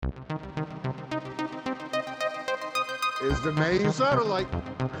is the main satellite.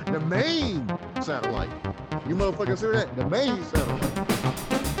 The main satellite. You motherfuckers hear that? The main satellite.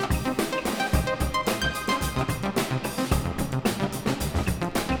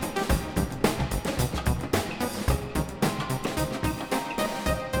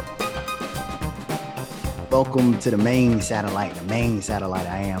 Welcome to the main satellite. The main satellite.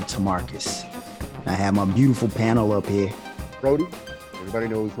 I am Tamarcus. I have my beautiful panel up here. Brody. Everybody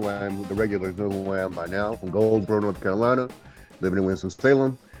knows who I am. The regulars know who I am by now. From Goldsboro, North Carolina, living in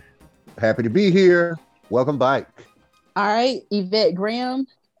Winston-Salem. Happy to be here. Welcome back. All right, Yvette Graham,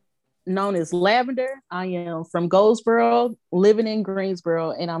 known as Lavender. I am from Goldsboro, living in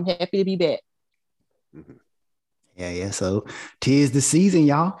Greensboro, and I'm happy to be back. Mm-hmm. Yeah. So, 'tis the season,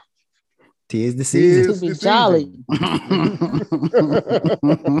 y'all. 'Tis the season. To be jolly.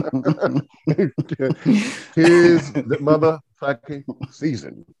 'Tis the motherfucking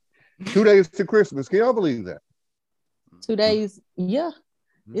season. 2 days to Christmas. Can y'all believe that? 2 days, yeah.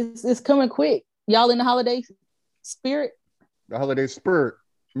 It's coming quick. Y'all in the holiday spirit? The holiday spirit?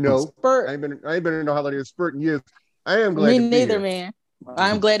 No. Spurt. I ain't been in the holiday spirit in years. I am glad Me to be neither, here. man.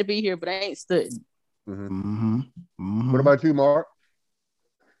 I'm glad to be here, but I ain't stood. Mm-hmm. Mm-hmm. Mm-hmm. What about you, Mark?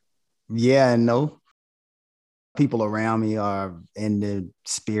 Yeah, no. People around me are in the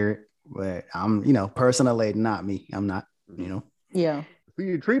spirit, but I'm, personally not me. I'm not, Yeah. See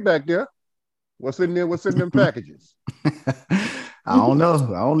your tree back there. What's in there? What's in them packages? I don't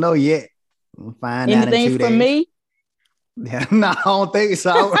know yet. We'll find out in 2 days. Anything for me? Yeah, no, I don't think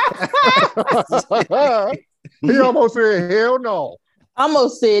so. He almost said, hell no.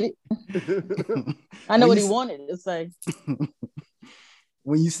 Almost said it. I know what he wanted to say.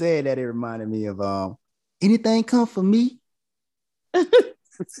 When you said that, it reminded me of anything come for me?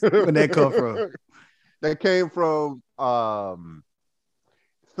 Where'd that come from? That came from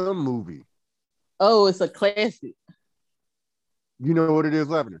some movie. Oh, it's a classic. You know what it is,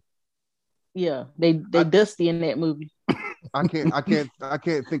 Lavender? Yeah, they dusty in that movie. I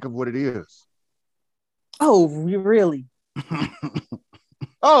can't think of what it is. Oh, really?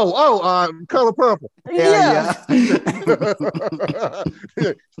 Color Purple. Yeah.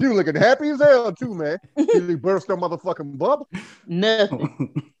 You looking happy as hell too, man. He burst a motherfucking bubble.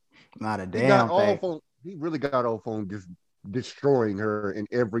 Nothing. Not a damn thing. He really got off on just destroying her in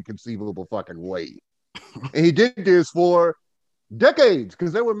every conceivable fucking way. And he did this for decades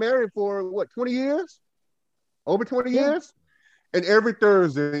because they were married for 20 years? Over 20 years? And every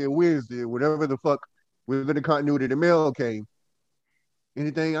Thursday and Wednesday, whatever the fuck within the continuity the mail came.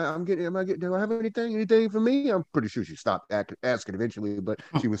 Anything do I have anything for me? I'm pretty sure she stopped asking eventually, but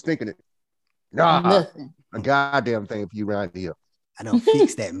she was thinking it. Nothing. A goddamn thing for you right here. I don't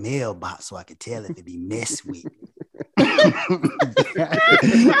fix that mailbox so I can tell if it be messed with.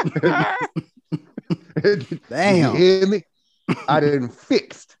 Damn. You hear me? I didn't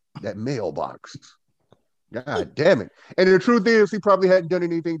fix that mailbox. God damn it. And the truth is, he probably hadn't done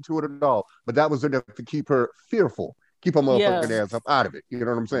anything to it at all, but that was enough to keep her fearful. Keep her motherfucking ass up out of it. You know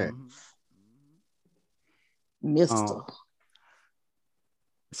what I'm saying? Mister.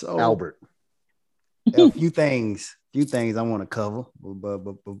 So Albert. A few things I want to cover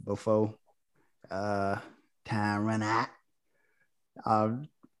before time run out.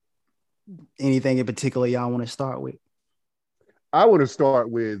 Anything in particular y'all want to start with? I want to start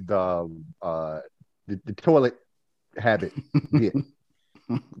with the toilet habit bit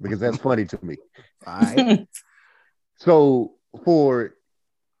because that's funny to me. All right. So for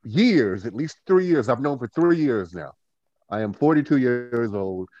years, at least 3 years, I've known for 3 years now. I am 42 years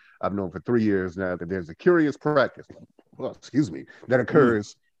old. I've known for 3 years now that there's a curious practice, that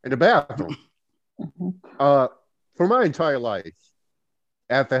occurs in the bathroom. For my entire life,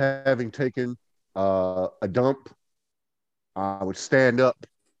 after having taken a dump, I would stand up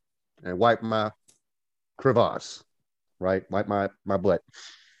and wipe my crevasse, right? Wipe my butt.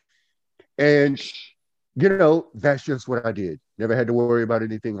 And that's just what I did. Never had to worry about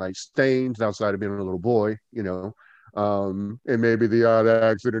anything like stains outside of being a little boy, and maybe the odd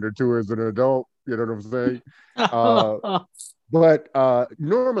accident or two as an adult, you know what I'm saying? But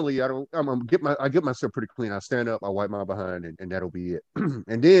normally I get myself pretty clean. I stand up, I wipe my behind, and that'll be it.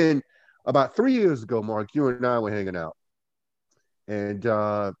 And then about 3 years ago, Mark, you and I were hanging out. And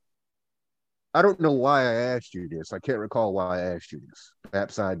I don't know why I asked you this. I can't recall why I asked you this.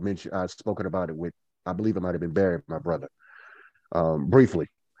 Perhaps I'd spoken about it with, I believe it might have been Barry, my brother, briefly.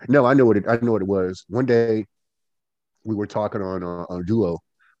 No, I know what it was. One day we were talking on a Duo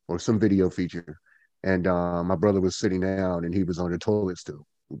or some video feature, and my brother was sitting down and he was on the toilet stool.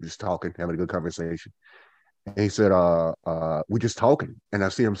 We were just talking, having a good conversation. And he said, we're just talking. And I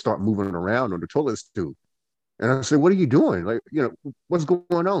see him start moving around on the toilet stool. And I said, what are you doing? Like, what's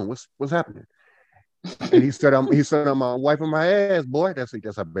going on? What's happening? And he said, I'm wiping my ass, boy. That's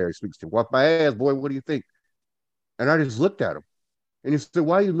how Barry speaks to him. Wipe my ass, boy. What do you think? And I just looked at him. And he said,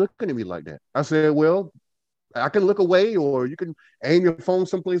 why are you looking at me like that? I said, well, I can look away or you can aim your phone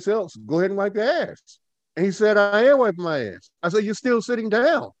someplace else. Go ahead and wipe your ass. And he said, I am wiping my ass. I said, you're still sitting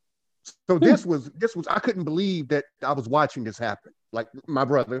down. So this was, I couldn't believe that I was watching this happen. Like my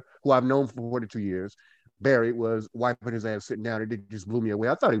brother, who I've known for 42 years, Barry, was wiping his ass sitting down. It just blew me away.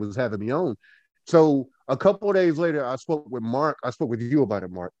 I thought he was having me on. So a couple of days later, I spoke with Mark. I spoke with you about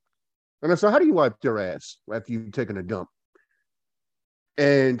it, Mark. And I said, how do you wipe your ass after you've taken a dump?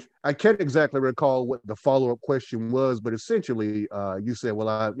 And I can't exactly recall what the follow-up question was, but essentially you said, well,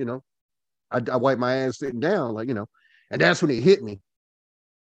 I wipe my ass sitting down, and that's when it hit me.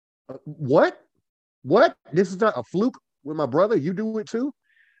 What? This is not a fluke with my brother? You do it too?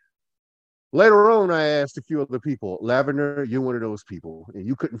 Later on, I asked a few other people, Lavender, you're one of those people, and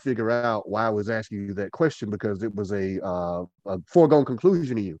you couldn't figure out why I was asking you that question because it was a foregone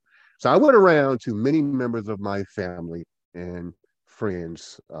conclusion to you. So I went around to many members of my family and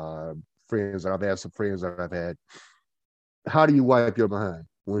friends that I've asked, some friends that I've had, how do you wipe your behind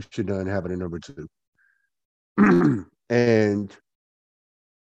once you're done having a number two? And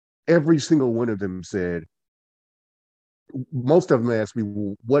every single one of them said, most of them asked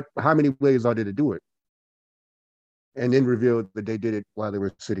me, how many ways I did to do it? And then revealed that they did it while they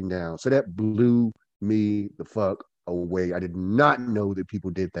were sitting down. So that blew me the fuck away. I did not know that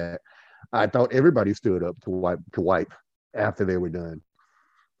people did that. I thought everybody stood up to wipe after they were done.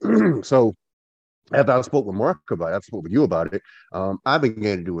 So after I spoke with Mark about it, I spoke with you about it, I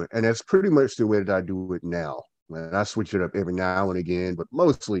began to do it. And that's pretty much the way that I do it now. And I switch it up every now and again, but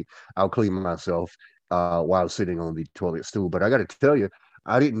mostly I'll clean myself while sitting on the toilet stool. But I got to tell you,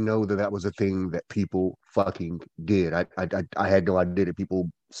 I didn't know that was a thing that people fucking did. I had no idea that people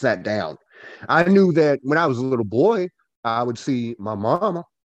sat down. I knew that when I was a little boy, I would see mama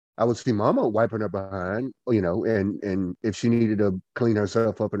wiping her behind, and if she needed to clean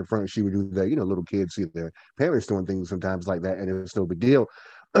herself up in the front, she would do that. Little kids see their parents doing things sometimes like that, and it was no big deal.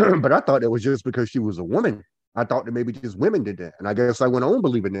 But I thought it was just because she was a woman. I thought that maybe just women did that. And I guess I went on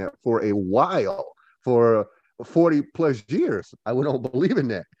believing that for a while, for 40 plus years. I went on believing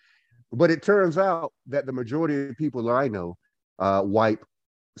that. But it turns out that the majority of people that I know wipe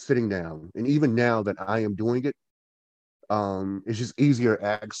sitting down. And even now that I am doing it, it's just easier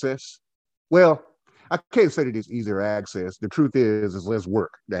access. Well, I can't say that it's easier access. The truth is less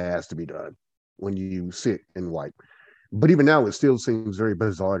work that has to be done when you sit and wipe. But even now, it still seems very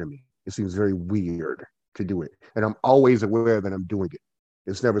bizarre to me. It seems very weird to do it. And I'm always aware that I'm doing it.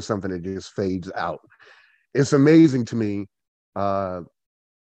 It's never something that just fades out. It's amazing to me,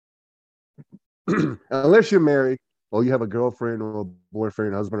 unless you're married or you have a girlfriend or a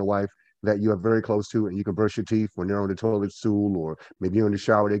boyfriend, husband or wife that you are very close to, and you can brush your teeth when they're on the toilet stool, or maybe you're in the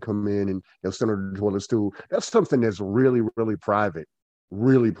shower, they come in and they'll sit on the toilet stool. That's something that's really, really private,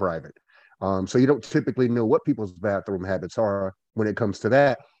 really private. So you don't typically know what people's bathroom habits are when it comes to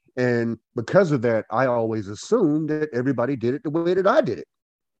that. And because of that, I always assumed that everybody did it the way that I did it.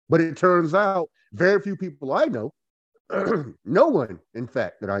 But it turns out very few people I know, no one, in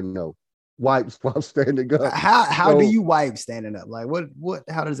fact, that I know, wipes while standing up. How do you wipe standing up? Like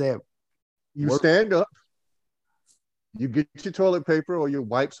how does that You work? stand up, you get your toilet paper or your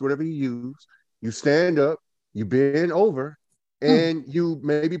wipes, whatever you use, you stand up, you bend over, and you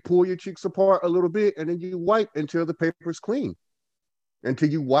maybe pull your cheeks apart a little bit, and then you wipe until the paper's clean. Until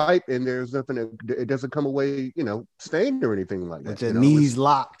you wipe and there's nothing, it doesn't come away, stained or anything like that. With your knees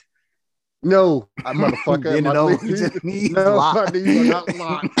locked. No, motherfucker. My knees are not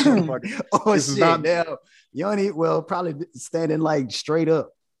locked. Oh, shit. Now, you don't need, probably standing like straight up.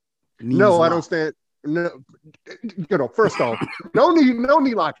 No, locked. I don't stand. No, first off, no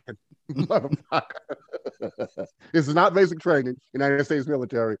knee locking. Motherfucker. This is not basic training, United States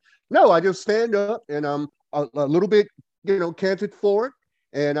military. No, I just stand up and I'm a little bit, canted forward,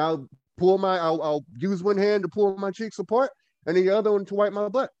 and I'll use one hand to pull my cheeks apart and the other one to wipe my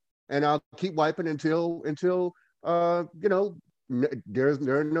butt. And I'll keep wiping until there's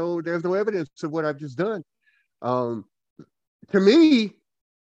no evidence of what I've just done. To me,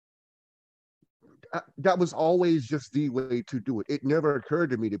 that was always just the way to do it. It never occurred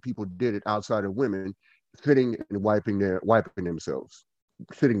to me that people did it outside of women sitting and wiping themselves,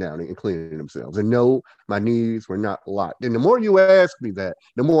 sitting down and cleaning themselves. And no, my knees were not locked. And the more you ask me that,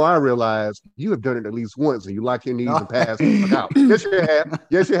 the more I realize you have done it at least once and you lock your knees and pass the fuck out. Yes, you have.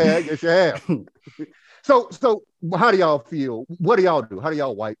 Yes, you have. Yes, you have. So how do y'all feel? What do y'all do? How do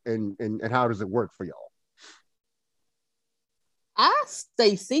y'all wipe and how does it work for y'all? I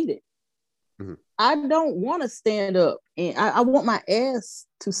stay seated. Mhm. I don't want to stand up, and I want my ass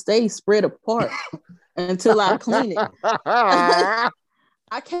to stay spread apart until I clean it.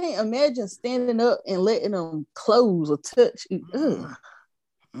 I can't imagine standing up and letting them close or touch. Ugh.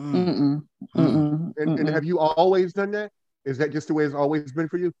 Mm-mm, mm-mm, And have you always done that? Is that just the way it's always been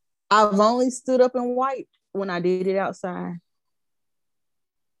for you? I've only stood up and wiped when I did it outside.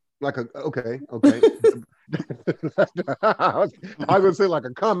 Like okay. I was gonna say like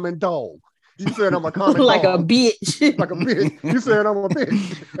a common dog. You said I'm a common like dog. a bitch. Like a bitch. You said I'm a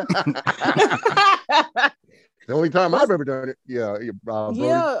bitch. The only time I've ever done it. Yeah.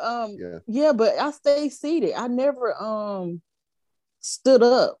 Yeah, but I stay seated. I never stood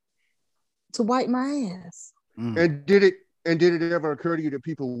up to wipe my ass. And did it ever occur to you that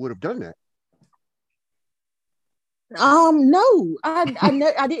people would have done that? No,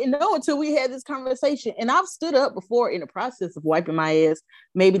 I didn't know until we had this conversation. And I've stood up before in the process of wiping my ass,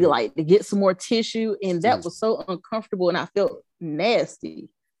 maybe to get some more tissue, and that was so uncomfortable, and I felt nasty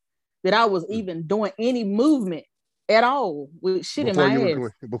that I was even doing any movement at all with shit in my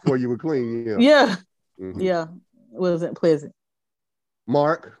ass. Before you were clean, yeah. Yeah. Mm-hmm. Yeah, it wasn't pleasant.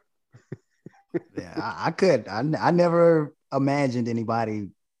 Mark? Yeah, I never imagined anybody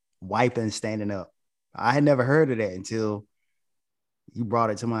wiping standing up. I had never heard of that until you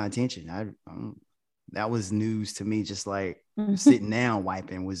brought it to my attention. That was news to me, just like sitting down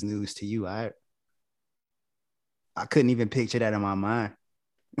wiping was news to you. I couldn't even picture that in my mind.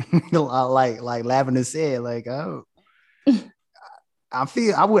 like Lavender said, like, oh,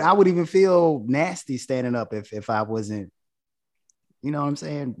 I would even feel nasty standing up if I wasn't, you know what I'm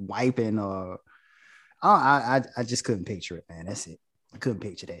saying, wiping or I just couldn't picture it, man. That's it. I couldn't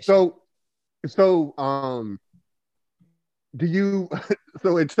picture that. So do you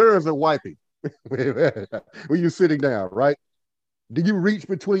so in terms of wiping, when you're sitting down, right? Do you reach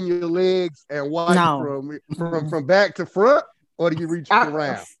between your legs and wipe from back to front, or do you reach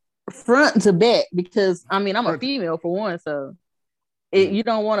around? Front to back, because I'm a female for one, so you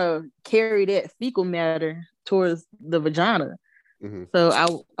don't want to carry that fecal matter towards the vagina. Mm-hmm.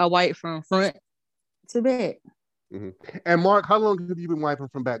 So I wipe from front to back. Mm-hmm. And Mark, how long have you been wiping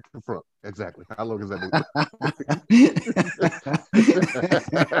from back to front? Exactly. How long has that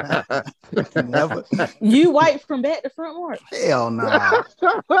been? Never. You wipe from back to front, Mark? Hell no.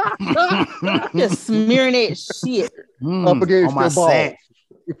 Just smearing that shit up against your balls.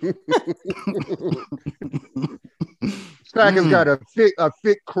 Stack has got a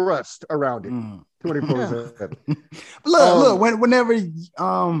thick crust around it. 24/7. Look, whenever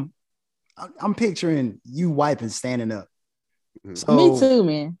I'm picturing you wiping standing up. So me too,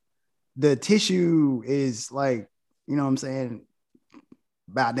 man. The tissue is like, you know what I'm saying,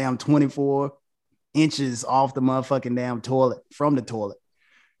 about damn 24 inches off the motherfucking damn toilet, from the toilet.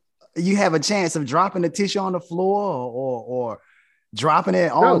 You have a chance of dropping the tissue on the floor or dropping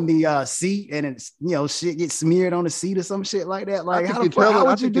it on the seat, and it's, you know, shit gets smeared on the seat or some shit like that. Like, how would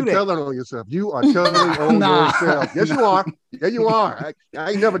you do that? You're telling on yourself. You are telling on yourself. Yes, you are. Yeah, you are.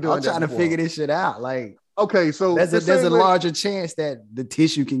 I ain't never done I'm trying to figure this shit out. Like, okay, so there's a larger chance that the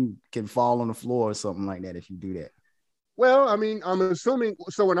tissue can fall on the floor or something like that if you do that. Well, I mean, I'm assuming.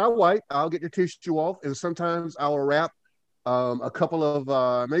 So when I wipe, I'll get the tissue off, and sometimes I'll wrap a couple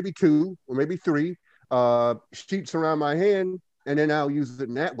of maybe 2 or maybe 3 sheets around my hand, and then I'll use it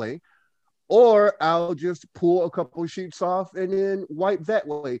in that way. Or I'll just pull a couple of sheets off and then wipe that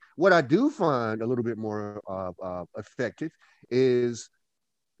way. What I do find a little bit more effective is,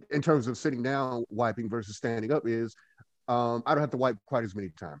 in terms of sitting down wiping versus standing up, is I don't have to wipe quite as many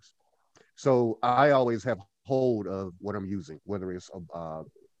times. So I always have hold of what I'm using, whether it's a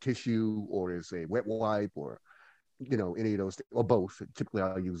tissue or it's a wet wipe or, you know, any of those, or both. Typically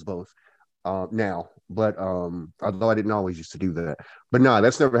I'll use both now, but although I didn't always used to do that. But no,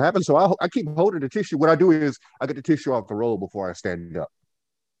 that's never happened. So I keep holding the tissue. What I do is I get the tissue off the roll before I stand up.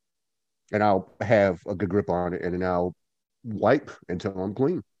 And I'll have a good grip on it, and then I'll wipe until I'm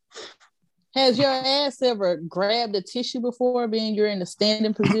clean. Has your ass ever grabbed a tissue before, being you're in the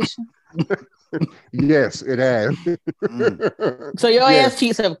standing position? Yes, it has. So your ass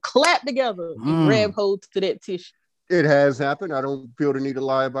cheeks have clapped together and grabbed hold to that tissue. It has happened. I don't feel the need to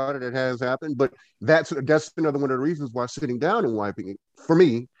lie about it. It has happened. But that's another one of the reasons why sitting down and wiping, for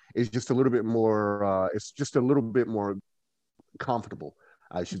me, is just a little bit more, it's just a little bit more comfortable,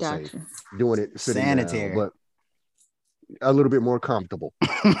 I should say, doing it sitting sanitary down, but a little bit more comfortable,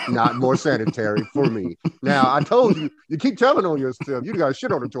 not more sanitary for me. Now, I told you, you keep telling on yourself, you got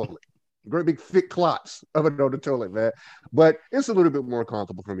shit on the toilet. Great big thick clots of it on the toilet, man. But it's a little bit more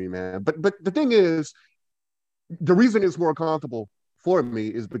comfortable for me, man. But the thing is, the reason it's more comfortable for me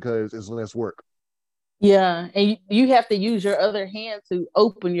is because it's less work. Yeah, and you have to use your other hand to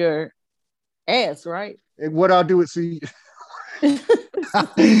open your ass, right? And what I do is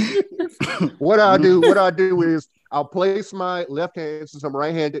what I do is I'll place my left hand, since I'm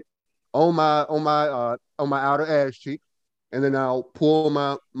right-handed, on my outer ass cheek, and then I'll pull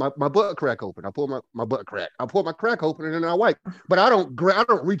my butt crack open. I pull my butt crack. I pull my crack open, and then I wipe. But I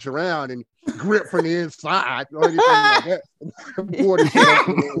don't reach around and grip from the inside or anything like that. Pour the shit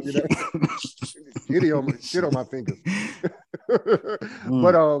open, you know, shit on my fingers.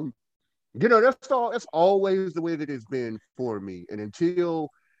 But that's always the way that it's been for me. And until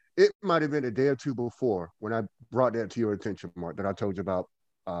it might have been a day or two before when I brought that to your attention, Mark, that I told you about.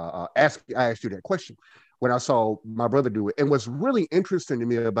 I asked you that question when I saw my brother do it. And what's really interesting to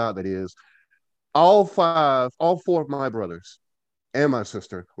me about that is all four of my brothers and my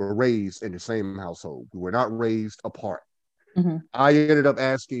sister were raised in the same household. We were not raised apart. Mm-hmm. I ended up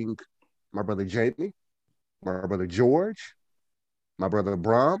asking my brother Jamie, my brother George, my brother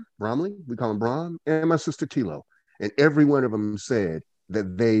Bromley, we call him Brom, and my sister Tilo. And every one of them said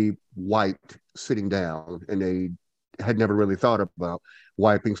that they wiped sitting down, and they had never really thought about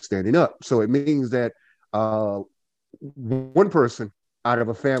wiping standing up. So it means that one person out of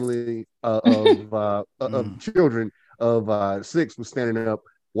a family of children of 6 was standing up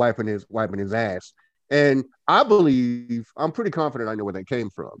wiping his ass. And I'm pretty confident I know where that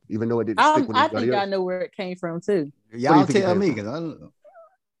came from, even though it didn't stick with anybody else. I know where it came from too. Y'all tell me, because I don't know.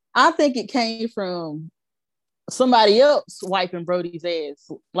 I think it came from somebody else wiping Brody's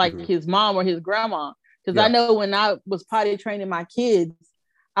ass, like his mom or his grandma. Because I know when I was potty training my kids,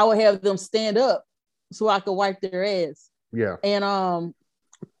 I would have them stand up so I could wipe their ass. Yeah. And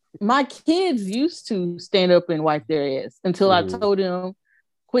my kids used to stand up and wipe their ass until I told them,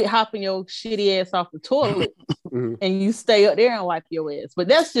 quit hopping your shitty ass off the toilet and you stay up there and wipe your ass. But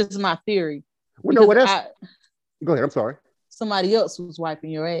that's just my theory. Well, no, go ahead. I'm sorry. Somebody else was wiping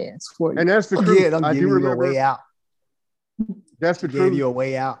your ass for you. And that's the truth. Yeah, I do remember. You a way out. That's the truth. Gave you a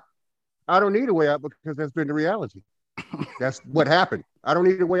way out. I don't need a way out because that's been the reality. That's what happened. I don't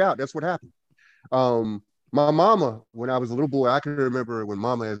need a way out. That's what happened. My mama, when I was a little boy, I can remember when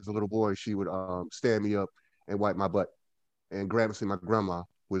mama as a little boy, she would stand me up and wipe my butt. And my grandma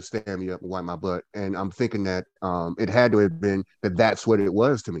would stand me up and wipe my butt. And I'm thinking that it had to have been that's what it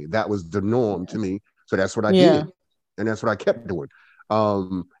was to me. That was the norm to me. So that's what I did. And that's what I kept doing.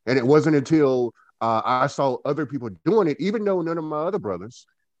 And it wasn't until I saw other people doing it, even though none of my other brothers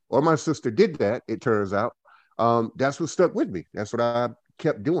or my sister did that, it turns out, that's what stuck with me. That's what I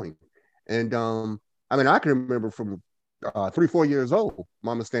kept doing. And I can remember from 3-4 years old,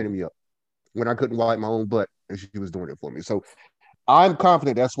 mama standing me up when I couldn't wipe my own butt, and she was doing it for me. So I'm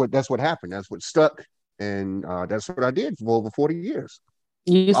confident that's what happened. That's what stuck. And that's what I did for over 40 years.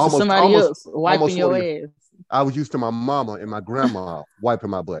 You used to somebody else wiping your ass. I was used to my mama and my grandma wiping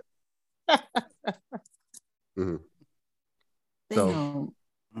my butt. So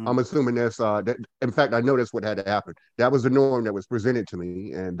I'm assuming that's that. In fact, I know that's what had to happen. That was the norm that was presented to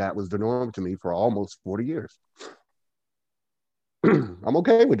me, and that was the norm to me for almost 40 years. I'm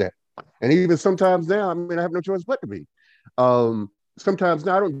okay with that. And even sometimes now, I have no choice but to be. Sometimes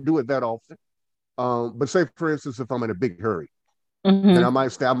now I don't do it that often. But say, for instance, if I'm in a big hurry, then I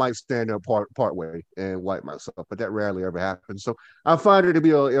might stand up part way and wipe myself, but that rarely ever happens. So I find it to be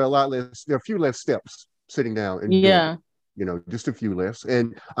a lot less. There are a few less steps sitting down and just a few less.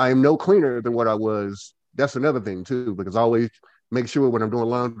 And I am no cleaner than what I was. That's another thing too, because I always make sure when I'm doing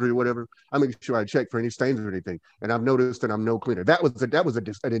laundry or whatever, I make sure I check for any stains or anything. And I've noticed that I'm no cleaner. That was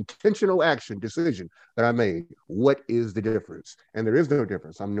an intentional decision that I made. What is the difference? And there is no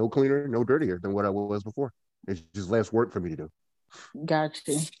difference. I'm no cleaner, no dirtier than what I was before. It's just less work for me to do.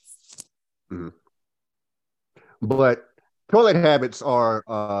 Gotcha. But toilet habits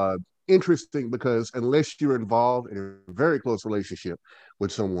are interesting because unless you're involved in a very close relationship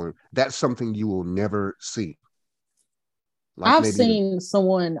with someone, that's something you will never see. I've seen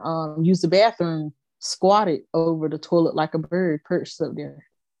someone use the bathroom squatted over the toilet like a bird perched up there.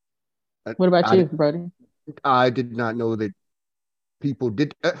 What about you, Brody? I did not know that people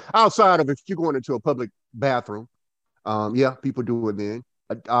did outside of if you're going into a public bathroom. People do it then.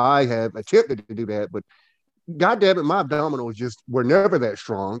 I have attempted to do that, but God damn it, my abdominals were never that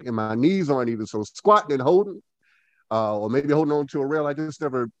strong, and my knees aren't either. So squatting and holding, or maybe holding on to a rail, I just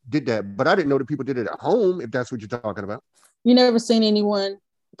never did that. But I didn't know that people did it at home, if that's what you're talking about. You never seen anyone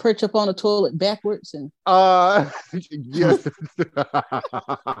perch up on a toilet backwards and yes.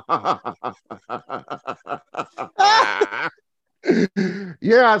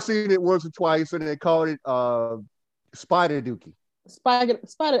 Yeah, I've seen it once or twice, and they called it spider dookie. Spider.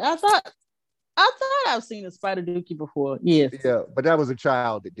 I thought I've seen a spider dookie before. Yes. Yeah, but that was a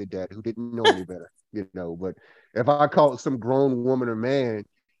child that did that who didn't know any better, you know. But if I caught some grown woman or man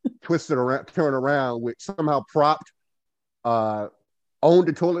twisted around, turn around with somehow propped uh on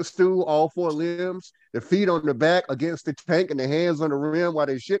the toilet stool, all four limbs, the feet on the back against the tank and the hands on the rim while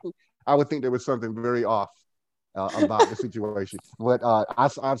they're shitting, I would think there was something very off about the situation. But I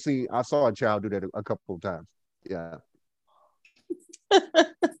saw a child do that a couple of times. Yeah.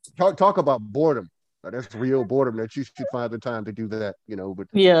 Talk about boredom. That's real boredom that you should find the time to do that, you know, but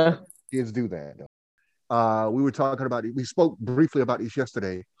Yeah. kids do that. We were talking about it. We spoke briefly about this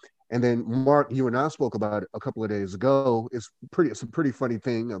yesterday. And then Mark, you and I spoke about it a couple of days ago. It's a pretty funny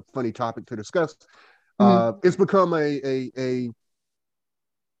thing, a funny topic to discuss. It's become a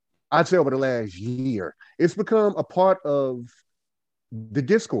I'd say over the last year, it's become a part of the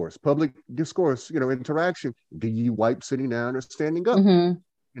discourse, public discourse, you know, interaction. Do you wipe sitting down or standing up? You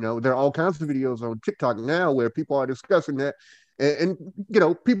know, there are all kinds of videos on TikTok now where people are discussing that. And you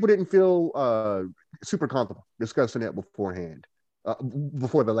know, people didn't feel super comfortable discussing that beforehand,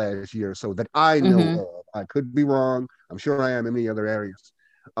 before the last year or so that I know of. I could be wrong. I'm sure I am in many other areas.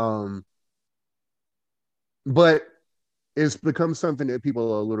 But it's become something that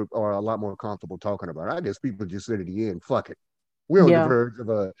people are a lot more comfortable talking about. I guess people just said at the end, fuck it. We're on the verge of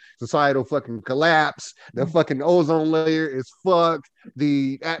a societal fucking collapse. The fucking ozone layer is fucked.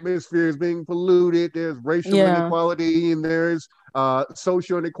 The atmosphere is being polluted. There's racial inequality, and there's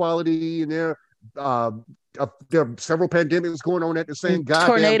social inequality, and there are several pandemics going on at the same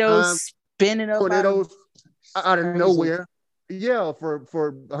goddamn time. Spinning up tornadoes out of nowhere. Yeah,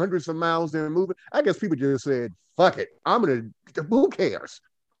 for hundreds of miles they're moving. I guess people just said, fuck it. Who cares?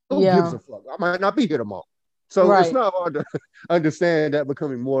 Who gives a fuck? I might not be here tomorrow. So it's not hard to understand that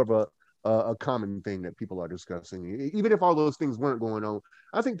becoming more of a common thing that people are discussing. Even if all those things weren't going on,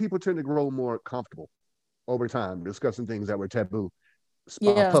 I think people tend to grow more comfortable over time discussing things that were taboo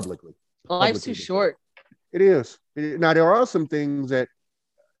publicly. Life's too short. It is. Now, there are some things that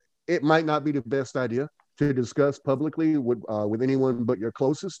it might not be the best idea to discuss publicly with anyone but your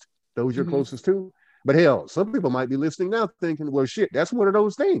closest, those you're closest to. But hell, some people might be listening now thinking, well, shit, that's one of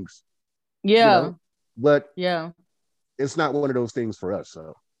those things. Yeah. You know? But it's not one of those things for us.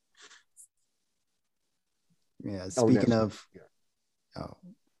 So yeah. Speaking of,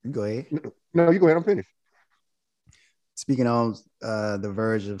 go ahead. No, you go ahead. I'm finished. Speaking of the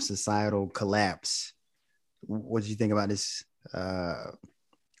verge of societal collapse, what did you think about this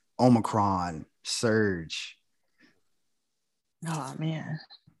Omicron surge? Oh man,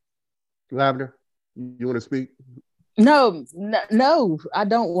 Lavender, you want to speak? No, I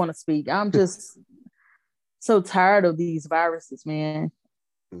don't want to speak. I'm just so tired of these viruses, man.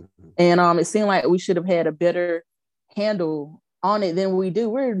 And it seemed like we should have had a better handle on it than we do.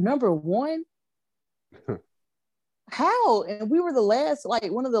 We're number one. How? And we were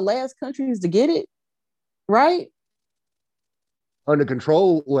one of the last countries to get it, right? Under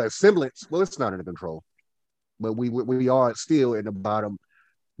control, well, semblance. Well, it's not under control, but we are still in the bottom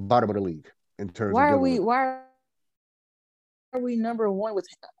of the league in terms. Why are we number one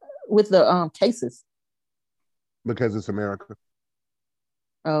with the cases? Because it's America.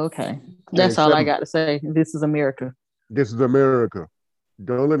 Oh, okay. That's all I got to say. This is America. This is America.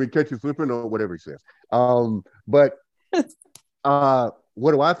 Don't let me catch you slipping or whatever he says. But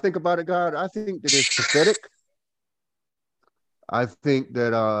what do I think about it, God? I think that it's pathetic. I think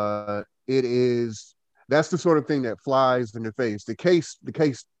that that's the sort of thing that flies in the face. The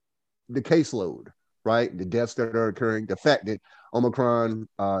caseload, right? The deaths that are occurring, the fact that Omicron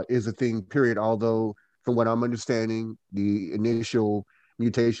is a thing, period. Although, from what I'm understanding, the initial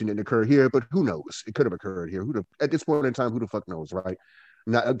mutation didn't occur here, but who knows? It could have occurred here. At this point in time, who the fuck knows, right?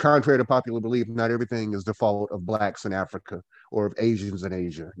 Not, contrary to popular belief, not everything is the fault of blacks in Africa or of Asians in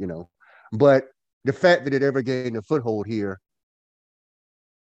Asia, you know. But the fact that it ever gained a foothold here,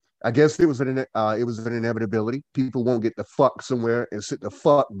 I guess it was an inevitability. People won't get the fuck somewhere and sit the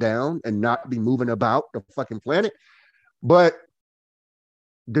fuck down and not be moving about the fucking planet. But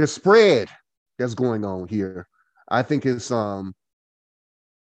the spread that's going on here, I think it's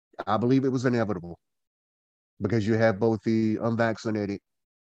I believe it was inevitable because you have both the unvaccinated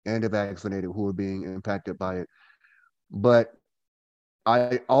and the vaccinated who are being impacted by it. But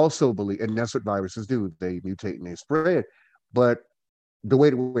I also believe, and that's what viruses do, they mutate and they spread. But the way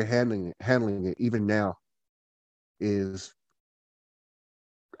that we're handling it even now is,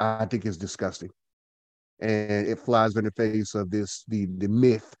 I think, is disgusting. And it flies in the face of the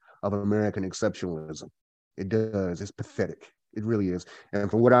myth of American exceptionalism. It does. It's pathetic. It really is. And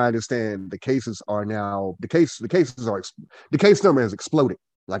from what I understand, the cases are now the case number has exploded.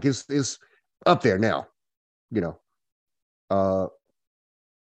 Like it's up there now. You know, uh,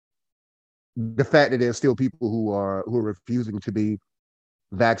 the fact that there's still people who are refusing to be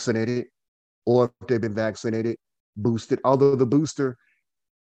vaccinated, or if they've been vaccinated, boosted. Although the booster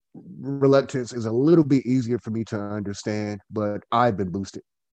reluctance is a little bit easier for me to understand, but I've been boosted.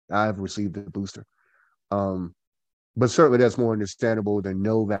 I've received the booster. Um, but certainly that's more understandable than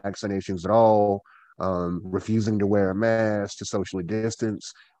no vaccinations at all, refusing to wear a mask, to socially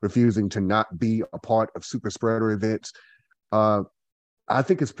distance, refusing to not be a part of super spreader events. Uh, I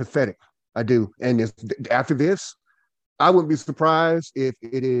think it's pathetic. I do. And after this, I wouldn't be surprised if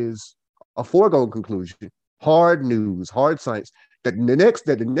it is a foregone conclusion, hard news, hard science, that the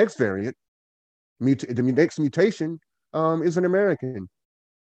next variant, the next mutation, is an American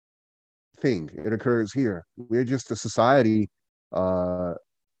thing. It occurs here. We're just a society uh,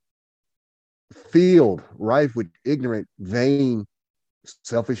 filled, rife with ignorant, vain,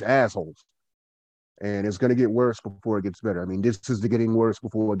 selfish assholes. And it's going to get worse before it gets better. I mean, this is the getting worse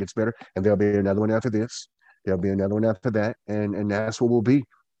before it gets better, and there'll be another one after this. There'll be another one after that, and that's what we'll be.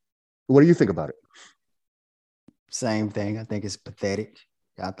 What do you think about it? Same thing. I think it's pathetic.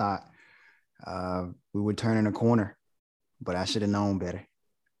 I thought we were turning a corner, but I should have known better.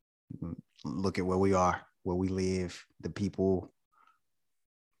 Look at where we are, where we live, the people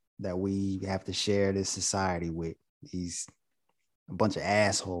that we have to share this society with. These a bunch of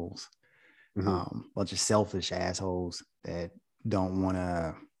assholes, bunch of selfish assholes that don't want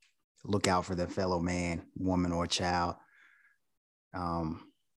to look out for their fellow man, woman, or child.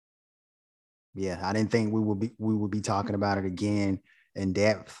 Yeah, I didn't think we would be talking about it again in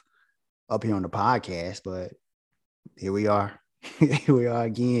depth up here on the podcast, but here we are. Here we are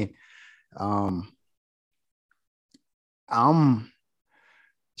again. I'm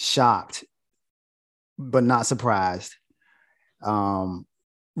shocked, but not surprised.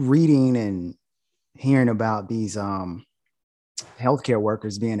 Reading and hearing about these healthcare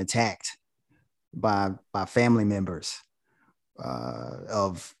workers being attacked by family members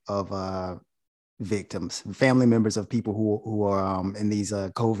of victims, family members of people who are in these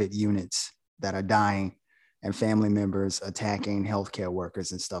COVID units that are dying, and family members attacking healthcare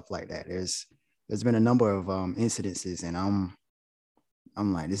workers and stuff like that. There's been a number of incidences, and I'm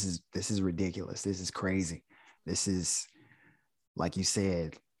like, this is ridiculous. This is crazy. This is, like you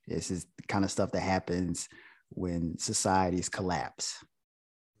said, this is the kind of stuff that happens when societies collapse.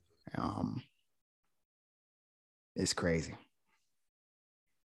 It's crazy.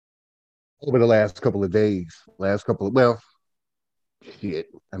 Over the last couple of days, last couple of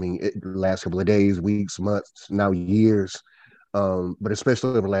days, weeks, months, now years, but especially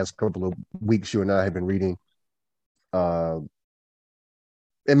over the last couple of weeks, you and I have been reading, and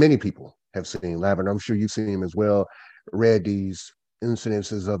many people have seen, Lavin, I'm sure you've seen them as well, read these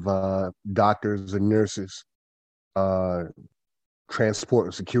incidences of doctors and nurses transport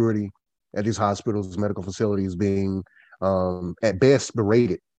and security at these hospitals, medical facilities being at best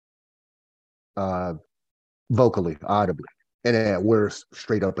berated, vocally, audibly, and at worst,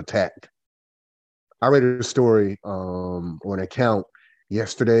 straight up attacked. I read a story or an account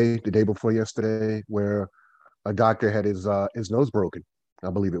yesterday, the day before yesterday, where a doctor had his nose broken,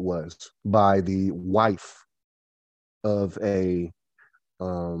 I believe it was, by the wife of a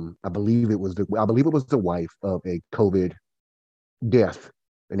I believe it was the wife of a COVID death,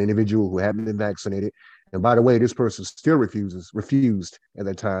 an individual who hadn't been vaccinated. And by the way, this person still refused at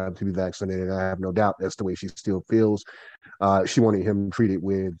that time to be vaccinated. And I have no doubt that's the way she still feels. She wanted him treated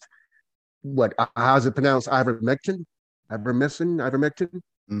with how's it pronounced? Ivermectin.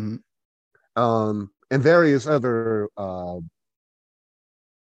 Mm-hmm. And various other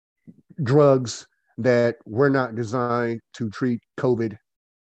drugs that were not designed to treat COVID,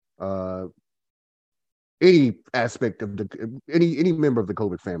 any aspect of any member of the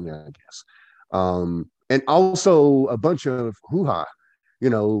COVID family, I guess. And also a bunch of hoo-ha,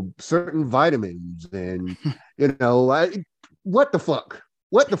 certain vitamins and, what the fuck,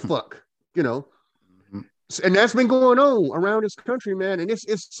 and that's been going on around this country, man. And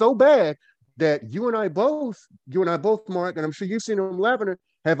it's so bad that you and I both, Mark, and I'm sure you've seen them, Lavender,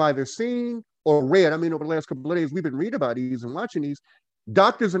 have either seen or read. I mean, over the last couple of days, we've been reading about these and watching these.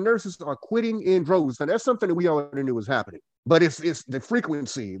 Doctors and nurses are quitting in droves. Now, that's something that we already knew was happening, but it's the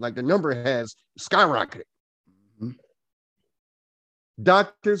frequency, like the number has skyrocketed. Mm-hmm.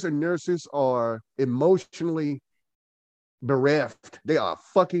 Doctors and nurses are emotionally bereft. They are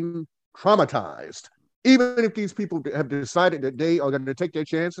fucking traumatized. Even if these people have decided that they are going to take their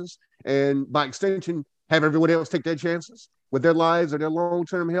chances, and by extension, have everyone else take their chances, with their lives or their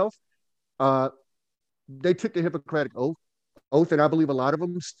long-term health, they took the Hippocratic oath, and I believe a lot of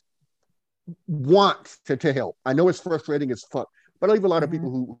them want to help. I know it's frustrating as fuck, but I believe a lot of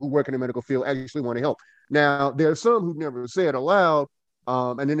people who work in the medical field actually want to help. Now, there are some who never say it aloud,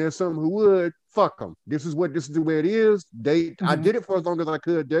 and then there's some who would. Fuck them. This is the way it is. I did it for as long as I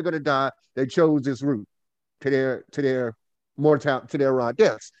could. They're gonna die. They chose this route to their mortality, to their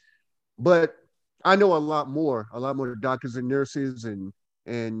deaths. But I know a lot more doctors and nurses and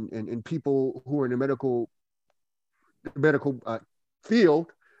people who are in the medical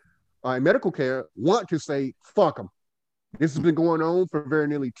field, medical care, want to say fuck them. This has been going on for very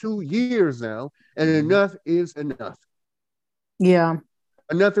nearly 2 years now, and enough is enough. Yeah,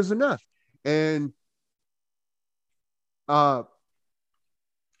 enough is enough, and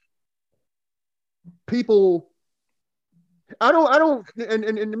people. I don't,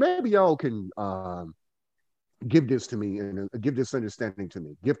 and maybe y'all can give this to me and give this understanding to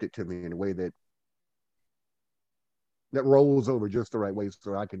me, gift it to me in a way that rolls over just the right way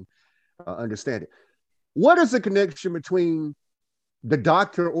so I can understand it. What is the connection between the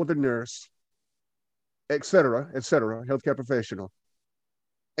doctor or the nurse, et cetera, healthcare professional,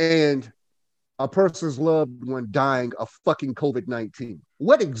 and a person's loved one dying of fucking COVID-19?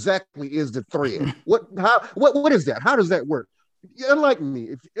 What exactly is the thread? What is that? How does that work? Enlighten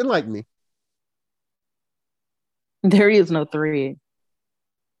me. Enlighten me. There is no thread.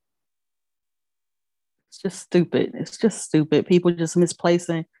 It's just stupid. It's just stupid. People just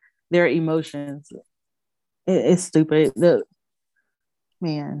misplacing their emotions. It's stupid.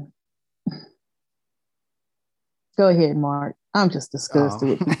 Man. Go ahead, Mark. I'm just disgusted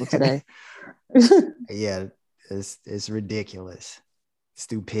with people today. Yeah, it's ridiculous.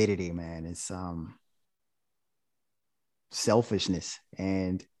 Stupidity, man. It's selfishness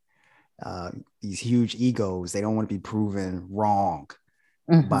and these huge egos. They don't want to be proven wrong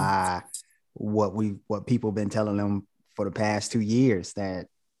by what people have been telling them for the past 2 years, that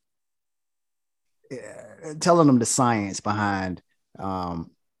telling them the science behind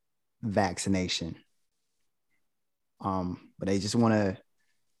vaccination. But they just want to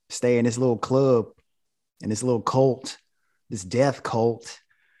stay in this little club, in this little cult, this death cult,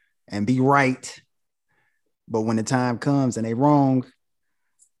 and be right. But when the time comes and they wrong,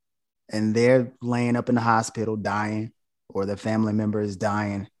 and they're laying up in the hospital dying, or their family member is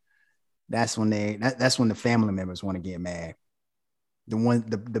dying, that's when the family members want to get mad.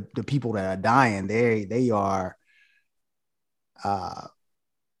 The people that are dying, they are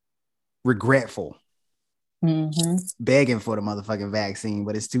regretful, begging for the motherfucking vaccine,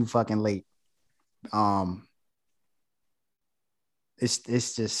 but it's too fucking late.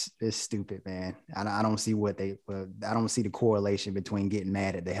 It's stupid, man. I don't see I don't see the correlation between getting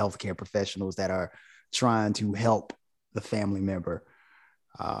mad at the healthcare professionals that are trying to help the family member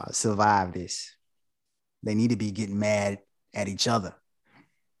survive this. They need to be getting mad at each other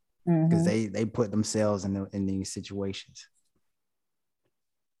because they put themselves in these situations.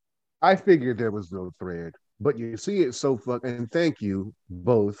 I figured there was no thread, but you see it so fucking. And thank you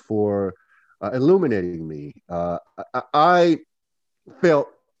both for illuminating me. I felt,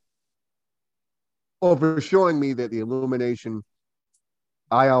 or for showing me that the illumination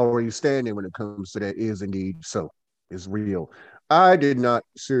I already stand in when it comes to that is indeed so, is real. I did not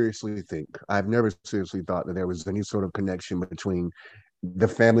seriously think, I've never seriously thought that there was any sort of connection between the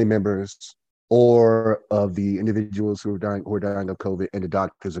family members or of the individuals who are dying of COVID and the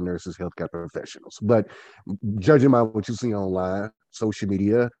doctors and nurses, healthcare professionals. But judging by what you see online, social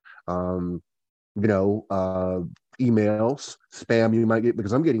media, emails, spam you might get,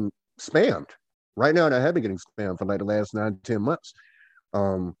 because I'm getting spammed right now, and I have been getting spammed for like the last 9-10 months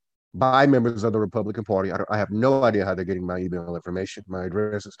by members of the Republican Party. I have no idea how they're getting my email information, my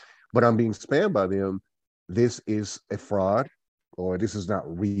addresses, but I'm being spammed by them. This is a fraud, or this is not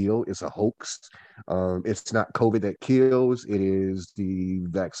real. It's a hoax. It's not COVID that kills. It is the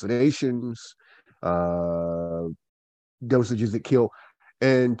vaccinations, dosages that kill.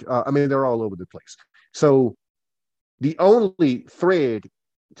 And I mean, they're all over the place. So the only thread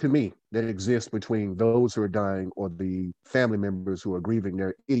to me that exists between those who are dying or the family members who are grieving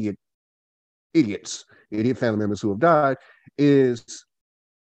their idiot family members who have died is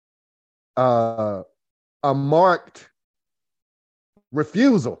a marked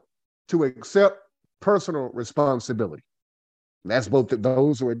refusal to accept personal responsibility. That's both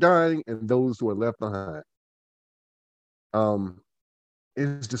those who are dying and those who are left behind.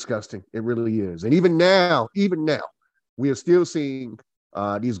 It's disgusting. It really is. And even now, we are still seeing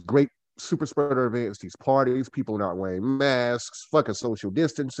these great super spreader events, these parties, people not wearing masks, fucking social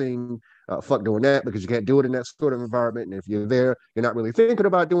distancing, fuck doing that because you can't do it in that sort of environment. And if you're there, you're not really thinking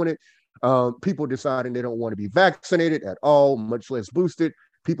about doing it. People deciding they don't want to be vaccinated at all, much less boosted.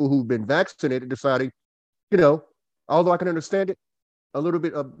 People who've been vaccinated deciding, although I can understand it a little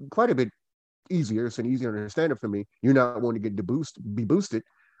bit, quite a bit easier. It's an easier understanding for me. You're not wanting to be boosted,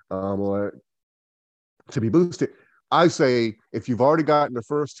 or to be boosted. I say if you've already gotten the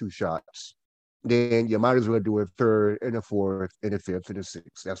first 2 shots, then you might as well do a third and a fourth and a fifth and a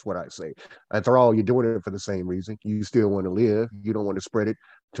sixth. That's what I say. After all, you're doing it for the same reason. You still want to live. You don't want to spread it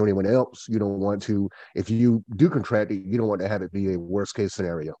to anyone else. You don't want to, if you do contract it, you don't want to have it be a worst case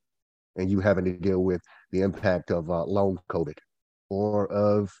scenario and you having to deal with the impact of long COVID or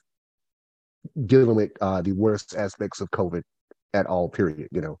of dealing with the worst aspects of COVID at all, period.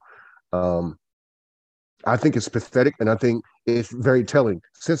 I think it's pathetic, and I think it's very telling.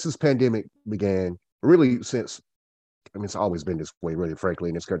 Since this pandemic began, really since, it's always been this way, really, frankly,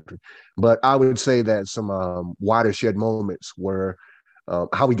 in this country. But I would say that some watershed moments were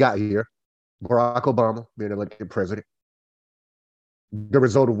how we got here, Barack Obama being elected president, the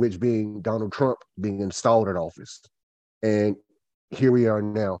result of which being Donald Trump being installed in office. And here we are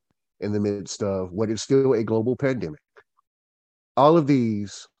now in the midst of what is still a global pandemic. All of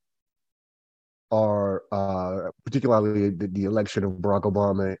these are particularly the election of Barack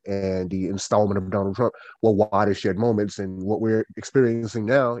Obama and the installment of Donald Trump were watershed moments. And what we're experiencing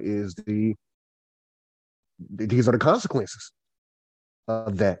now is these are the consequences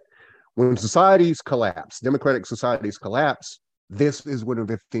of that. When societies collapse, democratic societies collapse, this is one of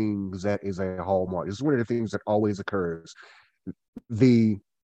the things that is a hallmark. This is one of the things that always occurs. The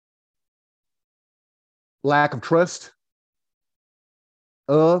lack of trust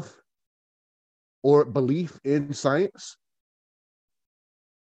of or belief in science.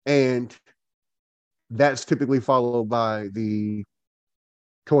 And that's typically followed by the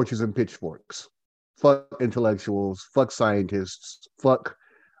torches and pitchforks. Fuck intellectuals, fuck scientists, fuck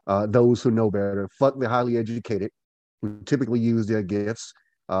those who know better, fuck the highly educated, who typically use their gifts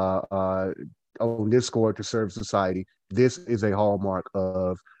on discord to serve society. This is a hallmark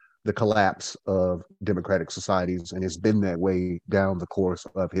of the collapse of democratic societies, and it's been that way down the course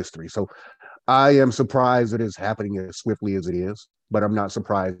of history. So I am surprised that it's happening as swiftly as it is, but I'm not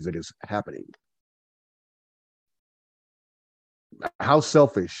surprised that it's happening. How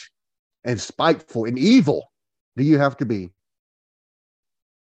selfish and spiteful and evil do you have to be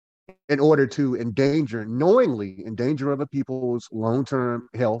in order to knowingly endanger other people's long-term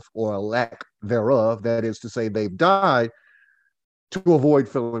health or a lack thereof? That is to say, they've died to avoid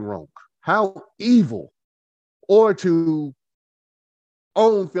feeling wrong. How evil, or to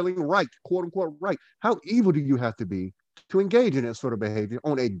own feeling right, quote unquote right. How evil do you have to be to engage in that sort of behavior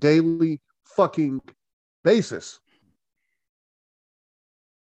on a daily fucking basis?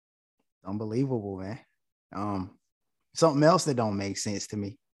 Unbelievable, man. Something else that don't make sense to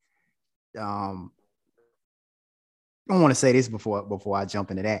me. I want to say this before I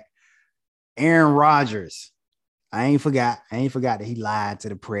jump into that. Aaron Rodgers, I ain't forgot that he lied to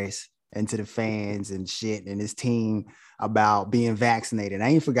the press and to the fans and shit and his team about being vaccinated. I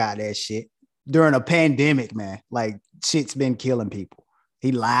ain't forgot that shit during a pandemic, man. Like, shit's been killing people.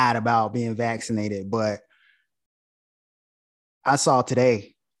 He lied about being vaccinated. But I saw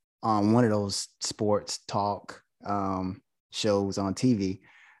today on one of those sports talk shows on TV,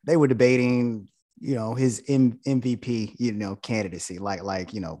 they were debating, his MVP, candidacy. Like,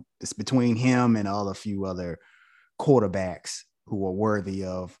 it's between him and a few other quarterbacks who are worthy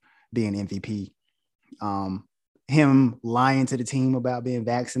of being MVP. Him lying to the team about being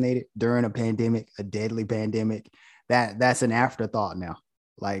vaccinated during a pandemic, a deadly pandemic, that's an afterthought now.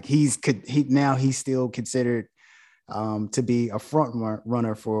 Like, he's still considered to be a front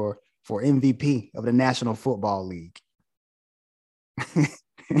runner for MVP of the National Football League.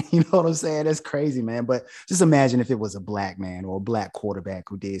 You know what I'm saying? That's crazy, man. But just imagine if it was a black man or a black quarterback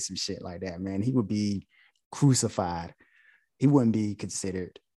who did some shit like that, man. He would be crucified. He wouldn't be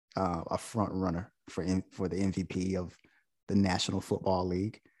considered a front runner for the MVP of the National Football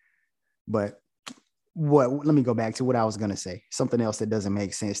League. But let me go back to what I was going to say. Something else that doesn't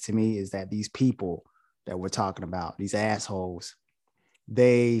make sense to me is that these people that we're talking about, these assholes,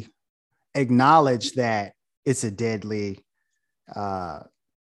 they acknowledge that it's a deadly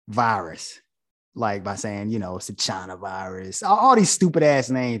virus, like by saying, it's a China virus, all these stupid ass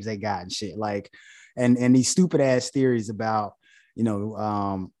names they got and shit, like, and these stupid ass theories about,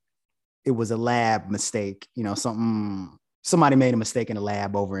 it was a lab mistake, somebody made a mistake in a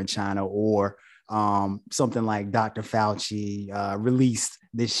lab over in China, or something like Dr. Fauci released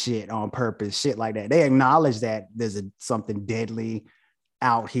this shit on purpose, shit like that. They acknowledge that there's something deadly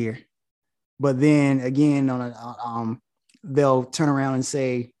out here, but then again, they'll turn around and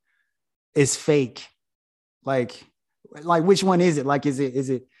say it's fake. Like which one is it? Like, is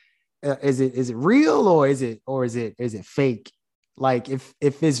it real or is it fake? Like, if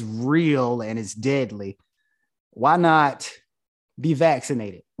it's real and it's deadly, why not be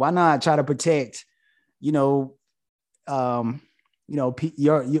vaccinated? Why not try to protect, you and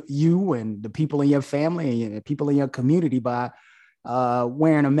the people in your family and the people in your community by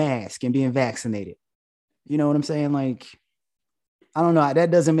wearing a mask and being vaccinated? You know what I'm saying? Like, I don't know.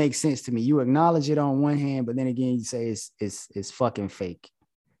 That doesn't make sense to me. You acknowledge it on one hand, but then again, you say it's fucking fake.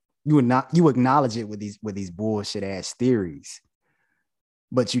 You acknowledge it with these bullshit ass theories,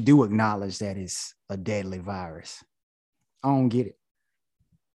 but you do acknowledge that it's a deadly virus. I don't get it.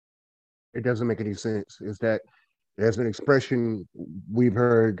 It doesn't make any sense. Is that there's an expression we've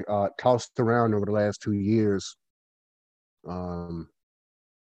heard tossed around over the last 2 years, a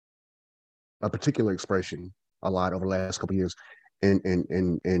particular expression a lot over the last couple of years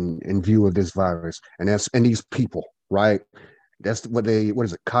in view of this virus, and these people, right? That's what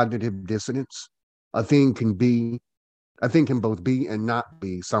is it? Cognitive dissonance. A thing can both be and not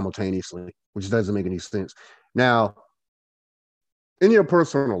be simultaneously, which doesn't make any sense. Now, in your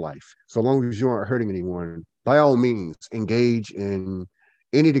personal life, so long as you aren't hurting anyone, by all means, engage in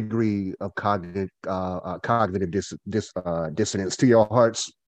any degree of cognitive dissonance to your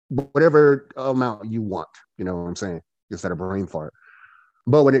heart's whatever amount you want. You know what I'm saying? Just that a brain fart.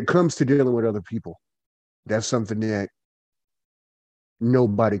 But when it comes to dealing with other people, that's something that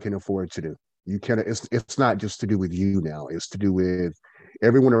nobody can afford to do. You cannot. It's not just to do with you now. It's to do with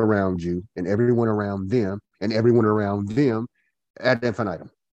everyone around you and everyone around them and everyone around them ad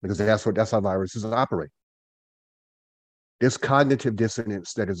infinitum, because that's how viruses operate. This cognitive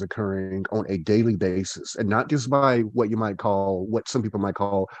dissonance that is occurring on a daily basis, and not just by what some people might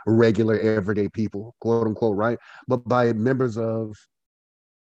call regular everyday people, quote unquote, right? But by members of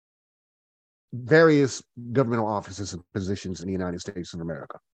various governmental offices and positions in the United States of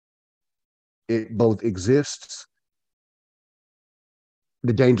America. It both exists,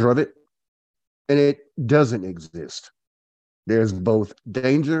 the danger of it, and it doesn't exist. There's both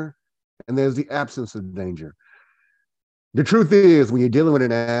danger and there's the absence of danger. The truth is, when you're dealing with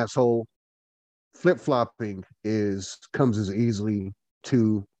an asshole, flip-flopping comes as easily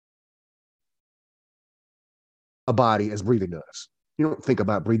to a body as breathing does. You don't think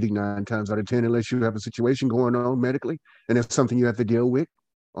about breathing 9 times out of 10 unless you have a situation going on medically and it's something you have to deal with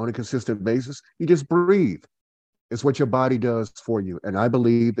on a consistent basis. You just breathe. It's what your body does for you. And I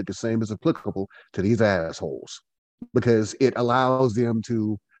believe that the same is applicable to these assholes, because it allows them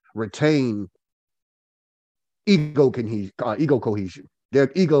to retain ego cohesion.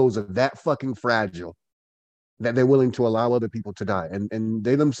 Their egos are that fucking fragile that they're willing to allow other people to die. And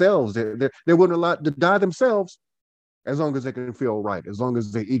they themselves, they're willing to die themselves, as long as they can feel right, as long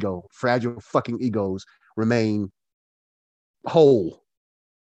as their fragile fucking egos, remain whole.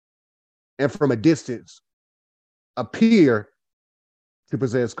 And from a distance, appear to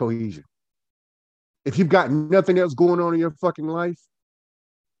possess cohesion. If you've got nothing else going on in your fucking life,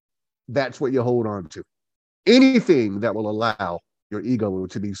 that's what you hold on to. Anything that will allow your ego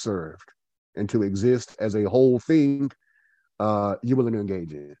to be served and to exist as a whole thing, you're willing to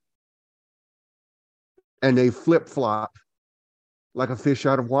engage in. And they flip-flop like a fish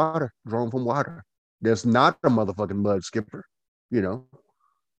out of water, drawn from water. There's not a motherfucking mud skipper, you know.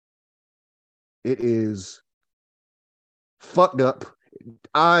 It is fucked up.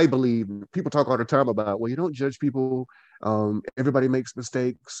 I believe people talk all the time about, well, you don't judge people. Everybody makes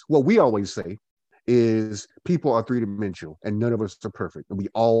mistakes. What we always say is people are three-dimensional and none of us are perfect. And we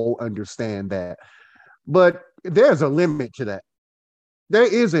all understand that. But there's a limit to that. There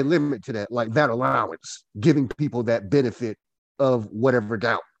is a limit to that, like that allowance, giving people that benefit of whatever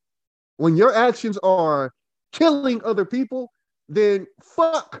doubt. When your actions are killing other people, then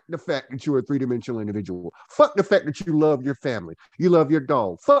fuck the fact that you're a three-dimensional individual. Fuck the fact that you love your family. You love your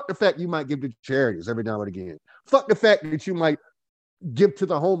dog. Fuck the fact you might give to charities every now and again. Fuck the fact that you might give to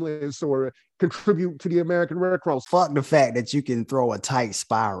the homeless or contribute to the American Red Cross. Fuck the fact that you can throw a tight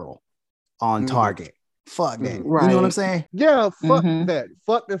spiral on target. Fuck that. Right. You know what I'm saying? Yeah, fuck that.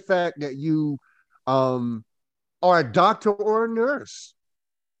 Fuck the fact that you are a doctor or a nurse,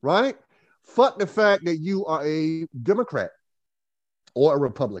 right? Fuck the fact that you are a Democrat or a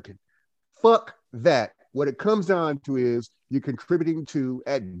Republican. Fuck that. what it comes down to is you're contributing to,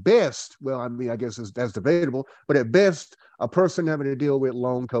 at best, well, I mean, I guess that's debatable, but at best, a person having to deal with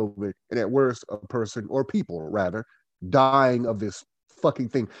long COVID, and at worst, a person, or people rather, dying of this fucking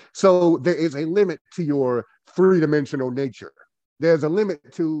thing. So there is a limit to your three-dimensional nature. There's a limit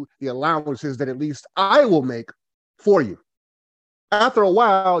to the allowances that at least I will make for you. After a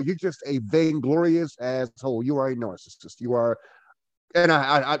while, you're just a vainglorious asshole. You are a narcissist. You are, and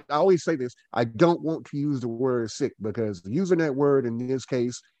I always say this, I don't want to use the word sick, because using that word in this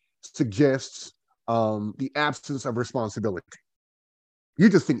case suggests the absence of responsibility. You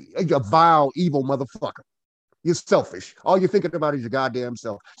just think you're a vile, evil motherfucker. You're selfish. All you're thinking about is your goddamn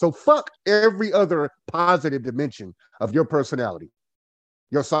self. So fuck every other positive dimension of your personality,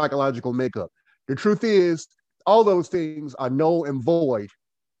 your psychological makeup. The truth is, all those things are null and void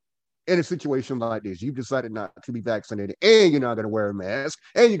in a situation like this. You've decided not to be vaccinated, and you're not going to wear a mask,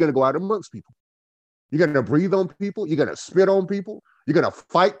 and you're going to go out amongst people. You're going to breathe on people. You're going to spit on people. You're going to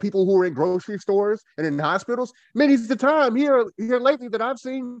fight people who are in grocery stores and in hospitals. Many's the time here lately that I've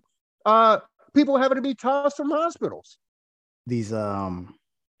seen people having to be tossed from hospitals. These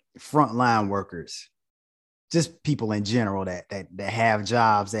frontline workers, just people in general that have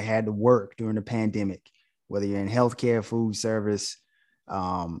jobs, that had to work during the pandemic, whether you're in healthcare, food service,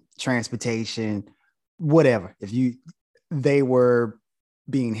 transportation, whatever. They were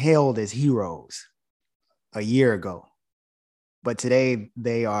being hailed as heroes a year ago, but today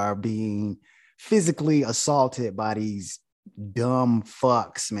they are being physically assaulted by these dumb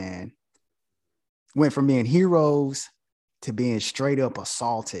fucks, man. Went from being heroes to being straight up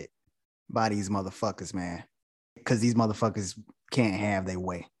assaulted by these motherfuckers, man. Because these motherfuckers can't have their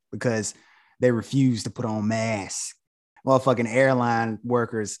way, because they refuse to put on masks. Motherfucking airline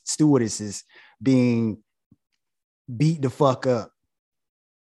workers, stewardesses being beat the fuck up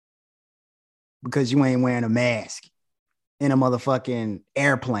because you ain't wearing a mask in a motherfucking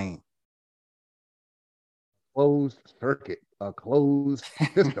airplane. Closed circuit, a closed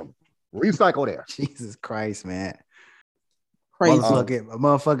system. Recycle there. Jesus Christ, man. Crazy.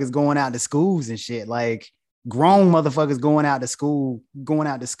 Motherfuckers going out to schools and shit. Like grown motherfuckers going out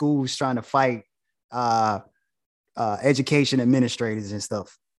to schools trying to fight education administrators and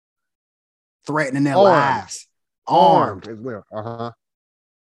stuff, threatening their lives. Armed as well. Uh-huh.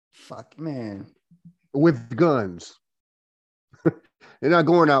 Fuck, man. With guns. They're not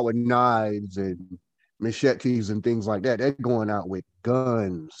going out with knives and machetes and things like that. They're going out with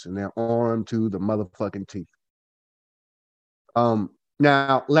guns, and they're armed to the motherfucking teeth.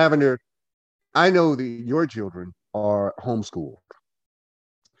 Now, Lavender, I know that your children are homeschooled.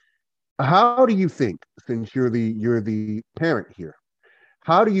 How do you think, since you're the parent here,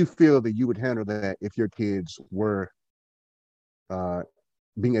 how do you feel that you would handle that if your kids were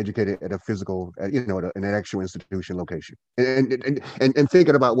being educated at a physical, at an actual institution location, and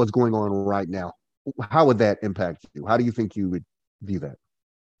thinking about what's going on right now? How would that impact you? How do you think you would view that?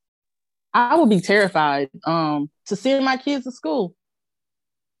 I would be terrified to send my kids to school.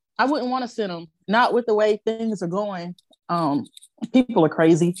 I wouldn't want to send them, not with the way things are going. People are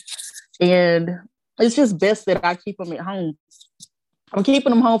crazy, and it's just best that I keep them at home. I'm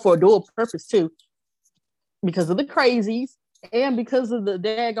keeping them home for a dual purpose too, because of the crazies and because of the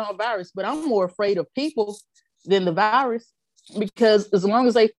daggone virus. But I'm more afraid of people than the virus, because as long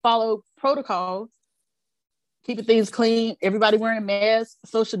as they follow protocols, keeping things clean, everybody wearing masks,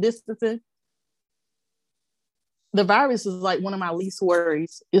 social distancing, the virus is like one of my least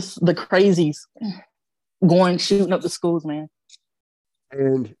worries. It's the crazies shooting up the schools, man.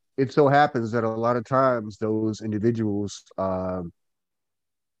 And it so happens that a lot of times those individuals, they're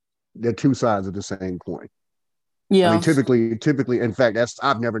two sides of the same coin. Yeah. I mean, typically, in fact,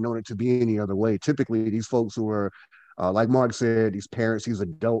 I've never known it to be any other way. Typically, these folks who are, like Mark said, these parents, these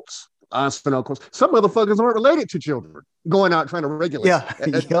adults, aunts and uncles, some motherfuckers aren't related to children going out trying to regulate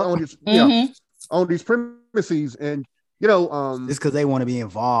on these premises. And, it's because they want to be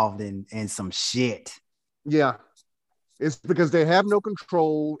involved in some shit. Yeah. It's because they have no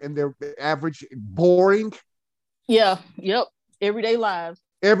control in their average, boring. Yeah. Yep. Everyday lives,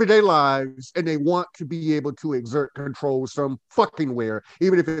 and they want to be able to exert control some fucking where,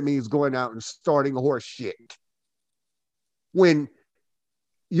 even if it means going out and starting horse shit. When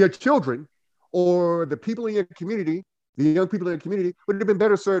your children or the people in your community, the young people in the community, would have been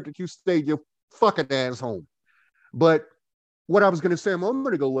better served if you stayed your fucking ass home. But what I was going to say a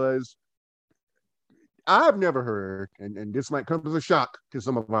moment ago was, I've never heard, and this might come as a shock to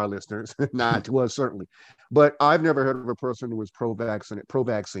some of our listeners, not to us certainly, but I've never heard of a person who was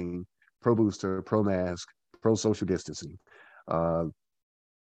pro-vaccine, pro-booster, pro-mask, pro-social distancing.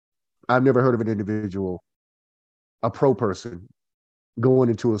 I've never heard of an individual, a pro person, going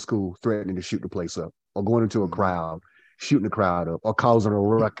into a school threatening to shoot the place up, or going into a crowd, shooting the crowd up, or causing a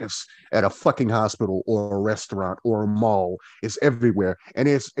ruckus at a fucking hospital or a restaurant or a mall. It's everywhere. And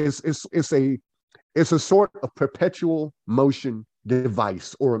it's a sort of perpetual motion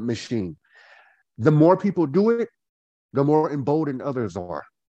device or a machine. The more people do it, the more emboldened others are.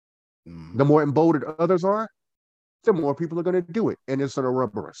 The more emboldened others are, the more people are going to do it. And it's an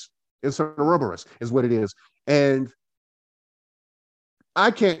Ouroboros. It's an Ouroboros is what it is. And I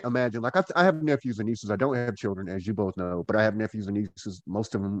can't imagine, like I have nephews and nieces. I don't have children, as you both know, but I have nephews and nieces,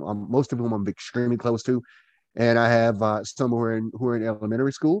 most of whom I'm extremely close to. And I have some who are in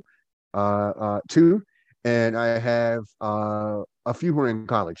elementary school too. And I have a few who are in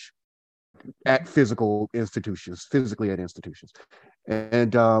college at physically at institutions.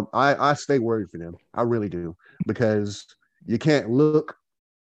 And I stay worried for them. I really do, because you can't look,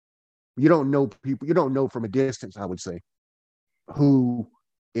 you don't know people, you don't know from a distance, I would say, who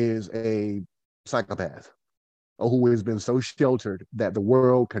is a psychopath or who has been so sheltered that the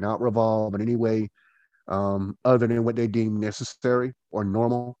world cannot revolve in any way other than what they deem necessary or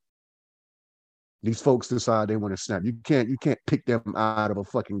normal. These folks decide they want to snap. You can't pick them out of a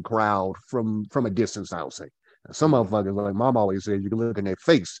fucking crowd from a distance, I would say. Some motherfuckers, like Mom always said, you can look in their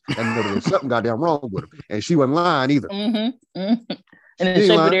face and know there's something goddamn wrong with them. And she wasn't lying either. Mm-hmm. Mm-hmm. And the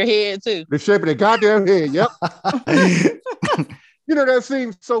shape of their head, too. The shape of their goddamn head, yep. You know, that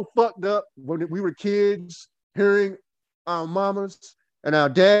seems so fucked up when we were kids, hearing our mamas and our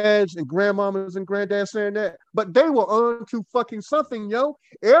dads and grandmamas and granddads saying that. But they were on to fucking something, yo.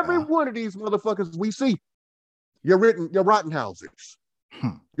 Every one of these motherfuckers we see, your Rottenhauses,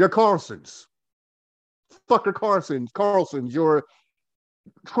 your Carlsons, Carlsons, your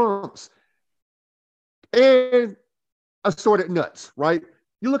Trumps, and assorted nuts, right?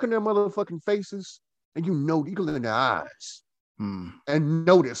 You look in their motherfucking faces and you know, you can look in their eyes and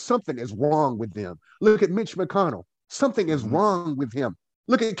notice something is wrong with them. Look at Mitch McConnell. Something is wrong with him.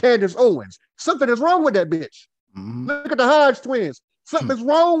 Look at Candace Owens. Something is wrong with that bitch. Look at the Hodge twins. Something is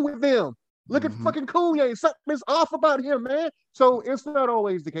wrong with them. Look at fucking Kanye. Something is off about him, man. So it's not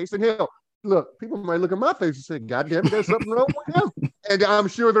always the case. And hell, look, people might look at my face and say, God damn it, there's something wrong with him. And I'm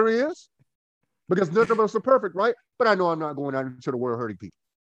sure there is. Because none of us are perfect, right? But I know I'm not going out into the world hurting people.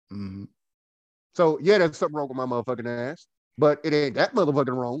 So yeah, there's something wrong with my motherfucking ass. But it ain't that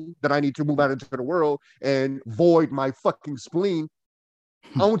motherfucking wrong that I need to move out into the world and void my fucking spleen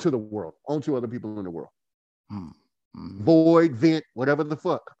onto the world, onto other people in the world. Void, vent, whatever the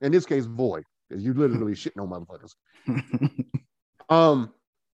fuck. In this case, void, because you literally shitting on motherfuckers.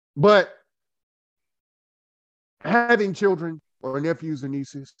 But having children or nephews and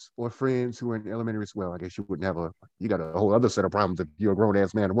nieces or friends who are in elementary school, well, I guess you wouldn't have you got a whole other set of problems if you're a grown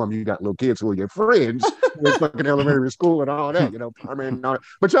ass man or woman. You got little kids who are your friends in fucking elementary school and all that, you know. I mean,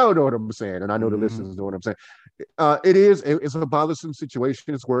 but y'all know what I'm saying, and I know the listeners know what I'm saying. It's a bothersome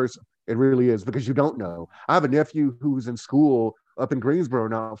situation. It's worse. It really is, because you don't know. I have a nephew who's in school up in Greensboro,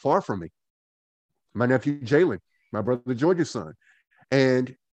 not far from me. My nephew Jalen, my brother George's son,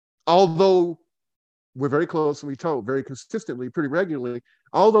 and although we're very close and we talk very consistently, pretty regularly,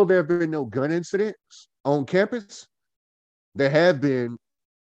 although there have been no gun incidents on campus, there have been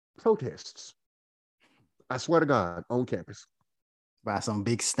protests. I swear to God, on campus. By some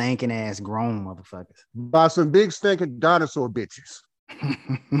big stinking ass grown motherfuckers. By some big stinking dinosaur bitches.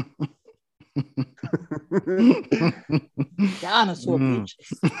 Dinosaur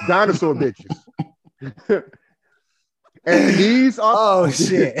bitches. Dinosaur bitches. And these are oh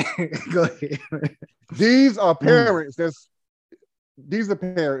shit. Go ahead. These are parents. These are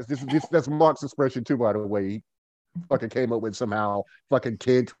parents. That's Mark's expression too, by the way. He fucking came up with somehow fucking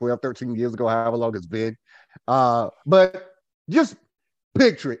 10, 12, 13 years ago, however long it's been. But just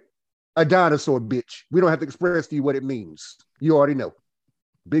picture it. A dinosaur bitch. We don't have to express to you what it means. You already know.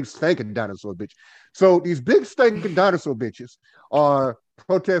 Big stinking dinosaur bitch. So these big stinking dinosaur bitches are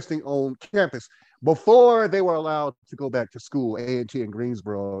protesting on campus. Before they were allowed to go back to school, A&T in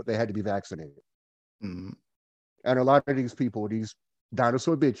Greensboro, they had to be vaccinated. And a lot of these people, these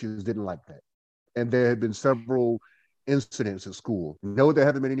dinosaur bitches, didn't like that. And there had been several incidents at school. No, there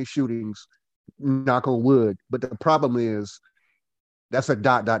haven't been any shootings, knock on wood. But the problem is, that's a ...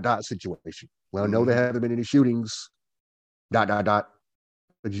 situation. Well, no, there haven't been any shootings, ... But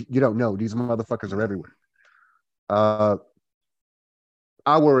you don't know. These motherfuckers are everywhere. I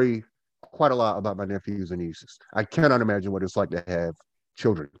worry quite a lot about my nephews and nieces. I cannot imagine what it's like to have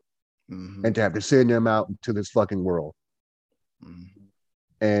children and to have to send them out into this fucking world.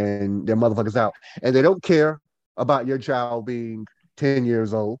 And their motherfuckers out. And they don't care about your child being 10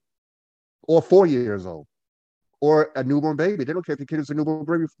 years old. or 4 years old, or a newborn baby. They don't care if the kid is a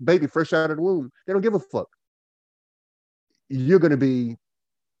newborn baby fresh out of the womb. They don't give a fuck. You're going to be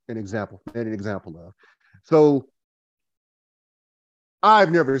an example of. So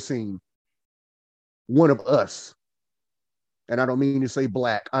I've never seen one of us, and I don't mean to say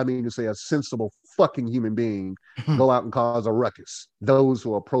black, I mean to say a sensible fucking human being, go out and cause a ruckus. Those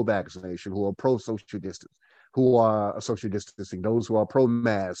who are pro-vaccination, who are pro-social distance, who are social distancing, those who are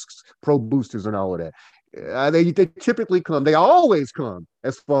pro-masks, pro-boosters and all of that. They typically come, they always come,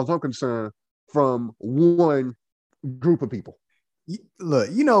 as far as I'm concerned, from one group of people. Look,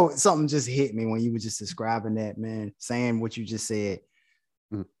 something just hit me when you were just describing that, man, saying what you just said.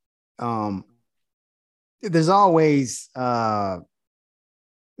 There's always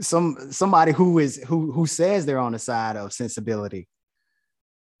somebody who says they're on the side of sensibility,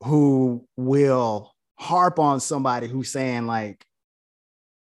 who will harp on somebody who's saying like,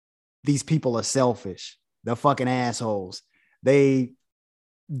 these people are selfish, they're fucking assholes, they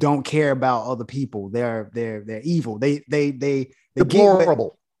don't care about other people, they're evil, they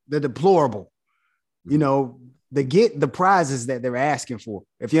deplorable. They're deplorable. They get the prizes that they're asking for.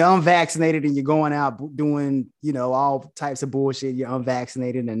 If you're unvaccinated and you're going out doing, all types of bullshit, you're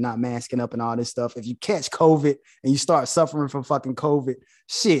unvaccinated and not masking up and all this stuff. If you catch COVID and you start suffering from fucking COVID,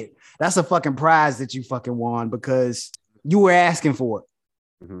 shit, that's a fucking prize that you fucking won because you were asking for it.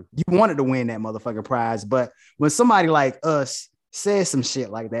 Mm-hmm. You wanted to win that motherfucking prize. But when somebody like us says some shit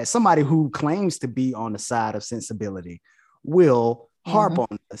like that, somebody who claims to be on the side of sensibility will harp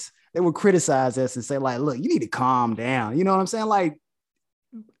on us. They would criticize us and say like, look, you need to calm down. You know what I'm saying? Like,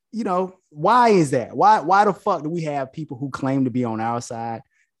 why is that? Why the fuck do we have people who claim to be on our side,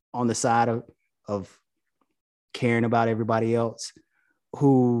 on the side of caring about everybody else,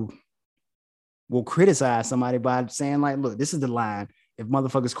 who will criticize somebody by saying like, look, this is the line. If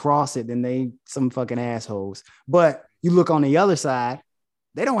motherfuckers cross it, then they some fucking assholes. But you look on the other side,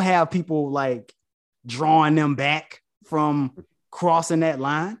 they don't have people like drawing them back from crossing that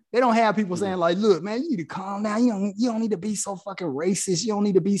line. They don't have people saying like, look, man, you need to calm down. You don't need to be so fucking racist. You don't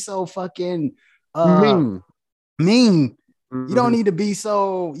need to be so fucking mean. Mm-hmm. You don't need to be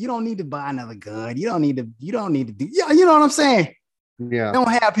so, you don't need to buy another gun. You don't need to do, yeah, you know what I'm saying? Yeah. They don't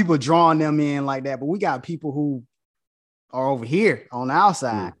have people drawing them in like that, but we got people who are over here on our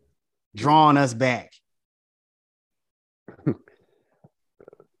side drawing us back.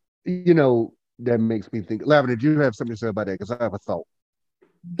 That makes me think. Lavender, do you have something to say about that? Because I have a thought.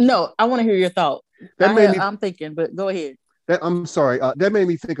 No, I want to hear your thought. I'm thinking, but go ahead. I'm sorry. That made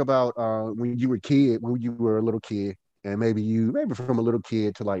me think about when you were a little kid, and maybe from a little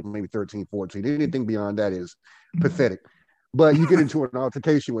kid to like maybe 13, 14. Anything beyond that is pathetic. But you get into an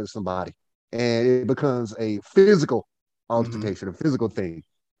altercation with somebody, and it becomes a physical altercation, a physical thing.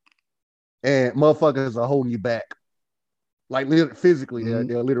 And motherfuckers are holding you back. Like physically,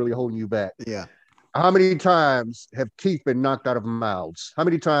 they're literally holding you back. Yeah. How many times have teeth been knocked out of mouths? How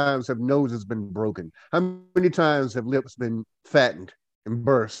many times have noses been broken? How many times have lips been fattened and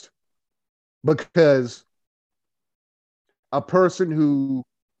burst? Because a person who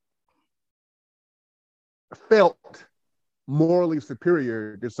felt morally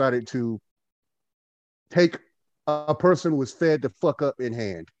superior decided to take a person who was fed the fuck up in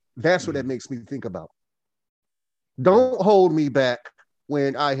hand. That's what that makes me think about. Don't hold me back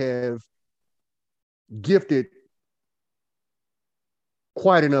when I have gifted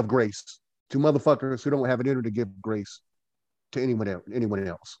quite enough grace to motherfuckers who don't have it in to give grace to anyone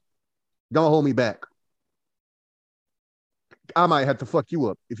else. Don't hold me back. I might have to fuck you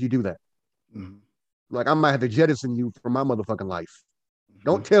up if you do that. Mm-hmm. Like I might have to jettison you from my motherfucking life. Mm-hmm.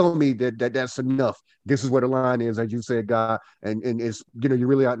 Don't tell me that's enough. This is where the line is, as you said, God, and it's you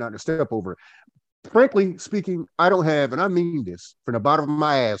really ought not to step over it. Frankly speaking, I don't have, and I mean this from the bottom of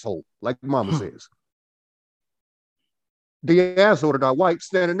my asshole, like Mama says. The asshole that I wiped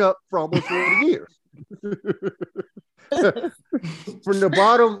standing up for almost 40 years. From the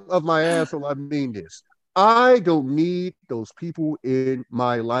bottom of my asshole, I mean this. I don't need those people in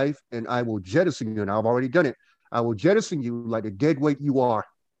my life, and I will jettison you, and I've already done it. I will jettison you like the dead weight you are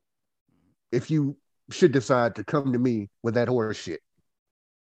if you should decide to come to me with that horror shit.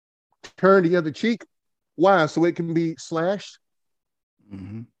 Turn the other cheek. Why? So it can be slashed?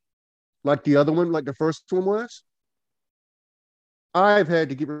 Mm-hmm. Like the other one, like the first one was? I've had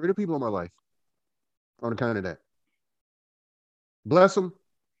to get rid of people in my life on account of that. Bless them.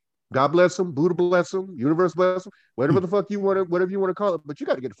 God bless them. Buddha bless them. Universe bless them. Whatever the fuck you want to, whatever you want to call it. But you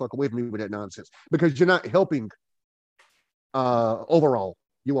got to get the fuck away from me with that nonsense because you're not helping overall.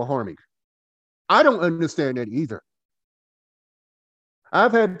 You are harming. I don't understand that either.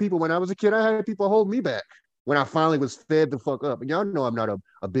 I've had people when I was a kid, I had people hold me back when I finally was fed the fuck up. And y'all know I'm not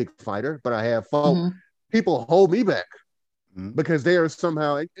a big fighter, but I have fought. Mm-hmm. People hold me back because they are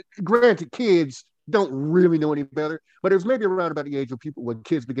somehow, granted, kids don't really know any better, but it was maybe around about the age of people when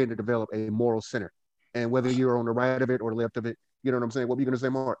kids begin to develop a moral center. And whether you're on the right of it or the left of it, you know what I'm saying? What were you going to say,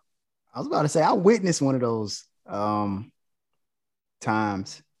 Mark? I was about to say, I witnessed one of those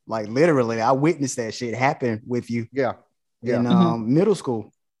times. Like literally, I witnessed that shit happen with you. Yeah. In middle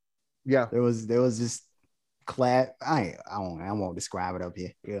school. Yeah. There was this class. I won't describe it up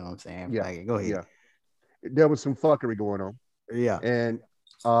here. You know what I'm saying? Yeah. Like, go ahead. Yeah. There was some fuckery going on. Yeah. And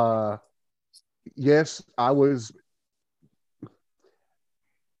yes, I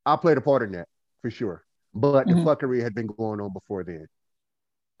played a part in that for sure. But the fuckery had been going on before then.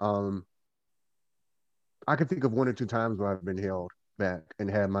 I can think of 1 or 2 times where I've been held back and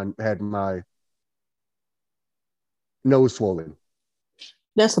had my nose swollen.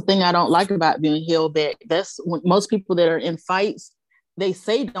 That's the thing I don't like about being held back. That's when most people that are in fights, they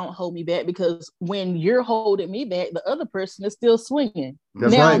say don't hold me back because when you're holding me back, the other person is still swinging.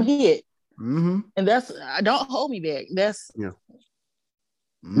 That's now right. I'm hit. Mm-hmm. And don't hold me back. That's Now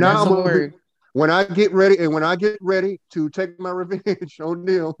that's a word. When I get ready to take my revenge on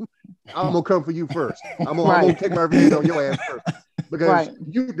them, I'm gonna come for you first. I'm gonna take my revenge on your ass first. Because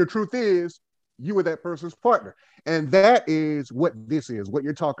the truth is, you were that person's partner. And that is what this is, what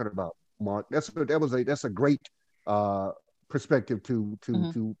you're talking about, Mark. That's a great perspective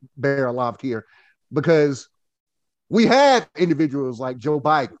to bear aloft here. Because we have individuals like Joe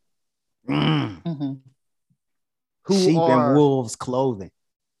Biden who sheep and wolves clothing.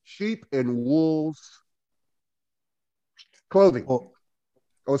 Sheep and wolves clothing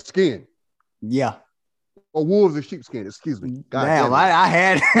or skin. Yeah. Or wolves and sheepskin, excuse me. God damn, I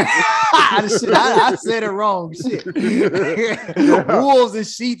had I said it wrong. Shit. Wolves and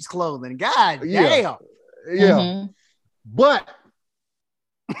sheep's clothing. God damn. Yeah. But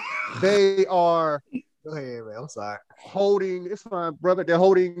they are go ahead, man. I'm sorry. Holding, it's fine, brother. They're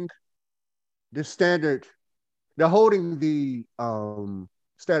holding the standard, they're holding the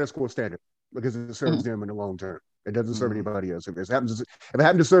status quo standard because it serves them in the long term. It doesn't serve anybody else. If it happens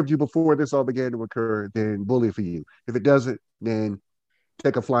to serve you before this all began to occur, then bully for you. If it doesn't, then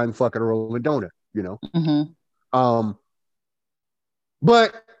take a flying fucking roll and donut, you know?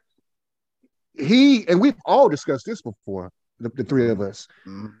 But and we've all discussed this before, the three of us.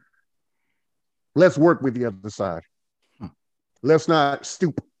 Let's work with the other side. Let's not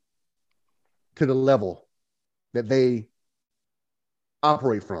stoop to the level that they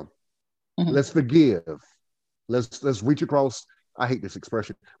operate from. Let's forgive. Let's reach across. I hate this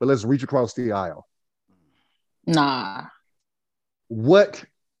expression, but let's reach across the aisle. Nah. What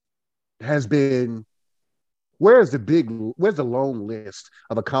has been? Where's the long list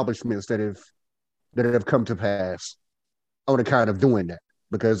of accomplishments that have come to pass on account of doing that?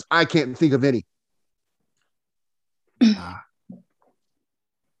 Because I can't think of any.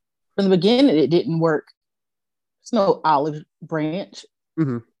 From the beginning, it didn't work. There's no olive branch.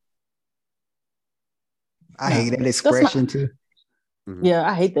 I hate that expression too. Yeah,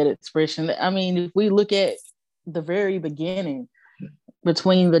 I hate that expression. I mean, if we look at the very beginning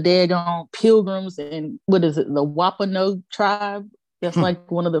between the daggone pilgrims and what is it, the Wapano tribe? That's like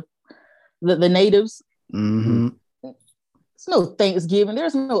one of the natives. There's no Thanksgiving.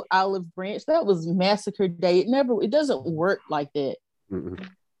 There's no olive branch. That was massacre day. It doesn't work like that.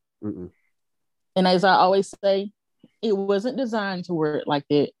 And as I always say, it wasn't designed to work like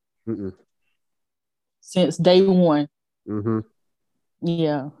that. Since day one.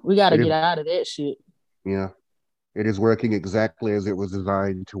 Yeah, we got to get out of that shit. Yeah, it is working exactly as it was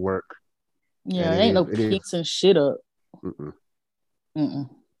designed to work. Yeah, ain't no piecing shit up.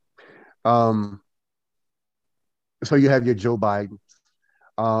 So you have your Joe Biden.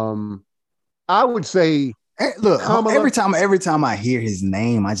 I would say, hey, look, Kamala, every time I hear his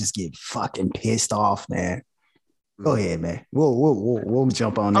name, I just get fucking pissed off, man. Go ahead, man. We'll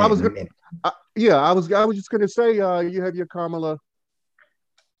jump on that in a minute. I was just gonna say, you have your Kamala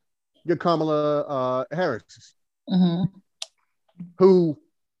Harris, who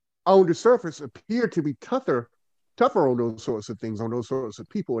on the surface appear to be tougher on those sorts of things, on those sorts of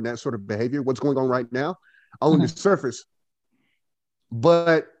people and that sort of behavior. What's going on right now on the surface,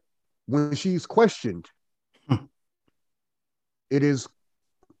 but when she's questioned, it is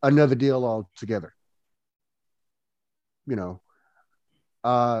another deal altogether. You know,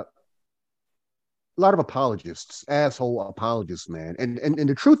 a lot of apologists, asshole apologists, man. And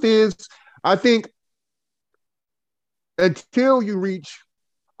the truth is, I think until you reach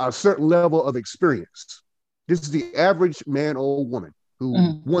a certain level of experience, this is the average man or woman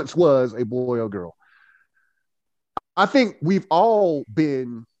who once was a boy or girl. I think we've all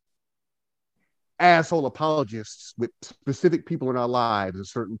been asshole apologists with specific people in our lives at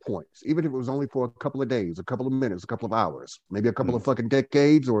certain points, even if it was only for a couple of days, a couple of minutes, a couple of hours, maybe a couple of fucking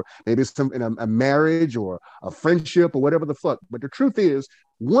decades, or maybe some in a marriage or a friendship or whatever the fuck. But the truth is,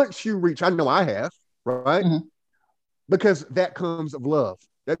 once you reach, I know I have, right? Because that comes of love.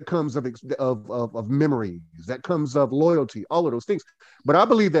 That comes of memories. That comes of loyalty, all of those things. But I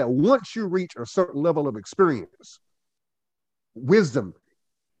believe that once you reach a certain level of experience, wisdom,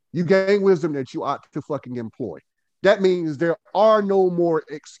 you gain wisdom that you ought to fucking employ. That means there are no more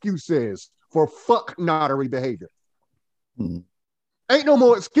excuses for fuck nottery behavior. Ain't no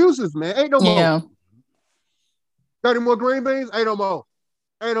more excuses, man. Ain't no more. Got any more green beans? Ain't no more.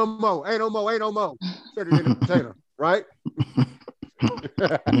 Ain't no more. Ain't no more. Ain't no more. Said it in the container, right?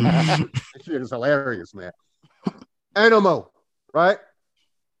 That shit is hilarious, man. Ain't no more, right?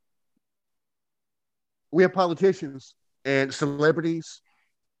 We have politicians and celebrities,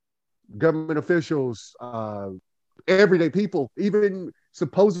 government officials, everyday people, even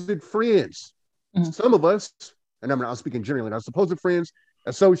supposed friends. Some of us, and I'm speaking generally, our supposed friends,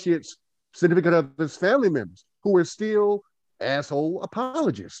 associates, significant others, family members who are still asshole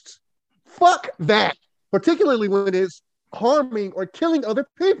apologists. Fuck that, particularly when it's harming or killing other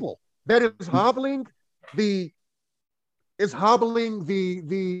people. That is hobbling the. It's hobbling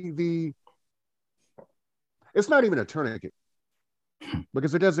the. It's not even a tourniquet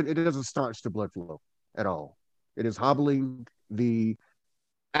because it doesn't staunch the blood flow at all. It is hobbling the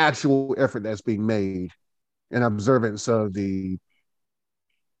actual effort that's being made in observance of the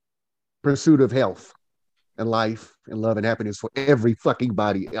pursuit of health and life and love and happiness for every fucking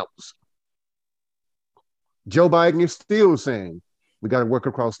body else. Joe Biden is still saying we got to work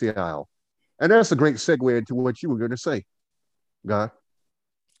across the aisle. And that's a great segue into what you were going to say, Guy,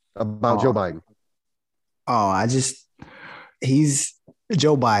 about Joe Biden. Joe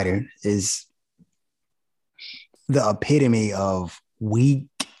Biden is the epitome of weak.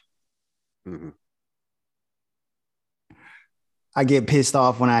 I get pissed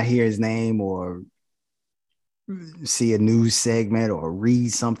off when I hear his name or see a news segment or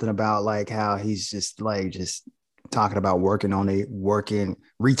read something about like how he's just talking about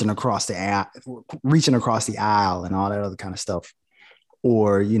reaching across the aisle and all that other kind of stuff.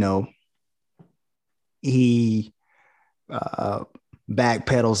 Or, he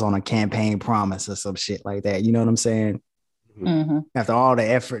backpedals on a campaign promise or some shit like that. You know what I'm saying? After all the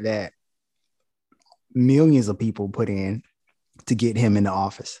effort that millions of people put in to get him into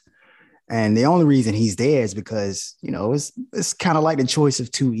office. And the only reason he's there is because, it's kind of like the choice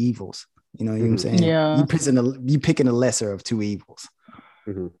of two evils. You know what I'm saying? Yeah. You picking the lesser of two evils.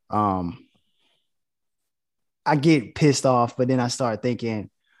 I get pissed off, but then I start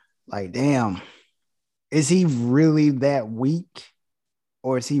thinking, like, damn, is he really that weak?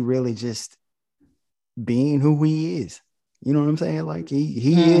 Or is he really just being who he is? You know what I'm saying? Like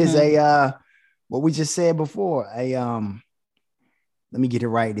he is what we just said before, let me get it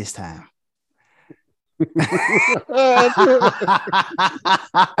right this time. What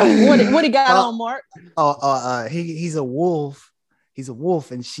he got on, Mark? He's a wolf. He's a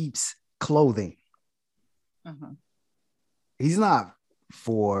wolf in sheep's clothing. He's not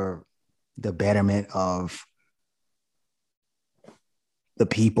for the betterment of the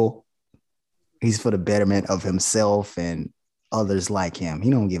people. He's for the betterment of himself and others like him. He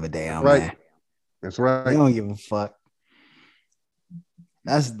don't give a damn, man. That's right. He don't give a fuck.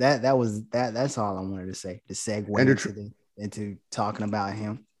 That's all I wanted to say. To segue into talking about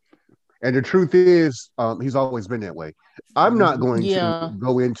him. And the truth is, he's always been that way. I'm not going to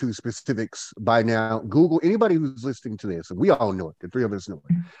go into specifics by now. Google, anybody who's listening to this, and we all know it, the three of us know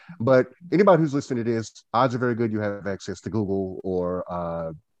it, but anybody who's listening to this, odds are very good you have access to Google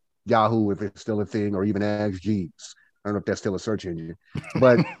or Yahoo, if it's still a thing, or even Ask Jeeves. I don't know if that's still a search engine.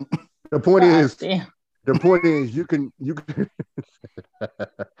 But the point is,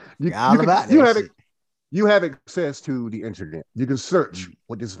 you have access to the internet. You can search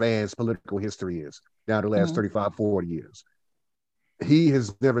what this man's political history is now the last 35, 40 years. He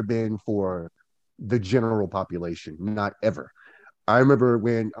has never been for the general population, not ever. I remember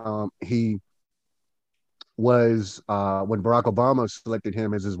when he was, when Barack Obama selected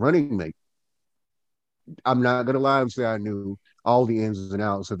him as his running mate. I'm not going to lie and say I knew all the ins and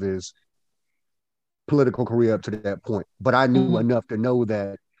outs of his political career up to that point, but I knew enough to know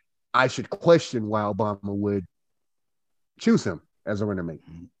that I should question why Obama would choose him as a running mate.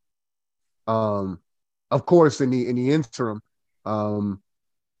 Of course, in the interim,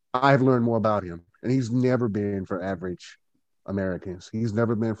 I've learned more about him, and he's never been for average Americans. He's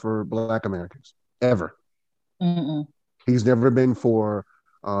never been for Black Americans ever. Mm-mm. He's never been for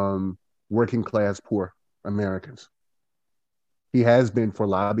working class poor Americans. He has been for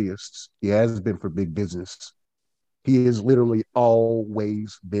lobbyists. He has been for big business. He has literally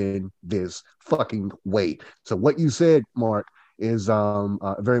always been this fucking way. So what you said, Mark, is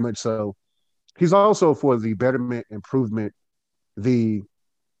very much so. He's also for the betterment, improvement, the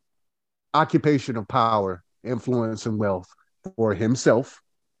occupation of power, influence, and wealth for himself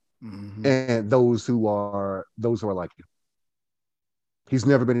and those who are like him. He's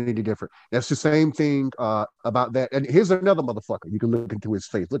never been any different. That's the same thing about that. And here's another motherfucker. You can look into his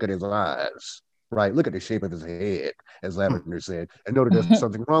face, look at his eyes, right? Look at the shape of his head, as Lavender said, and know that there's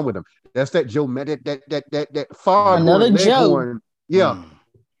something wrong with him. That's that Joe, that foghorn Another Joe. leghorn. Yeah.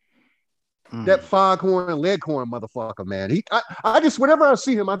 That foghorn leghorn motherfucker, man. I just, whenever I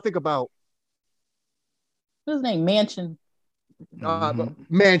see him, I think about What's his name? Mansion.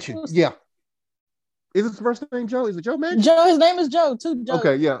 Mansion. Yeah. Is his first name Joe? Is it Joe Mansion? Joe, his name is Joe, too. Joe.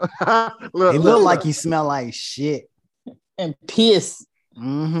 Okay, yeah. He look like he smell like shit. And piss.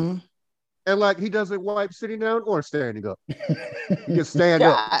 Mm-hmm. And like he doesn't wipe sitting down or standing up. He just stand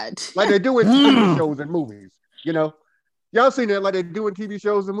up. Like they do in TV shows and movies. You know? Y'all seen that like they do in TV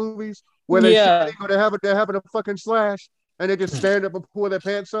shows and movies where they're having a fucking slash and they just stand up and pull their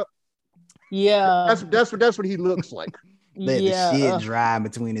pants up. Yeah. That's what he looks like. Let the shit dry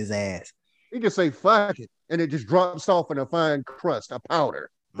between his ass. He just say fuck it, and it just drops off in a fine crust, a powder.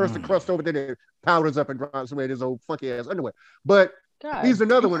 First the crust over, then it powders up and drops away in his old funky ass underwear. But he's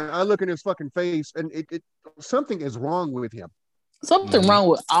another one. I look in his fucking face, and it something is wrong with him. Something wrong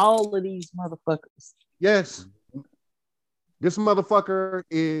with all of these motherfuckers. Yes, this motherfucker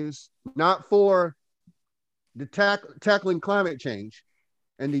is not for the tackling climate change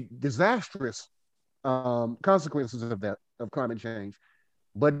and the disastrous consequences of climate change.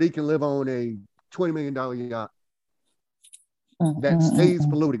 But he can live on a $20 million yacht that stays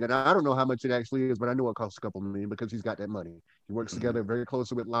polluting. And I don't know how much it actually is, but I know it costs a couple million because he's got that money. He works together very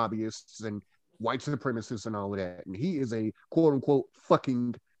closely with lobbyists and white supremacists and all of that. And he is a quote unquote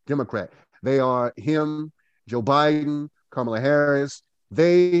fucking Democrat. They are him, Joe Biden, Kamala Harris.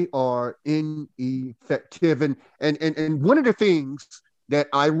 They are ineffective. And one of the things that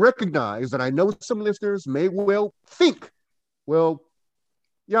I recognize that I know some listeners may well think, well,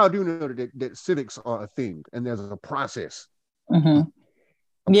 y'all do know that civics are a thing and there's a process.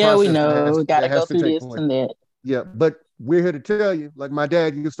 Yeah, we know. We got to go through this and that. Yeah, but we're here to tell you, like my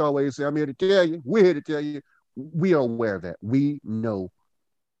dad used to always say, I'm here to tell you, we're here to tell you, we are aware of that. We know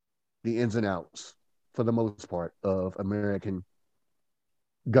the ins and outs, for the most part, of American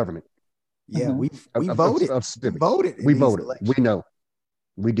government. Yeah, we voted. We voted. We know.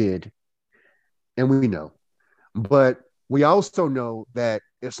 We did. And we know. But we also know that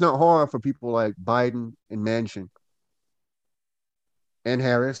it's not hard for people like Biden and Manchin and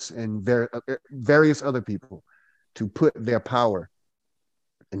Harris and various other people to put their power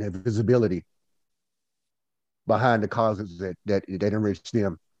and their visibility behind the causes that enrich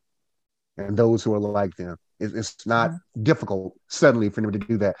them and those who are like them. It's not difficult suddenly for them to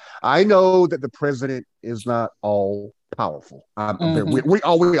do that. I know that the president is not all powerful. We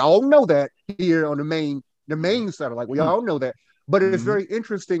all know that here on the main satellite. We all know that. But it's very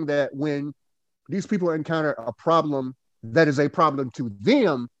interesting that when these people encounter a problem that is a problem to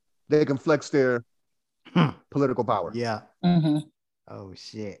them, they can flex their political power. Yeah. Oh,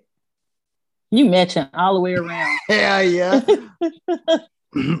 shit. You matching all the way around. Hell yeah.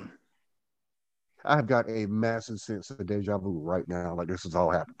 I've got a massive sense of deja vu right now. Like this has all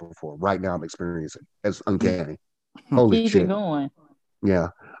happened before. Right now I'm experiencing it. It's uncanny. Holy shit. Keep it going. Yeah.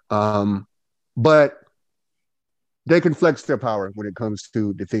 But they can flex their power when it comes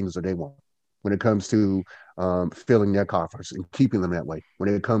to the things that they want, when it comes to filling their coffers and keeping them that way,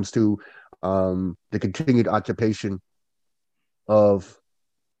 when it comes to the continued occupation of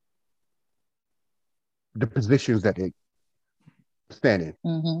the positions that they stand in,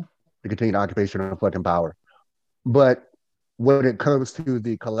 the continued occupation of fucking power. But when it comes to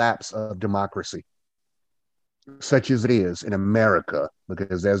the collapse of democracy, such as it is in America,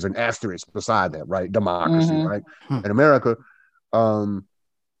 because there's an asterisk beside that, right? Democracy, right? In America, and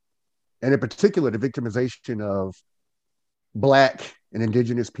in particular, the victimization of Black and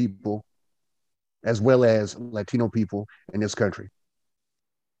Indigenous people, as well as Latino people in this country,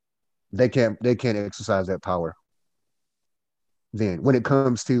 they can't exercise that power. Then, when it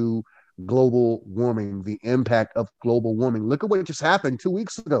comes to global warming, the impact of global warming, look at what just happened 2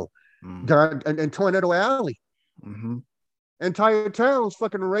 weeks ago down in Tornado Alley. Entire towns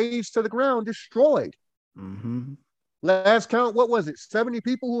fucking razed to the ground, destroyed. Last count, what was it? 70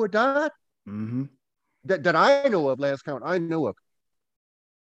 people who had died? Mm-hmm. That I know of, last count I know of.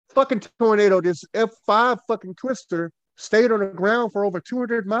 Fucking tornado, this F5 fucking twister stayed on the ground for over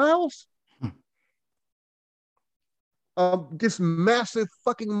 200 miles. This massive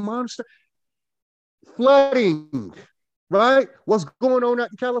fucking monster. Flooding, right? What's going on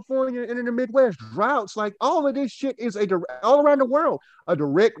out in California and in the Midwest? Droughts, like all of this shit is all around the world, a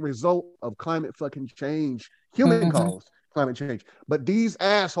direct result of climate fucking change, human caused climate change. But these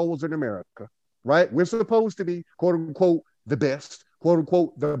assholes in America, right? We're supposed to be, quote unquote, the best, quote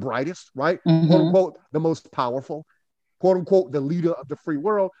unquote, the brightest, right? Quote unquote, the most powerful, quote unquote, the leader of the free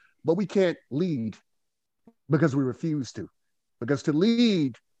world. But we can't lead because we refuse to. Because to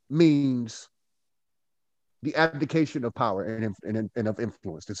lead means the abdication of power and of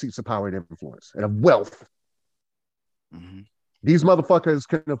influence, the seats of power and influence, and of wealth. These motherfuckers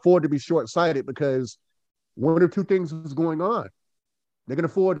can afford to be short-sighted because one or two things is going on. They can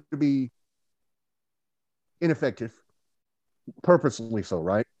afford to be ineffective, purposely so,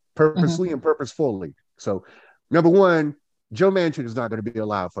 right? Purposely and purposefully. So, number one, Joe Manchin is not going to be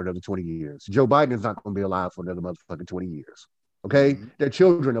alive for another 20 years. Joe Biden is not going to be alive for another motherfucking 20 years. Okay? Their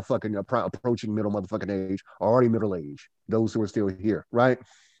children are fucking approaching middle motherfucking age, are already middle age, those who are still here, right?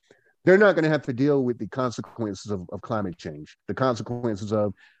 They're not going to have to deal with the consequences of climate change, the consequences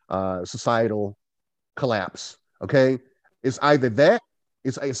of societal collapse, okay? It's either that,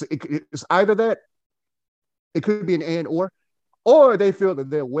 it's either that, it could be an and or they feel that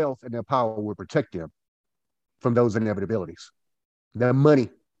their wealth and their power will protect them from those inevitabilities. Their money,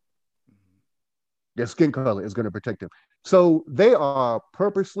 their skin color is going to protect them. So they are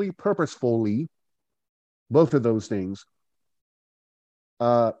purposefully, both of those things,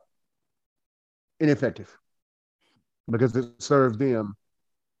 ineffective because it serves them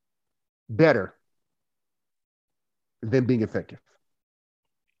better than being effective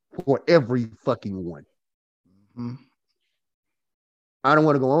for every fucking one. I don't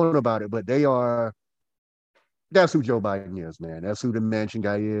want to go on about it, but that's who Joe Biden is, man. That's who the Manchin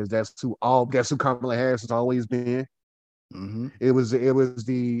guy is. That's who Kamala Harris has always been. It was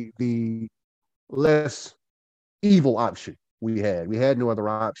the less evil option we had. We had no other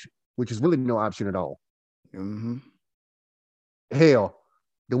option, which is really no option at all. Hell,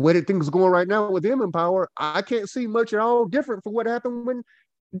 the way that things are going right now with them in power, I can't see much at all different from what happened when,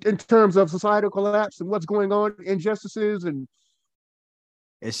 in terms of societal collapse and what's going on, injustices, and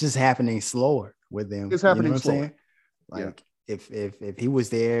it's just happening slower with them. It's happening you know what slower. I'm saying? Like if he was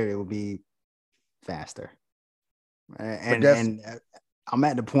there, it would be faster. And I'm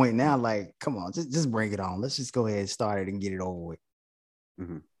at the point now, like, come on, just bring it on. Let's just go ahead and start it and get it over with.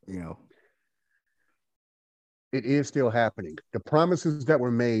 You know, it is still happening. The promises that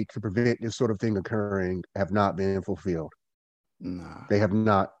were made to prevent this sort of thing occurring have not been fulfilled. Nah. They have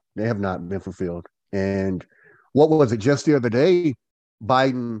not been fulfilled. And what was it just the other day?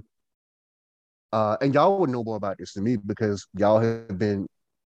 Biden, and y'all would know more about this than me because y'all have been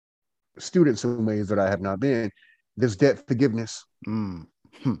students in ways that I have not been. This debt forgiveness,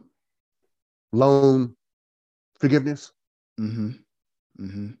 loan forgiveness,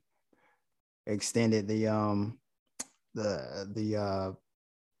 extended the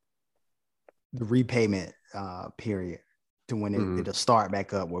repayment period to when it'll start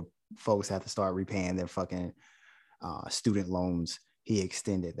back up, where folks have to start repaying their fucking student loans. He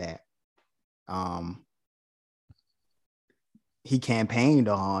extended that. He campaigned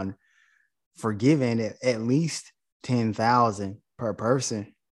on forgiving at least $10,000 per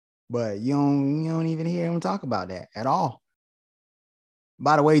person, but you don't even hear him talk about that at all.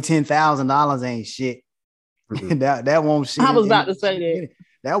 By the way, $10,000 ain't shit. that won't shit. I was about to say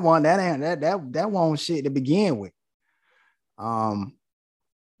that won't shit to begin with.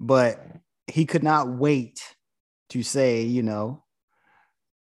 But he could not wait to say,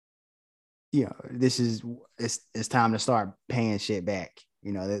 it's time to start paying shit back.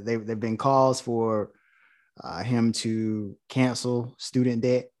 There've been calls for him to cancel student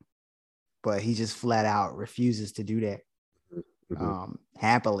debt, but he just flat out refuses to do that.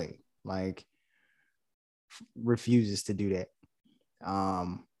 Happily, like, refuses to do that.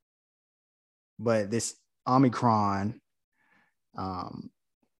 But this Omicron kind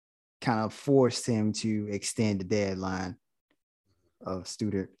of forced him to extend the deadline of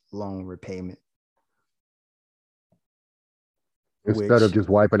student loan repayment. Instead of just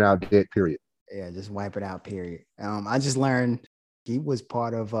wiping out debt, period. Yeah, just wipe it out, period. I just learned he was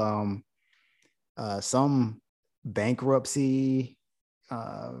part of some bankruptcy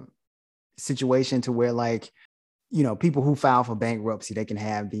situation to where, like, people who file for bankruptcy, they can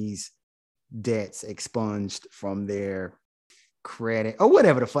have these debts expunged from their credit or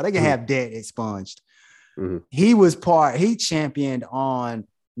whatever the fuck. They can have debt expunged. He championed on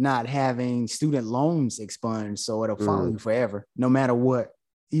not having student loans expunged, so it'll follow you forever, no matter what.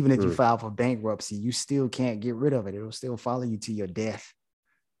 Even if you file for bankruptcy, you still can't get rid of it. It'll still follow you to your death,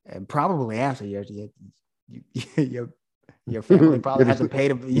 and probably after your family probably has to pay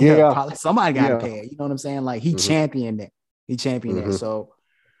probably somebody got to pay it. You know what I'm saying? Like he championed that. He championed that. So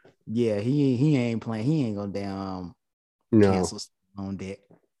yeah, he ain't playing. He ain't gonna cancel on debt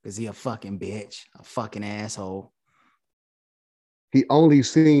because he a fucking bitch, a fucking asshole. He only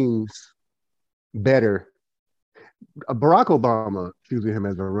seems better. Barack Obama choosing him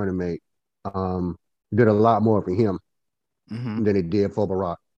as a running mate did a lot more for him than it did for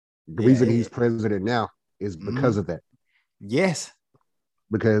Barack. The reason he's president now is because of that. Yes.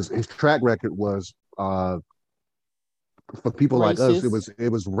 Because his track record was for people like us, it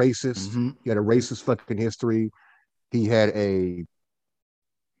was racist. He had a racist fucking history. He had a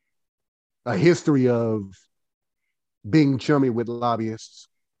history of being chummy with lobbyists.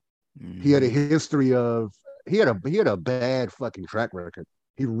 He had a history of he had a bad fucking track record.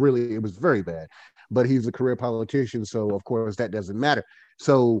 It was very bad. But he's a career politician, so of course that doesn't matter.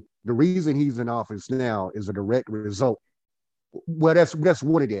 So the reason he's in office now is a direct result. Well, that's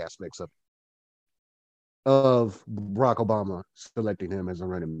one of the aspects of Barack Obama selecting him as a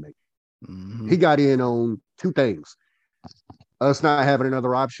running mate. He got in on two things: us not having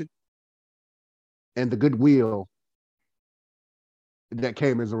another option, and the goodwill that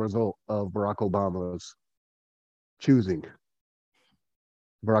came as a result of Barack Obama choosing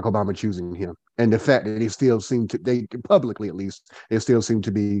him, and the fact that they still seem to, they publicly at least, they still seem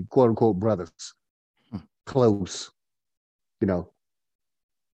to be quote unquote brothers, close, you know.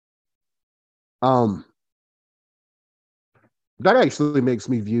 That actually makes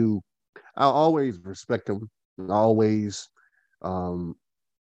me view. I always respect him. I always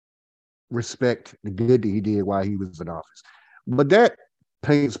respect the good that he did while he was in office. But that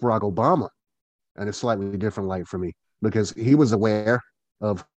paints Barack Obama in a slightly different light for me, because he was aware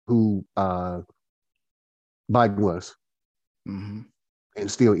of who Biden was and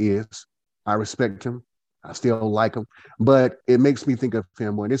still is. I respect him. I still like him. But it makes me think of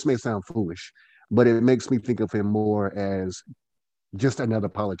him more, and this may sound foolish, but it makes me think of him more as just another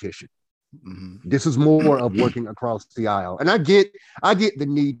politician. This is more of working across the aisle. And I get the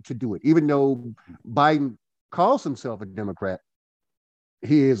need to do it. Even though Biden calls himself a Democrat,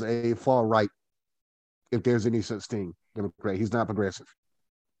 he is a far right, if there's any such thing, Democrat. He's not progressive.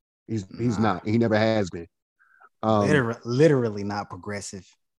 He's not. He never has been. Literally not progressive.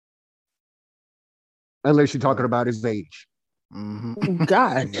 Unless you're talking about his age.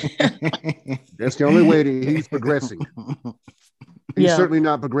 God. That's the only way that he's progressing. He's certainly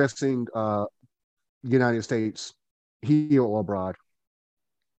not progressing United States here or abroad.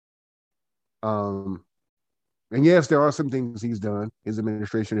 And yes, there are some things he's done, his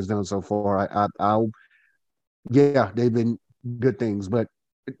administration has done so far. They've been good things, but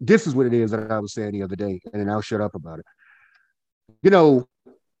this is what it is that I was saying the other day, and then I'll shut up about it. You know,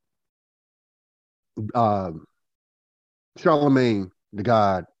 Charlemagne the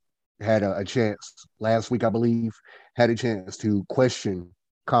God had a chance last week, I believe, had a chance to question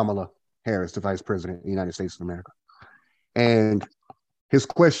Kamala Harris, the vice president of the United States of America. And his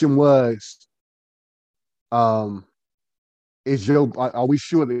question was, are we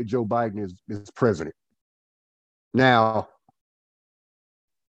sure that Joe Biden is president? Now,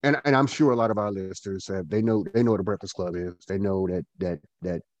 and I'm sure a lot of our listeners they know what a Breakfast Club is. They know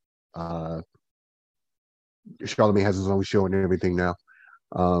that Charlemagne has his own show and everything now.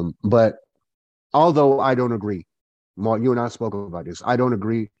 But although I don't agree, Mark, you and I spoke about this. I don't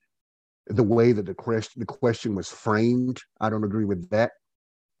agree the way that the question was framed. I don't agree with that,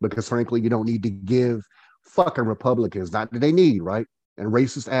 because frankly, you don't need to give fucking Republicans, not that they need, right, and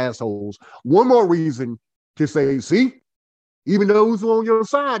racist assholes, one more reason to say, see, even those who on your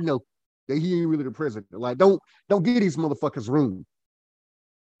side know that he ain't really the president. Like, don't give these motherfuckers room.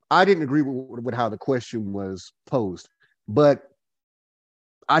 I didn't agree with how the question was posed, but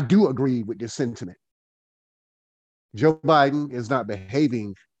I do agree with this sentiment. Joe Biden is not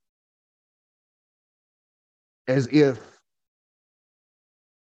behaving as if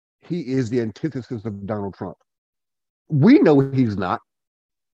he is the antithesis of Donald Trump. We know he's not,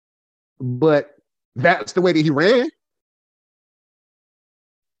 but that's the way that he ran.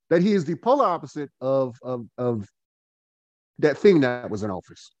 That he is the polar opposite of that thing that was in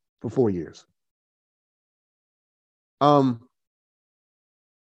office for 4 years.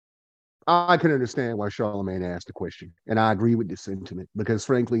 I can understand why Charlemagne asked the question, and I agree with the sentiment because,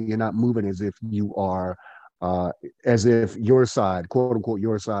 frankly, you're not moving as if you are, as if your side, quote unquote,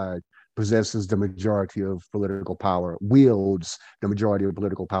 your side possesses the majority of political power, wields the majority of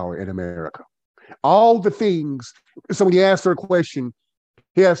political power in America. All the things. So when you asked her a question,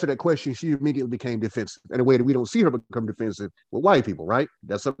 he answered that question. She immediately became defensive in a way that we don't see her become defensive with white people, right?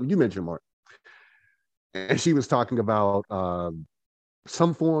 That's something you mentioned, Mark. And she was talking about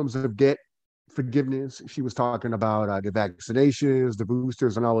some forms of debt forgiveness. She was talking about the vaccinations, the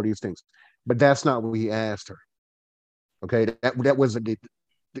boosters, and all of these things. But that's not what he asked her. Okay, that wasn't the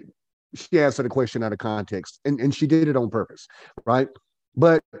she answered the question out of context, and she did it on purpose, right?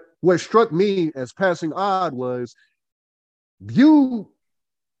 But what struck me as passing odd was you,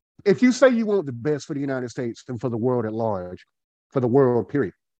 if you say you want the best for the United States and for the world at large, for the world,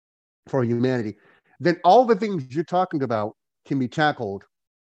 period, for humanity, then all the things you're talking about can be tackled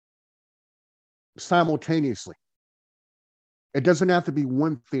simultaneously. It doesn't have to be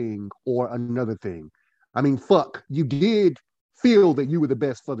one thing or another thing. I mean, fuck, you did feel that you were the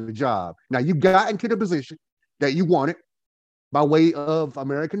best for the job. Now you got into the position that you wanted by way of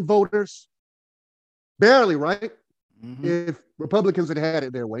American voters, barely, right? Mm-hmm. If Republicans had had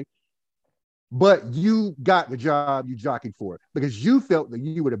it their way. But you got the job you jockeyed for because you felt that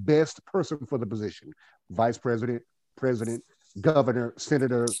you were the best person for the position. Vice president, president, governor,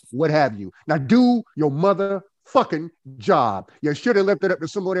 senator, what have you. Now do your motherfucking job. You should have left it up to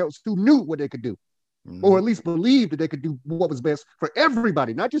someone else who knew what they could do, or at least believed that they could do what was best for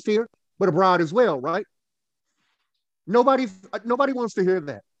everybody, not just here, but abroad as well, right? Nobody wants to hear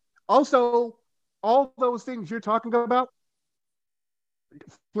that. Also, all those things you're talking about,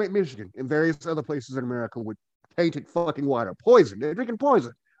 Flint, Michigan, and various other places in America with tainted fucking water, poison. They're drinking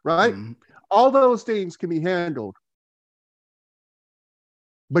poison, right? Mm-hmm. All those things can be handled,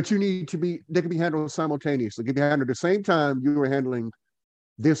 but they can be handled simultaneously. They can be handled at the same time you were handling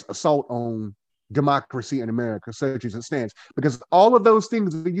this assault on democracy in America, such as it stands. Because all of those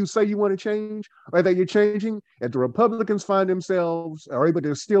things that you say you want to change or that you're changing, if the Republicans find themselves are able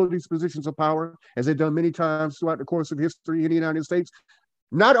to steal these positions of power, as they've done many times throughout the course of history in the United States,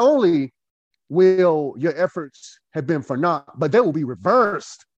 not only will your efforts have been for naught, but they will be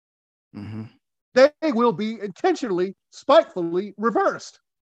reversed. Mm-hmm. They will be intentionally, spitefully reversed.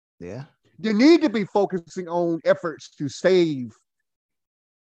 Yeah. You need to be focusing on efforts to save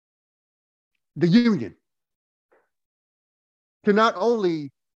the Union, to not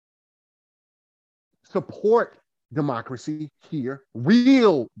only support democracy here,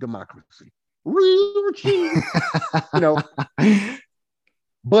 real democracy, real cheese,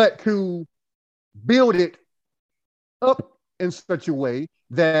 but to build it up in such a way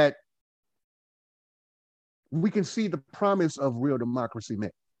that we can see the promise of real democracy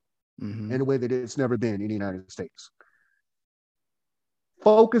met in a way that it's never been in the United States.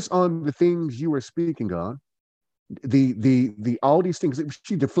 Focus on the things you were speaking on. The all these things.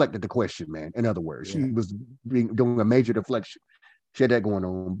 She deflected the question, man. In other words, she was doing a major deflection. She had that going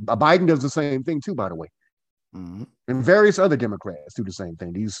on. Biden does the same thing too, by the way. Mm-hmm. And various other Democrats do the same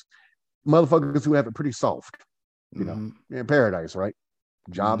thing. These motherfuckers who have it pretty soft, in paradise, right?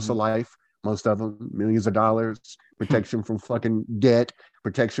 Jobs for life, most of them, millions of dollars, protection from fucking debt,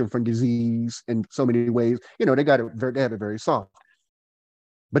 protection from disease in so many ways. They have it very soft.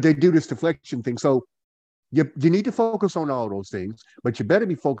 But they do this deflection thing. So you need to focus on all those things, but you better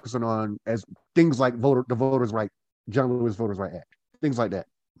be focusing on as things like the Voters' Right, John Lewis Voters' Right Act, things like that.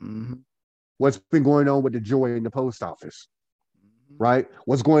 Mm-hmm. What's been going on with the joy in the post office, right?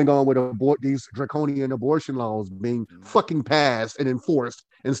 What's going on with these draconian abortion laws being fucking passed and enforced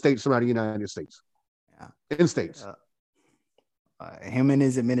in states around the United States. Yeah. In states. Him and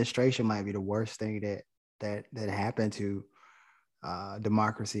his administration might be the worst thing that happened to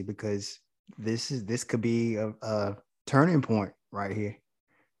democracy, because this could be a turning point right here.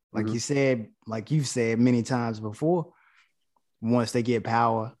 Like you said, like you've said many times before, once they get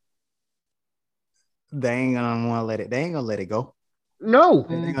power, they ain't gonna let it go. No.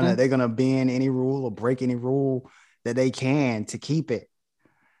 They're gonna bend any rule or break any rule that they can to keep it.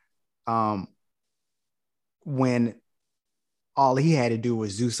 When all he had to do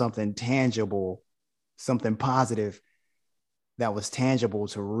was do something tangible, something positive that was tangible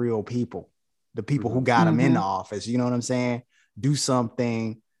to real people, the people who got him in the office. You know what I'm saying? Do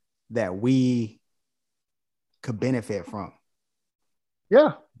something that we could benefit from.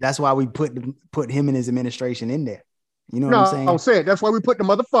 Yeah. That's why we put him and his administration in there. You know what I'm saying? I'm saying that's why we put the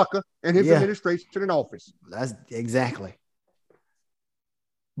motherfucker and his administration in office. That's exactly.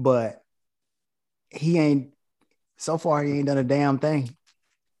 But so far he ain't done a damn thing.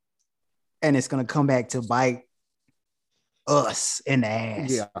 and it's gonna come back to bite us in the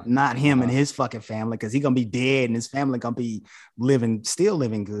ass, not him and his fucking family, because he's gonna be dead and his family gonna be still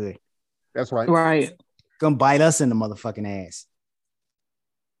living good. That's right. Right. Gonna bite us in the motherfucking ass.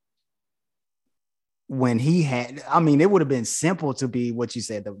 When he had, I mean, it would have been simple to be what you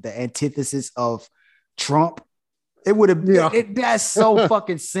said, the antithesis of Trump. It would have been, that's so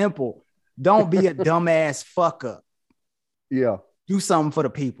fucking simple. Don't be a dumbass fuck up. Yeah. Do something for the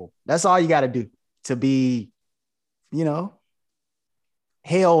people. That's all you got to do to be,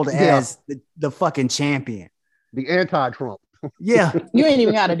 hailed as the fucking champion. The anti-Trump. Yeah. You ain't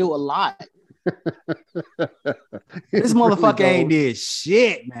even got to do a lot. This motherfucker ain't did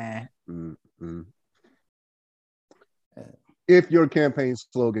shit, man. Mm-hmm. If your campaign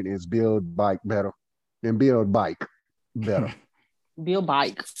slogan is build bike better, then build bike better. Build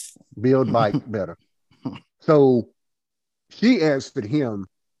bike. Build bike better. So she answered him,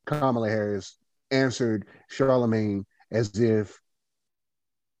 Kamala Harris answered Charlemagne as if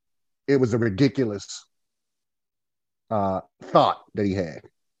it was a ridiculous thought that he had.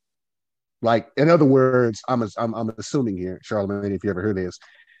 Like, in other words, I'm assuming here, Charlemagne, if you ever heard this,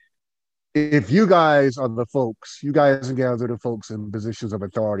 if you guys are the folks, you guys and gals are the folks in positions of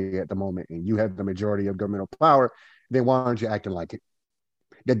authority at the moment, and you have the majority of governmental power, then why aren't you acting like it?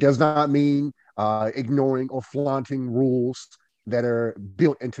 That does not mean ignoring or flaunting rules that are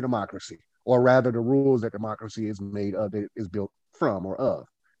built into democracy, or rather the rules that democracy is made of, that is built from or of,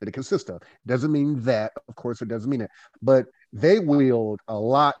 that it consists of. Doesn't mean that, of course, it doesn't mean it, but they wield a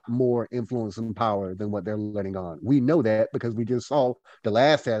lot more influence and power than what they're letting on. We know that because we just saw the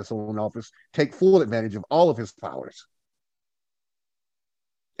last asshole in office take full advantage of all of his powers.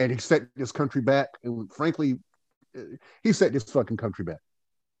 And he set this country back, and frankly, he set this fucking country back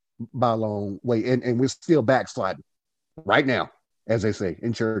by a long way. And we're still backsliding right now, as they say,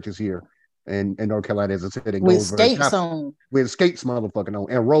 in churches here and in North Carolina, as I said, it with skates on. With skates motherfucking on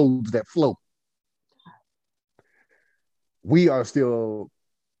and roads that float. We are still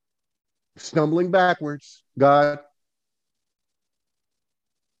stumbling backwards, God,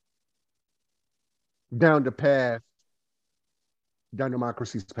 down the path, down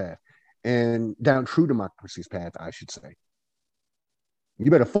democracy's path, and down true democracy's path, I should say.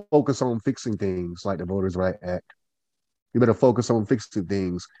 You better focus on fixing things like the Voters' Right Act. You better focus on fixing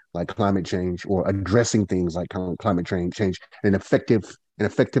things like climate change, or addressing things like climate change in effective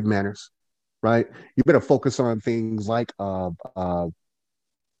manners, right? You better focus on things like the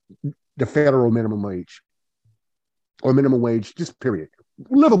federal minimum wage, or minimum wage, just period,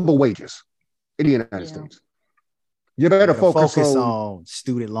 livable wages in the United States. You better focus on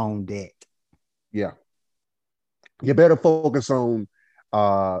student loan debt. Yeah. You better focus on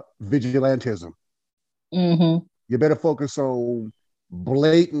vigilantism. Mm-hmm. You better focus on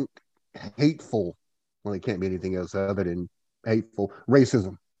blatant, hateful, well, it can't be anything else other than hateful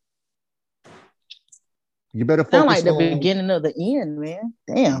racism. You better focus Sound like the beginning of the end, man.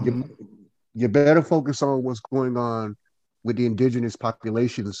 Damn. You better focus on what's going on with the indigenous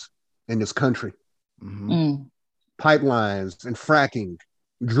populations in this country. Mm-hmm. Pipelines and fracking,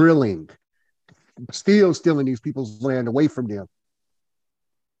 drilling, stealing these people's land away from them.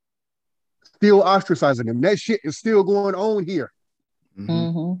 Still ostracizing them. That shit is still going on here.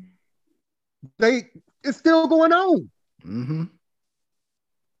 Mm-hmm. It's still going on. Mm-hmm.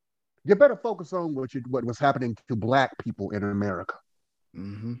 You better focus on what was happening to Black people in America.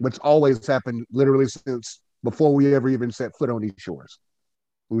 Mm-hmm. What's always happened literally since before we ever even set foot on these shores.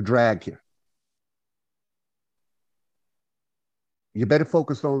 We were dragged here. You better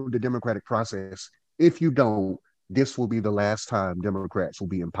focus on the democratic process. If you don't, this will be the last time Democrats will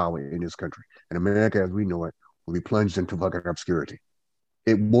be in power in this country. And America, as we know it, will be plunged into fucking obscurity.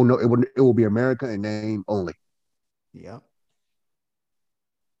 It will be America in name only. Yeah.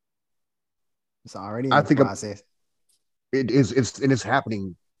 It's already in the process. It's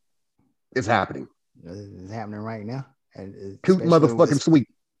happening. It's happening. It's happening right now. And too motherfucking sweet.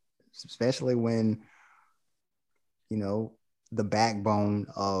 Especially when, the backbone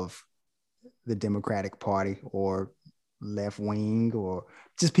of the Democratic Party or left wing or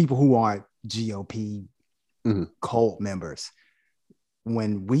just people who aren't GOP cult members,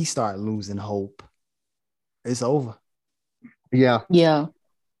 when we start losing hope, it's over. Yeah. Yeah.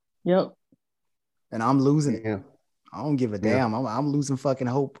 Yep. And I'm losing it. Yeah. I don't give a damn. I'm losing fucking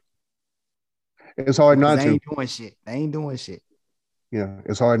hope. It's hard not to. They ain't doing shit. Yeah,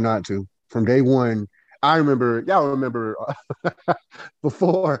 it's hard not to. From day one, y'all remember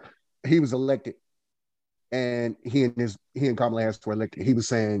before he was elected, and he and Kamala Harris were elected, he was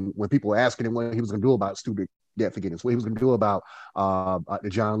saying, when people were asking him what he was going to do about debt forgiveness, what he was going to do about the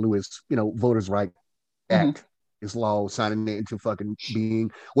John Lewis, Voters' Right Act, his law, signing it into fucking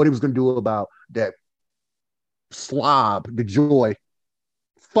being, what he was going to do about that slob, the joy,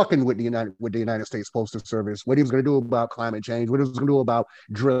 fucking with the United States Postal Service, what he was going to do about climate change, what he was going to do about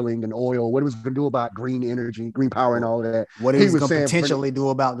drilling and oil, what he was going to do about green energy, green power, and all of that. What he was going to potentially do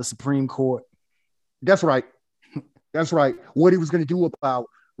about the Supreme Court. That's right. That's right. What he was going to do about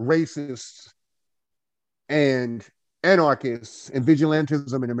racists and anarchists and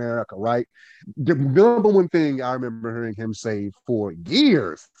vigilantism in America, right? The number one thing I remember hearing him say for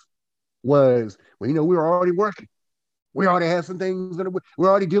years was, well, we were already working. We already had some things that we're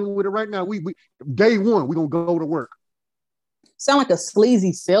already dealing with it right now. We day one, we're gonna go to work. Sound like a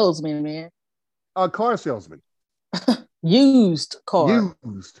sleazy salesman, man. A car salesman. Used car.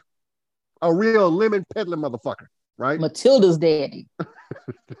 Used. A real lemon peddler motherfucker, right? Matilda's daddy.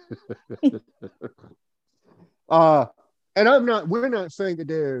 And we're not saying that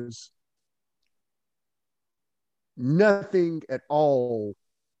there's nothing at all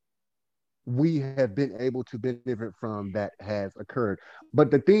we have been able to benefit from that has occurred.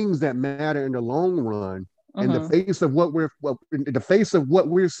 But the things that matter in the long run, in the face of what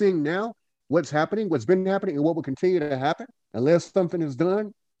we're seeing now, what's happening, what's been happening, and what will continue to happen, unless something is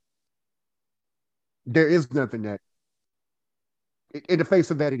done, there is nothing that, in the face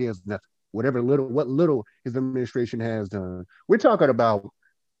of that, it is nothing. What little his administration has done. We're talking about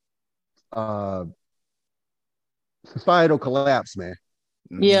societal collapse, man.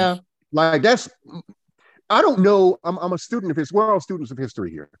 Yeah. Like I don't know. I'm a student of history. We're all students of history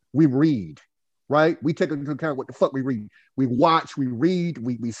here. We read, right? We take into account what the fuck we read. We watch, we read,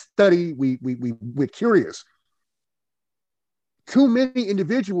 we study, we're curious. Too many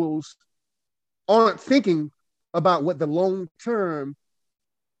individuals aren't thinking about what the long-term,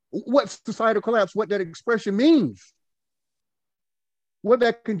 what societal collapse, what that expression means. What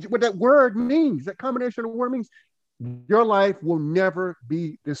that word means, that combination of word means. Your life will never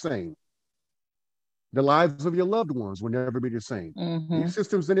be the same. The lives of your loved ones will never be the same. These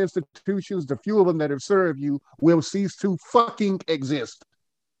systems and institutions, the few of them that have served you, will cease to fucking exist.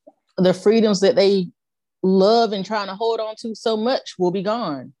 The freedoms that they love and trying to hold on to so much will be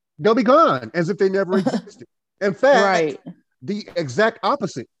gone. They'll be gone as if they never existed. In fact, the exact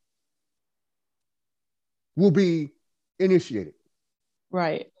opposite will be initiated.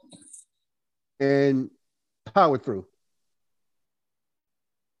 Right. And powered through.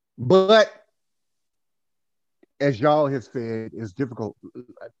 But as y'all have said, it's difficult.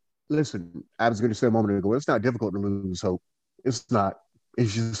 Listen, I was going to say a moment ago, it's not difficult to lose hope. It's not.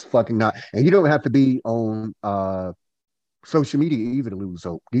 It's just fucking not. And you don't have to be on social media either to lose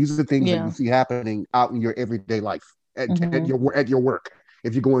hope. These are the things that you see happening out in your everyday life, at your work.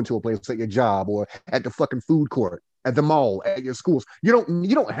 If you go into a place at your job or at the fucking food court, at the mall, at your schools, you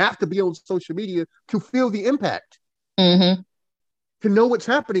don't have to be on social media to feel the impact. To know what's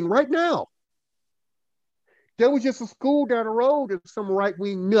happening right now. There was just a school down the road that some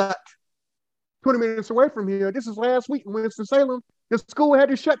right-wing nut 20 minutes away from here. This is last week in Winston-Salem. The school had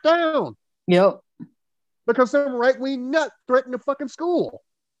to shut down. Yep. Because some right-wing nut threatened the fucking school.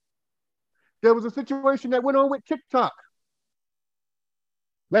 There was a situation that went on with TikTok.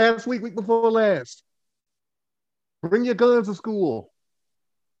 Last week before last. Bring your guns to school.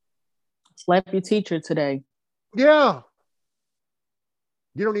 Slap your teacher today. Yeah.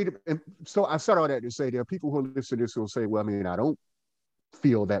 You don't need to. And so I said all that to say there are people who listen to this who will say, well, I mean, I don't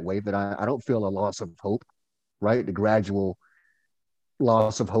feel that way, that I don't feel a loss of hope, right? The gradual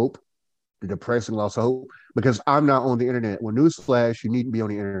loss of hope, the depressing loss of hope, because I'm not on the internet. Well, newsflash, you needn't be on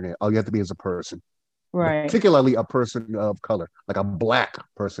the internet. All you have to be is a person. Right. Particularly a person of color, like a Black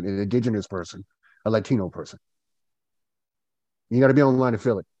person, an Indigenous person, a Latino person. You got to be online to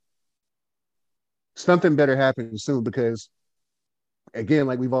feel it. Something better happen soon because, again,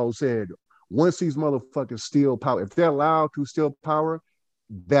 like we've always said, once these motherfuckers steal power, if they're allowed to steal power,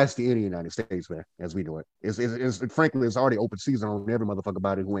 that's the end of the United States, man, as we do it. It's frankly, it's already open season on every motherfucker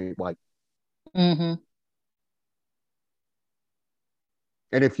about it who ain't white. Mm-hmm.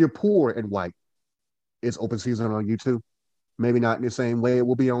 And if you're poor and white, it's open season on you too. Maybe not in the same way it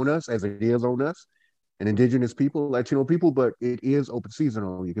will be on us as it is on us and Indigenous people, Latino people, but it is open season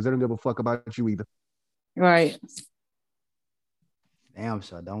on you because they don't give a fuck about you either. Right. Damn,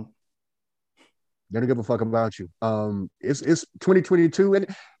 sure don't. They don't give a fuck about you. It's 2022,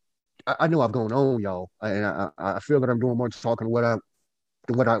 and I know I've gone on, y'all, and I feel that I'm doing more talking what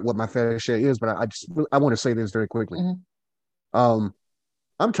my fair share is, but I want to say this very quickly. Mm-hmm.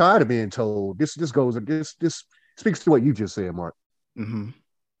 I'm tired of being told this speaks to what you just said, Mark. Mm-hmm.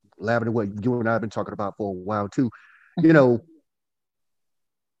 Lavender, what you and I have been talking about for a while too. You Mhm. know,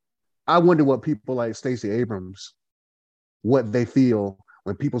 I wonder what people like Stacey Abrams, what they feel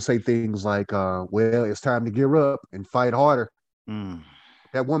when people say things like, well, it's time to gear up and fight harder. Mm.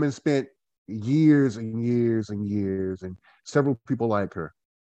 That woman spent years and years and years, and several people like her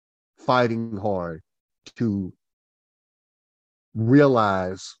fighting hard to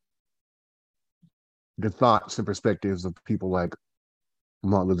realize the thoughts and perspectives of people like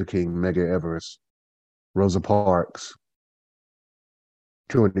Martin Luther King, Medgar Evers, Rosa Parks,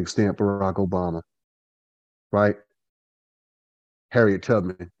 to an extent, Barack Obama, right? Harriet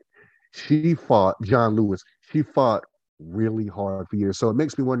Tubman. She fought John Lewis. She fought really hard for years. So it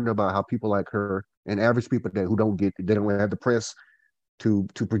makes me wonder about how people like her and average people that who don't get, they don't have the press to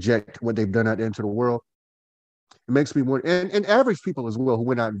project what they've done out there into the world. It makes me wonder, and average people as well who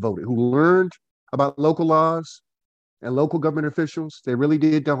went out and voted, who learned about local laws and local government officials. They really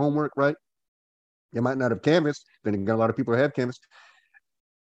did their homework, right? They might not have canvassed, then again, a lot of people have canvassed.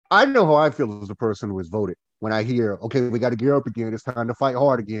 I know how I feel as a person who has voted when I hear, okay, we got to gear up again. It's time to fight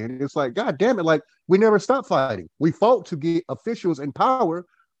hard again. It's like, God damn it. Like, we never stopped fighting. We fought to get officials in power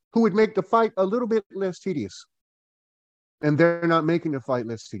who would make the fight a little bit less tedious. And they're not making the fight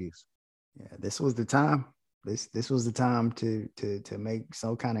less tedious. Yeah, this was the time. This was the time to make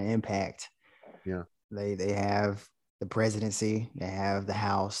some kind of impact. Yeah. They have the presidency, they have the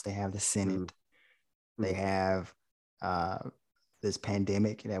House, they have the Senate, Mm-hmm. they have this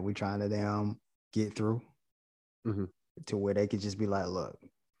pandemic that we're trying to get through, to where they could just be like, look,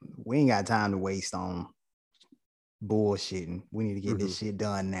 we ain't got time to waste on bullshitting. We need to get this shit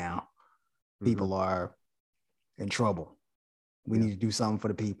done now. People are in trouble. We need to do something for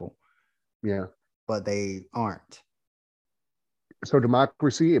the people. Yeah. But they aren't. So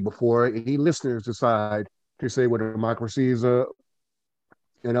democracy, before any listeners decide to say, well, democracy is an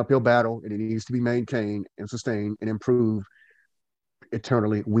uphill battle and it needs to be maintained and sustained and improved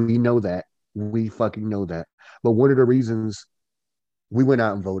eternally. We know that. We fucking know that. But one of the reasons we went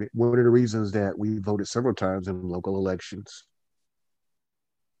out and voted, one of the reasons that we voted several times in local elections,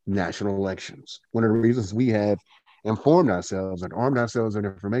 national elections, one of the reasons we have informed ourselves and armed ourselves with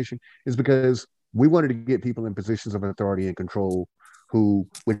information is because we wanted to get people in positions of authority and control who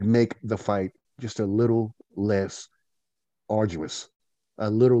would make the fight just a little less arduous, a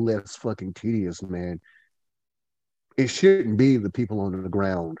little less fucking tedious, man. It shouldn't be the people on the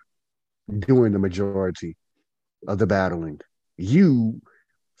ground doing the majority of the battling. You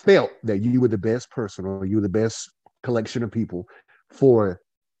felt that you were the best person or you were the best collection of people for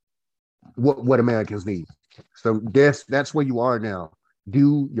what Americans need. So that's where you are now.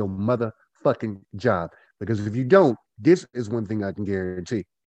 Do your motherfucking job. Because if you don't, this is one thing I can guarantee.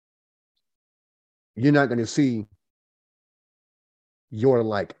 You're not going to see your,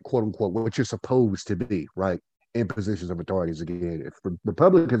 like, quote unquote, what you're supposed to be, right? In positions of authorities again. If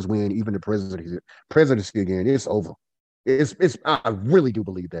Republicans win even the presidency again, it's over. It's I really do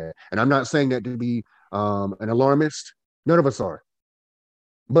believe that. And I'm not saying that to be an alarmist. None of us are.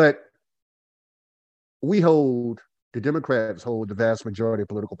 But the Democrats hold the vast majority of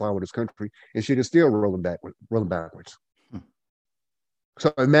political power in this country, and shit is still rolling backwards.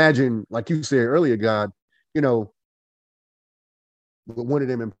 So imagine, like you said earlier, God, one of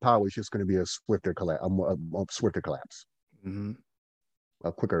them in power is just going to be a swifter collapse, a swifter collapse,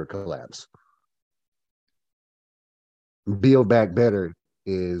 a quicker collapse. Build back better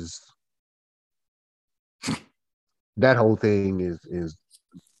is that whole thing is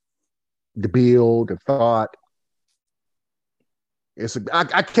the build, the thought.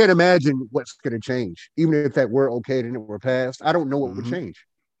 I can't imagine what's going to change. Even if that were okay and it were passed, I don't know what would change.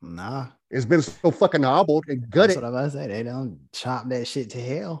 Nah. It's been so fucking hobbled and gutted. That's what I'm about to say. They don't chop that shit to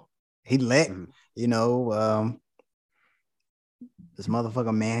hell. He let, this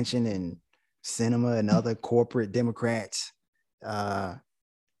motherfucker mansion and cinema and other corporate Democrats chop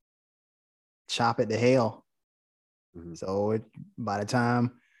it to hell. So by the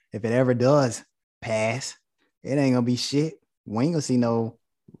time, if it ever does pass, it ain't gonna be shit. We ain't gonna see no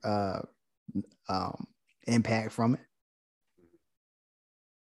impact from it.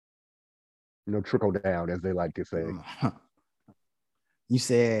 No trickle down, as they like to say. You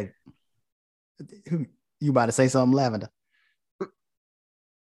said, you about to say something, Lavender?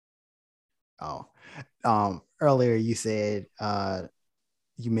 Earlier you said,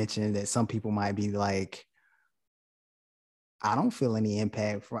 you mentioned that some people might be like, I don't feel any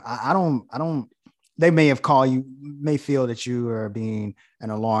impact from, I don't, they may feel that you are being an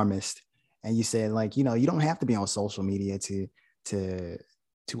alarmist. And you said, like, you don't have to be on social media to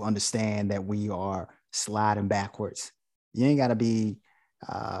understand that we are sliding backwards. You ain't got to be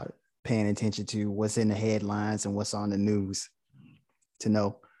paying attention to what's in the headlines and what's on the news to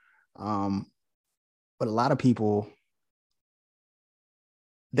know. But a lot of people,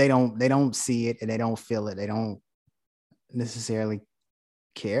 they don't see it and they don't feel it. They don't necessarily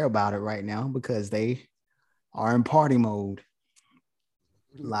care about it right now because they are in party mode.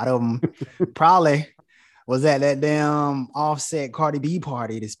 A lot of them probably was at that damn Offset Cardi B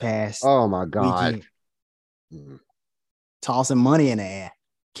party this past my God. weekend. Tossing money in the air.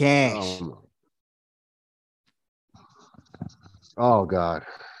 Cash. Oh God.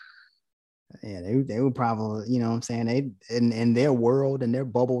 Yeah, they would probably, you know what I'm saying? They in their world, in their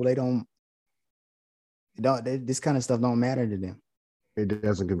bubble, this kind of stuff don't matter to them. It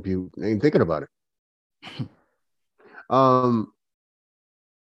doesn't compute. They ain't thinking about it.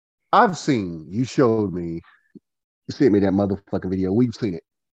 I've seen, you showed me, you sent me that motherfucking video. We've seen it.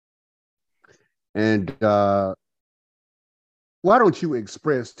 And why don't you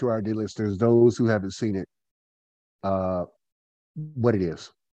express to our dear listeners, those who haven't seen it, what it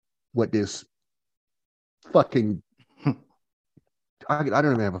is, what this fucking, I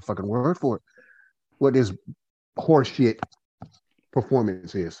don't even have a fucking word for it, what this horseshit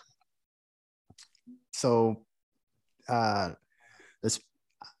performance is. So, this,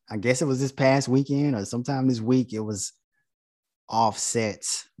 I guess it was this past weekend or sometime this week. It was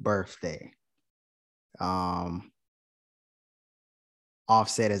Offset's birthday.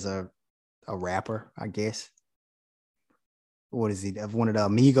 Offset is a rapper, I guess. What is he? One of the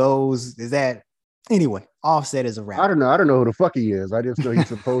Amigos? Is that anyway? Offset is a rapper. I don't know who the fuck he is. I just know he's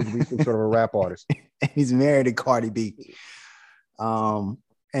supposed to be some sort of a rap artist. He's married to Cardi B. And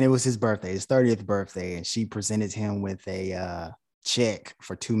it was his birthday, his 30th birthday, and she presented him with a check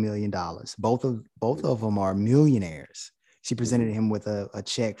for $2 million. Both of them are millionaires. She presented him with a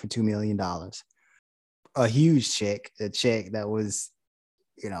check for $2 million, a huge check, a check that was,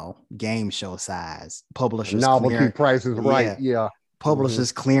 game show size, publishers novelty prices, right? Yeah,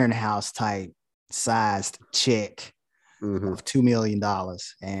 publishers clearinghouse type sized check of $2 million.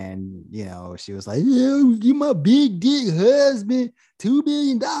 And she was like, yeah, you my big dick husband $2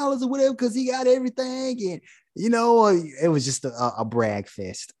 million or whatever, because he got everything. And it was just a brag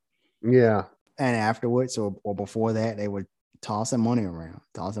fest. Yeah. And afterwards or before that, they were tossing money around,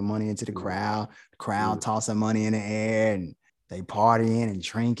 tossing money into the crowd, tossing money in the air, and they partying and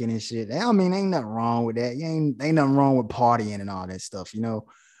drinking and shit. I mean, ain't nothing wrong with that. Ain't nothing wrong with partying and all that stuff,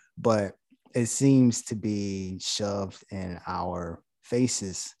 but it seems to be shoved in our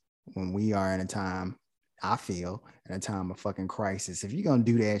faces when we are in a time, I feel, in a time of fucking crisis. If you're going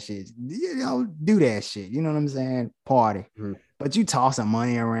to do that shit, do that shit. You know what I'm saying? Party. But you tossing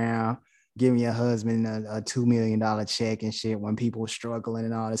money around, giving your husband a $2 million check and shit when people are struggling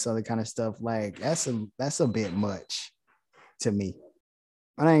and all this other kind of stuff. Like, that's a bit much to me.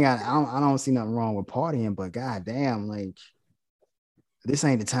 I don't see nothing wrong with partying, but goddamn, like, this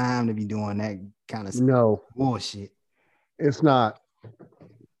ain't the time to be doing that kind of bullshit. It's not.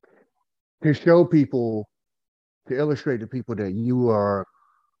 To show people, to illustrate to people that you are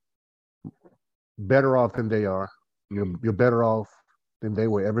better off than they are. You're better off than they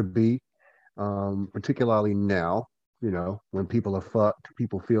will ever be. Particularly now, when people are fucked,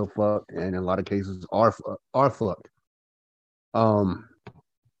 people feel fucked, and in a lot of cases are fucked.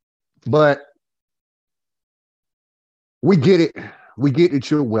 But we get it. We get that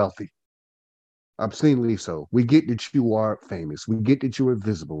you're wealthy, obscenely so. We get that you are famous. We get that you are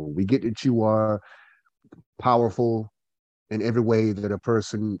visible. We get that you are powerful in every way that a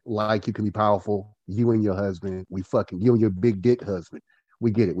person like you can be powerful. You and your husband, you and your big dick husband.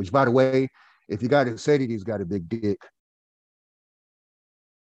 We get it. Which, by the way, if you got to say that he's got a big dick,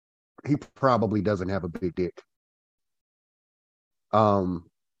 he probably doesn't have a big dick. Not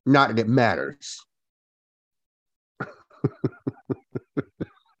that it matters.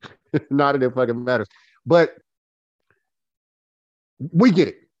 Not that it fucking matters. But we get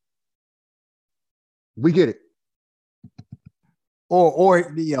it. We get it.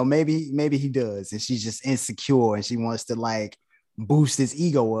 Or maybe he does, and she's just insecure and she wants to like boost his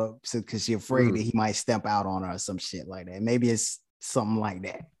ego up because she's afraid that he might step out on her or some shit like that. Maybe it's something like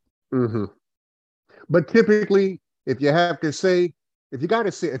that. But typically, if you got to say,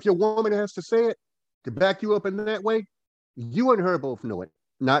 if your woman has to say it to back you up in that way, you and her both know it.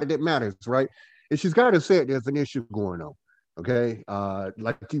 Not that it matters, right? If she's got to say it, there's an issue going on. Okay.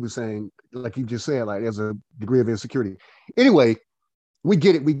 Like you were saying, like you just said, like there's a degree of insecurity. Anyway, we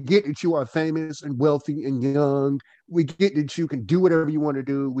get it. We get that you are famous and wealthy and young. We get that you can do whatever you want to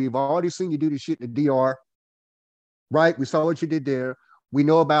do. We've already seen you do this shit in the DR, right? We saw what you did there. We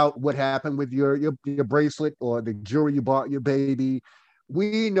know about what happened with your bracelet or the jewelry you bought your baby.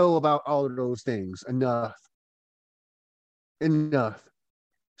 We know about all of those things enough. Enough.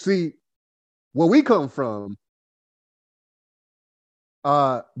 See, where we come from,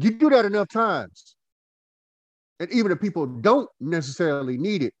 you do that enough times. And even if people don't necessarily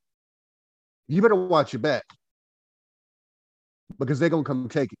need it, you better watch your back because they're going to come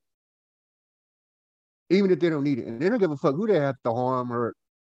take it. Even if they don't need it. And they don't give a fuck who they have to harm or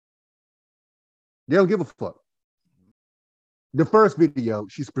they don't give a fuck. The first video,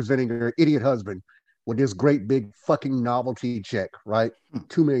 she's presenting her idiot husband with this great big fucking novelty check, right?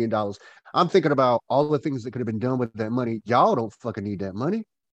 $2 million. I'm thinking about all the things that could have been done with that money. Y'all don't fucking need that money.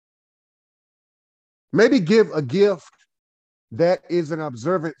 Maybe give a gift that is an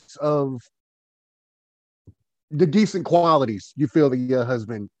observance of the decent qualities you feel that your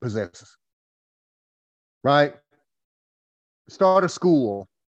husband possesses, right? Start a school.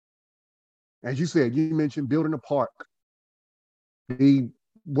 As you said, you mentioned building a park. The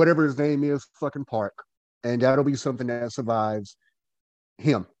whatever his name is, fucking park. And that'll be something that survives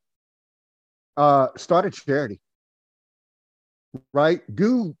him. Start a charity, right?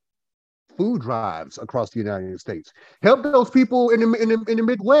 Do food drives across the United States. Help those people in the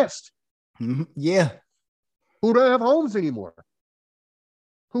Midwest. Yeah. Who don't have homes anymore.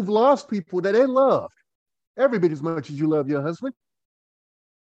 Who've lost people that they loved. Every bit as much as you love your husband.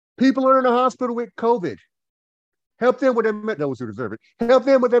 People are in the hospital with COVID. Help them with those who deserve it. Help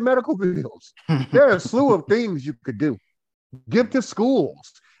them with their medical bills. There are a slew of things you could do. Give to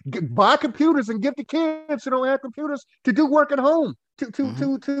schools. Buy computers and give to kids who don't have computers to do work at home, to do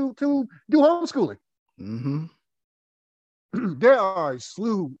homeschooling. Mm-hmm.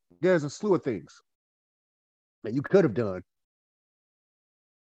 There's a slew of things that you could have done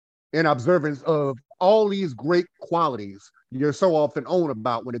in observance of all these great qualities you're so often on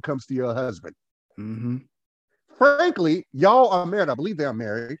about when it comes to your husband. Mm-hmm. Frankly, y'all are married. I believe they're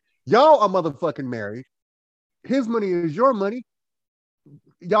married. Y'all are motherfucking married. His money is your money.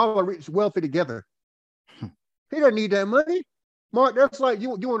 Y'all are rich, wealthy together. He doesn't need that money. Mark, that's like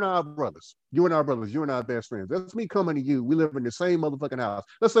you and our brothers. You and our brothers. You and our best friends. That's me coming to you. We live in the same motherfucking house.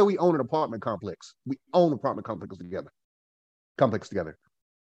 Let's say we own an apartment complex. We own an apartment complex together.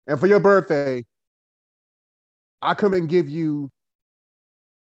 And for your birthday, I come and give you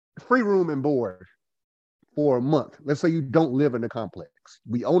free room and board for a month. Let's say you don't live in the complex.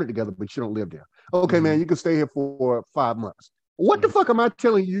 We own it together, but you don't live there. Okay, man, you can stay here for 5 months. What the fuck am I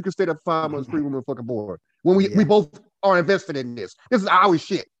telling you? You can stay there 5 months free room and fucking board when we both are invested in this. This is our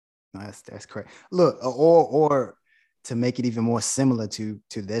shit. That's correct. Look, or to make it even more similar to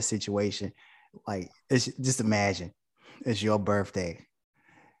their situation, like it's just imagine it's your birthday.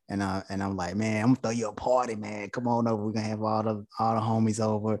 And I'm like, man, I'm gonna throw you a party, man. Come on over. We're gonna have all the homies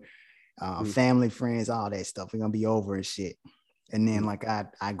over, family, friends, all that stuff. We're gonna be over and shit. And then like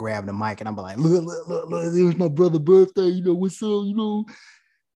I grab the mic and I'm like, look, it was my brother's birthday. You know what's up? You know,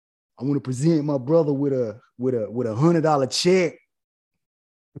 I want to present my brother with a $100 check.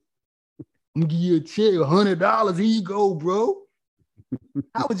 I'm gonna give you a check, $100. Here you go, bro.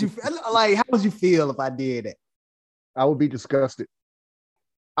 How would you feel? Like, how would you feel if I did that? I would be disgusted.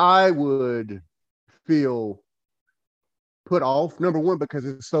 I would feel put off. Number one, because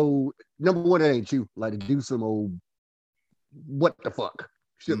it ain't you. Like to do some old what the fuck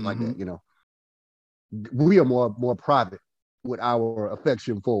shit like that, you know. We are more private with our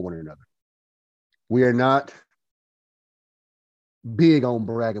affection for one another. We are not big on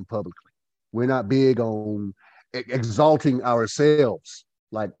bragging publicly. We're not big on exalting ourselves.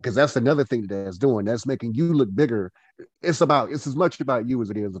 Like, because that's another thing that's doing. That's making you look bigger. It's as much about you as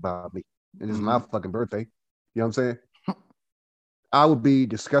it is about me. And it's my fucking birthday. You know what I'm saying? I would be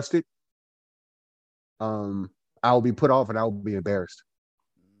disgusted. I will be put off and I will be embarrassed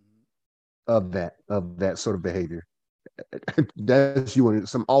of that sort of behavior. That's you in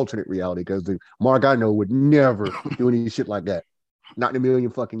some alternate reality, because the Mark I know would never do any shit like that. Not in a million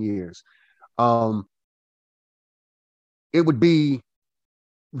fucking years. It would be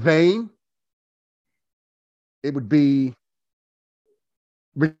vain. It would be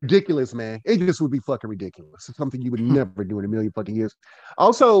ridiculous, man. It just would be fucking ridiculous. It's something you would never do in a million fucking years.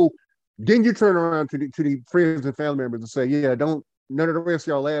 Also, then you turn around to the friends and family members and say, yeah, none of the rest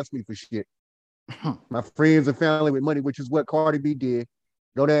of y'all ask me for shit. My friends and family with money, which is what Cardi B did,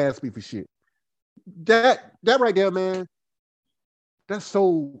 don't ask me for shit. That right there, man, that's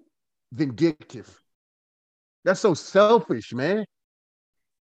so vindictive. That's so selfish, man.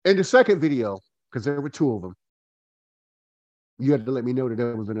 In the second video, because there were two of them, you had to let me know that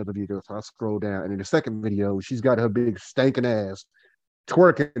there was another video, so I scrolled down. And in the second video, she's got her big stankin' ass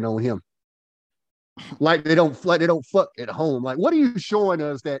twerking on him. Like they don't fuck at home. Like, what are you showing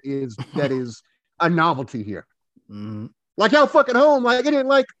us that is a novelty here? Mm-hmm. Like y'all fucking home. Like it ain't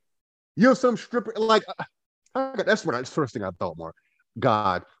like you're some stripper. Like that's what first thing I thought, Mark.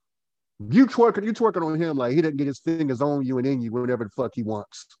 God, you twerking on him like he didn't get his fingers on you and in you whenever the fuck he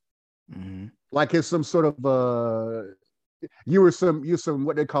wants. Mm-hmm. Like it's some sort of you're some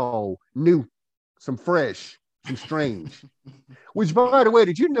what they call new, some fresh, some strange. Which, by the way,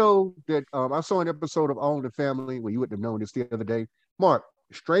 did you know that I saw an episode of All in the Family where you wouldn't have known this the other day? Mark,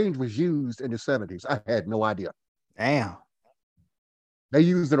 strange was used in the 70s. I had no idea. Damn. They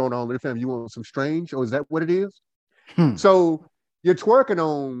used it on All in the Family. You want some strange, or is that what it is? Hmm. So you're twerking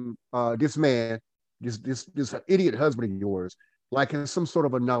on this man, this idiot husband of yours, like in some sort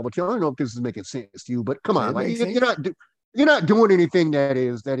of a novelty. I don't know if this is making sense to you, but come on, like you're not doing anything that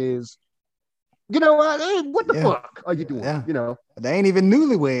is. You know what the fuck are you doing? Yeah. You know, they ain't even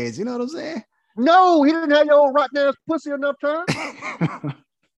newlyweds. You know what I'm saying? No, he didn't have your old rotten ass pussy enough time.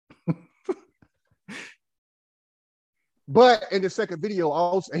 But in the second video,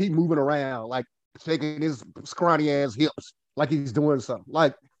 also he moving around, like shaking his scrawny ass hips, like he's doing something.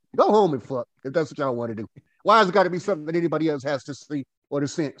 Like, go home and fuck if that's what y'all want to do. Why has it got to be something that anybody else has to see or to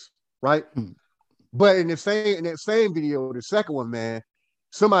sense, right? But in that same video, the second one, man,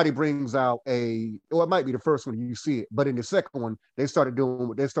 somebody brings out it might be the first one you see it, but in the second one, they started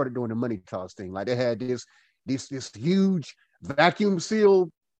doing the money toss thing. Like they had this huge vacuum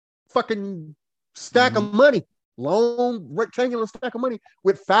sealed fucking stack of money, long rectangular stack of money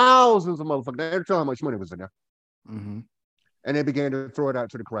with thousands of motherfuckers. They didn't tell how much money was in there. Mm-hmm. And they began to throw it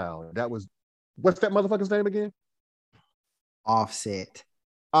out to the crowd. That was, what's that motherfucker's name again? Offset.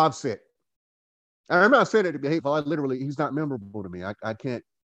 I'm not saying it to be hateful. He's not memorable to me. I can't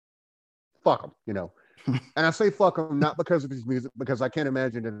fuck him, you know. And I say fuck him not because of his music, because I can't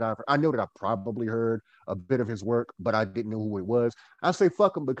imagine that I know that I probably heard a bit of his work, but I didn't know who it was. I say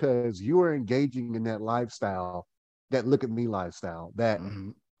fuck him because you are engaging in that lifestyle, that look at me lifestyle, that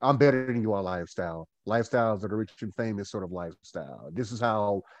I'm better than you are lifestyle. Lifestyles are the rich and famous sort of lifestyle. This is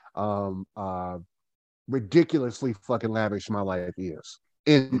how ridiculously fucking lavish my life is.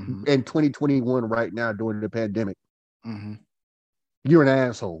 In 2021 right now during the pandemic. You're an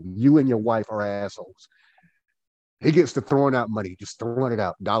asshole. You and your wife are assholes. He gets to throwing out money, just throwing it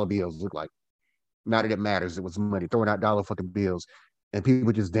out. Dollar bills look like. Not that it matters. It was money. Throwing out dollar fucking bills. And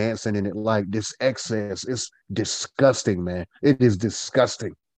people just dancing in it like this excess. It's disgusting, man. It is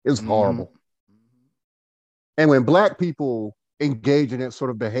disgusting. It's horrible. And when Black people engage in that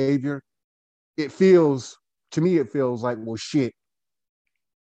sort of behavior, to me, it feels like, well, shit,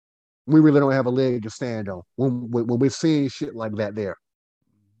 we really don't have a leg to stand on when we're seeing shit like that there.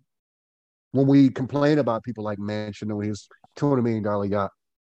 When we complain about people like Manchin on his $200 million yacht,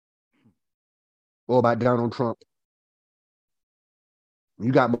 or about Donald Trump,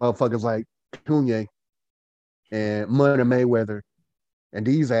 you got motherfuckers like Kanye and Money Mayweather and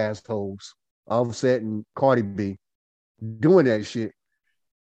these assholes, Offset and Cardi B, doing that shit.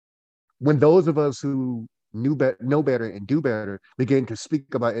 When those of us who know better and do better begin to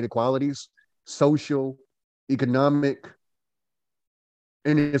speak about inequalities, social, economic,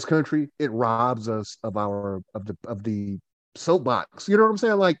 in this country, it robs us of the soapbox. You know what I'm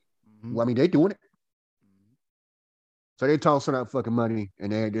saying? Like, well, I mean, they doing it. So they tossing out fucking money,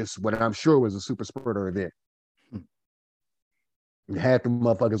 and they just what I'm sure was a super spreader event. Half the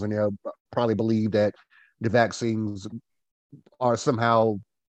motherfuckers in there probably believe that the vaccines are somehow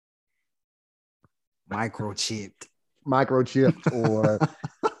microchipped or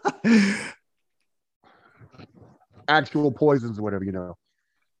actual poisons or whatever, you know.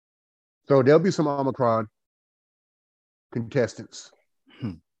 So there'll be some Omicron contestants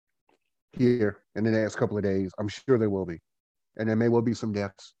here in the next couple of days. I'm sure there will be. And there may well be some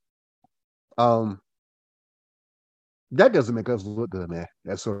deaths. That doesn't make us look good, man.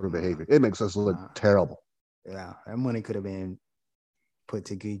 That sort of behavior. It makes us look terrible. Yeah, that money could have been put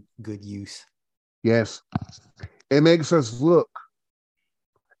to good use. Yes. It makes us look,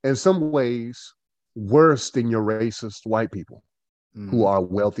 in some ways, worse than your racist white people who are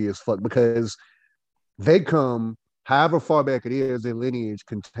wealthy as fuck, because they come, however far back it is, their lineage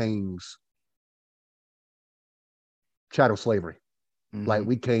contains chattel slavery. Like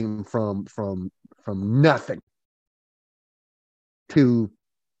we came from nothing to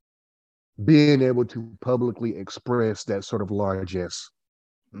being able to publicly express that sort of largesse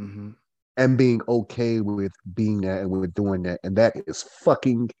and being okay with being that and with doing that. And that is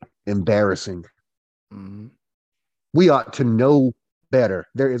fucking embarrassing. We ought to know better.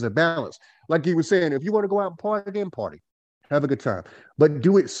 There is a balance. Like you were saying, if you want to go out and party, then party. Have a good time. But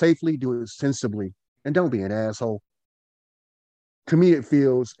do it safely, do it sensibly, and don't be an asshole. To me, it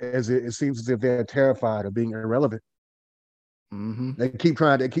feels as it seems as if they're terrified of being irrelevant. Mm-hmm. They keep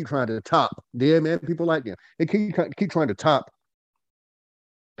trying to top. Yeah, man, people like them. They keep trying to top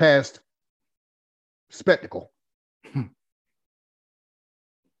past spectacle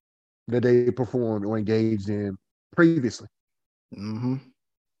that they performed or engaged in previously. Mm-hmm.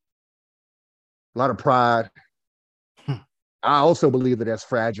 A lot of pride. I also believe that that's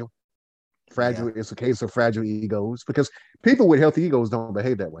fragile. Fragile. Yeah. It's a case of fragile egos because people with healthy egos don't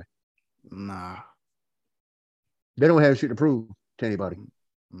behave that way. Nah. They don't have shit to prove to anybody.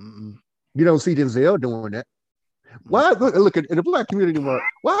 Mm-mm. You don't see Denzel doing that. Why? Look at in the black community, Mark.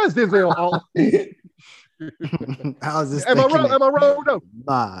 Why is Denzel all? I was just Am I thinking wrong? that. Am I wrong? No.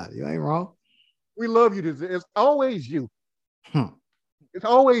 Nah, you ain't wrong. We love you, Denzel. It's always you. Hmm. It's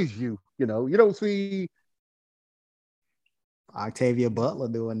always you. You know, you don't see Octavia Butler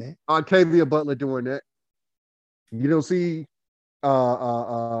doing that. Octavia Butler doing that. You don't see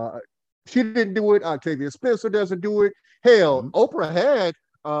she didn't do it. Octavia Spencer doesn't do it. Hell, Oprah had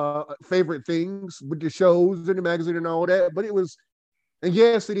favorite things with the shows and the magazine and all that, but it was, and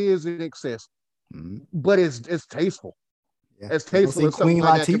yes, it is in excess, but it's tasteful. Yeah. It's You don't tasteful. see It's something Queen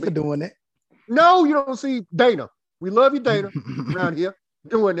like that Latifah doing that. No, you don't see Dana. We love you, Dana, around here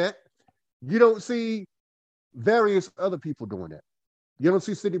doing that. You don't see various other people doing that. You don't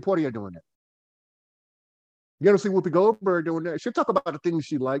see Sidney Poitier doing that. You don't see Whoopi Goldberg doing that. She'll talk about the things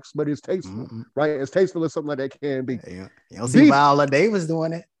she likes, but it's tasteful, right? As tasteful as something like that can be. Yeah. You don't see Viola Davis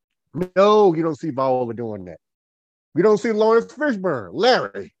doing it. No, you don't see Viola doing that. You don't see Lawrence Fishburne,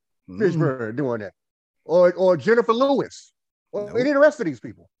 Larry Fishburne doing that. Or Jennifer Lewis. Or any of the rest of these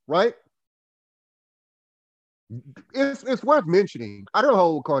people, right? It's worth mentioning. I don't know how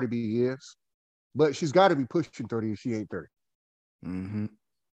old Cardi B is, but she's got to be pushing 30 if she ain't 30.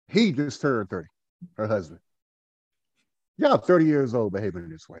 He just turned 30, her husband. Y'all 30 years old behaving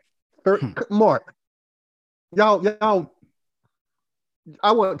this way. Mark, y'all,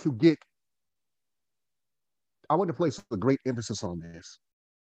 I want to place a great emphasis on this.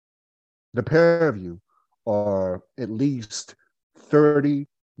 The pair of you are at least 30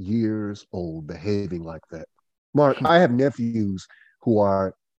 years old behaving like that. Mark, I have nephews who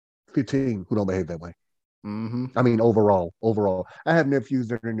are 15 who don't behave that way. I mean, overall. I have nephews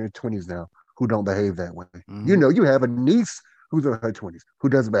that are in their 20s now who don't behave that way. You know, you have a niece who's in her 20s who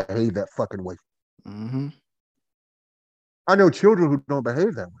doesn't behave that fucking way. I know children who don't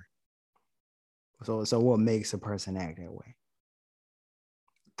behave that way. So what makes a person act that way?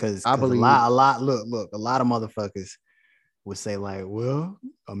 Because I believe a lot of motherfuckers would say like, well,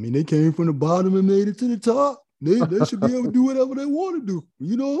 I mean, they came from the bottom and made it to the top. They should be able to do whatever they want to do.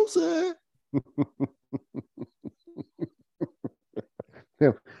 You know what I'm saying?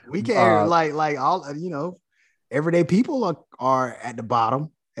 We can't like all, you know, everyday people are at the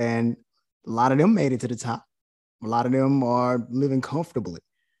bottom, and a lot of them made it to the top. A lot of them are living comfortably,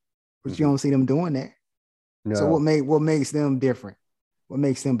 but you don't see them doing that. No. So what makes them different? What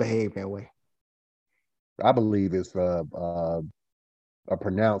makes them behave that way? I believe it's a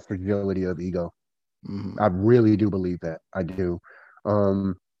pronounced fragility of ego. I really do believe that. I do.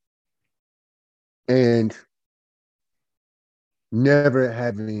 And never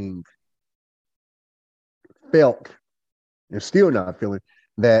having felt and still not feeling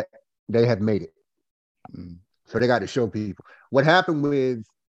that they have made it. So they got to show people. What happened with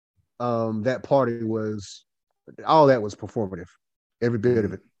that party was all that was performative. Every bit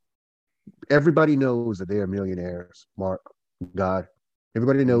of it. Everybody knows that they are millionaires, Mark, God.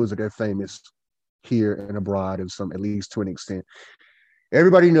 Everybody knows that they're famous here and abroad and at least to an extent.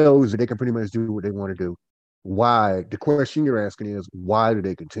 Everybody knows that they can pretty much do what they want to do. Why? The question you're asking is, why do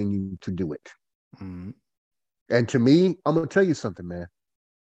they continue to do it? And to me, I'm going to tell you something, man.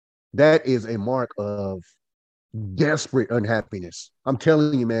 That is a mark of desperate unhappiness. I'm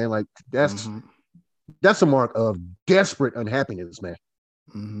telling you, man, like that's a mark of desperate unhappiness, man.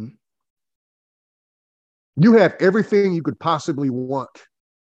 You have everything you could possibly want.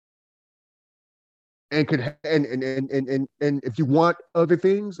 And if you want other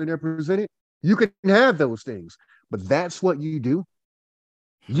things and they're presented, you can have those things. But that's what you do.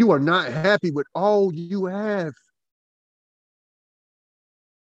 You are not happy with all you have.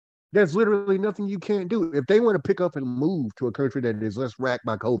 There's literally nothing you can't do. If they want to pick up and move to a country that is less racked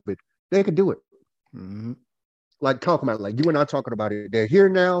by COVID, they can do it. Like talking about, like you and I talking about it. They're here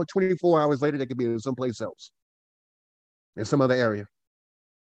now. 24 hours later, they could be in someplace else, in some other area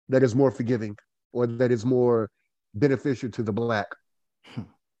that is more forgiving or that is more beneficial to the Black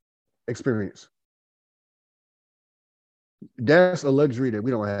experience. That's a luxury that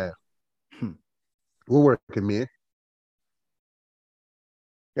we don't have. We're working men.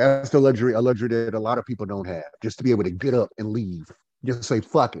 That's a luxury that a lot of people don't have. Just to be able to get up and leave. Just say,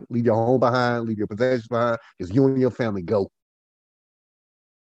 fuck it. Leave your home behind, leave your possessions behind. Just you and your family go.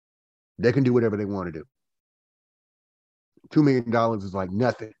 They can do whatever they want to do. $2 million is like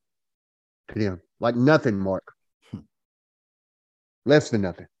nothing to them. Like nothing, Mark. Less than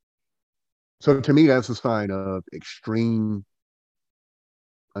nothing. So to me, that's a sign of extreme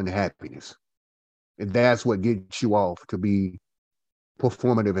unhappiness. And that's what gets you off to be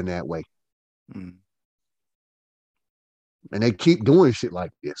performative in that way. Mm. And they keep doing shit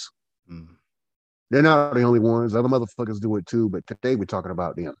like this. Mm. They're not the only ones. Other motherfuckers do it too, but today we're talking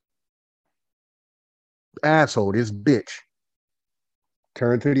about them. Asshole, this bitch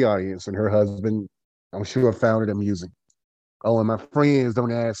turned to the audience and her husband, I'm sure, found it amusing. Oh, and my friends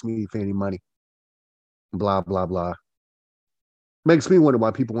don't ask me for any money. Blah, blah, blah. Makes me wonder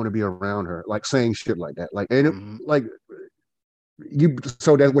why people want to be around her, like saying shit like that. Like, and like you,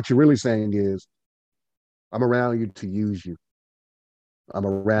 so that what you're really saying is, I'm around you to use you. I'm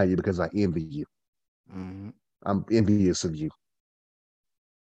around you because I envy you. Mm-hmm. I'm envious of you.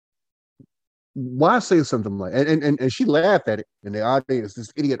 Why say something like and she laughed at it in the audience,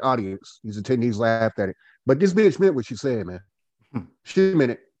 this idiot audience, these attendees laughed at it. But this bitch meant what she said, man. She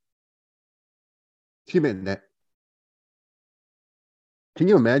meant it. She meant that. Can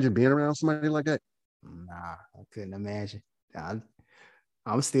you imagine being around somebody like that? Nah, I couldn't imagine.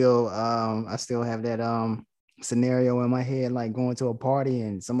 I still have that scenario in my head, like going to a party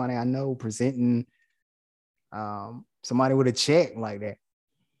and somebody I know presenting somebody with a check like that.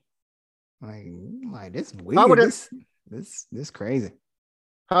 Like this weird. This crazy.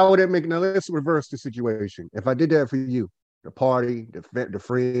 How would that make? Now let's reverse the situation. If I did that for you, the party, the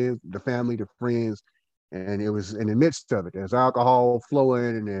friends, the family, the friends, and it was in the midst of it, there's alcohol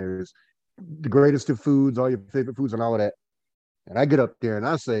flowing, and there's the greatest of foods, all your favorite foods, and all of that. And I get up there and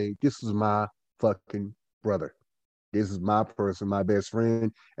I say, "This is my fucking brother. This is my person, my best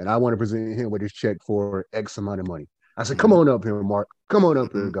friend, and I want to present him with his check for X amount of money." I said, "Come on up here, Mark. Come on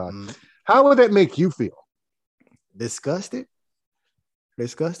up here, God." How would that make you feel? Disgusted.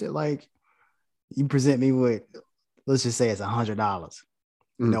 Like you present me with, let's just say it's $100.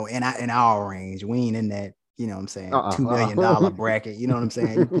 You know, in our range, we ain't in that. You know what I'm saying? $2 million bracket. You know what I'm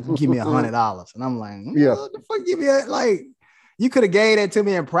saying? You give me $100, and I'm like, yeah, what the fuck? Give me like. You could have gave that to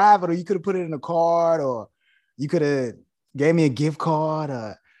me in private, or you could have put it in a card, or you could have gave me a gift card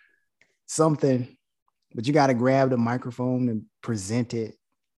or something. But you got to grab the microphone and present it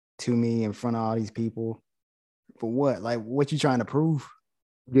to me in front of all these people. For what? Like, what you trying to prove?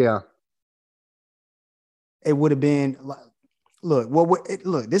 Yeah. It would have been like, look,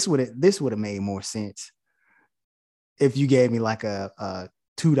 this would have made more sense if you gave me like a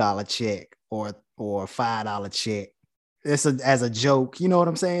 $2 check or a $5 check. It's as a joke, you know what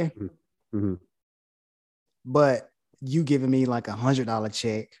I'm saying? Mm-hmm. But you giving me like $100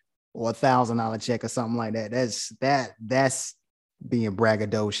 check or $1,000 check or something like that. That's being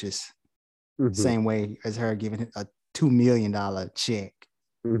braggadocious. Mm-hmm. Same way as her giving a $2 million check.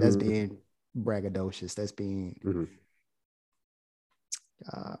 Mm-hmm. That's being braggadocious. That's being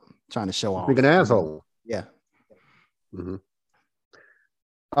trying to show off. Being an asshole. Yeah. Mm-hmm.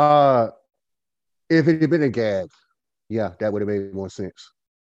 If it had been a gag, yeah, that would have made more sense.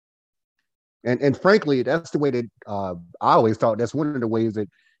 And frankly, that's the way that I always thought. That's one of the ways that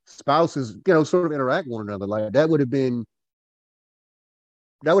spouses, sort of interact with one another. Like that would have been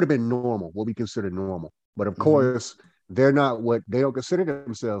normal, what we consider normal. But of course, they're not they don't consider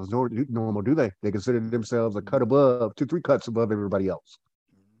themselves normal, do they? They consider themselves a cut above, 2-3 cuts above everybody else.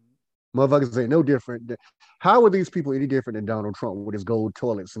 Motherfuckers ain't no different. How are these people any different than Donald Trump with his gold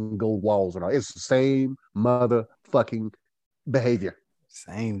toilets and gold walls and all? It's the same motherfucking behavior.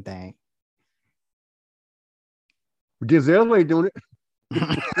 Same thing. Giselle ain't doing it.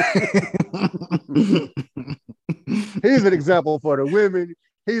 He's an example for the women.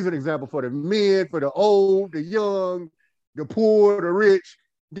 He's an example for the men, for the old, the young, the poor, the rich.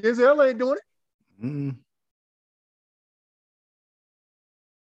 Giselle ain't doing it. Mm.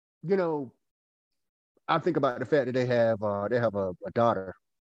 I think about the fact that they have a daughter.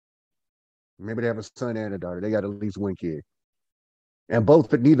 Maybe they have a son and a daughter. They got at least one kid. And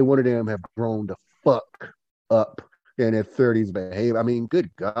neither one of them have grown the fuck up in their 30s behave. I mean, good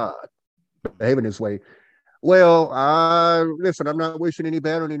God, behaving this way. Well, listen, I'm not wishing any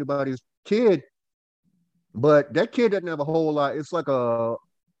bad on anybody's kid, but that kid doesn't have a whole lot. It's like a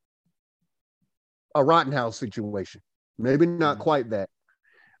Rotten House situation. Maybe not quite that,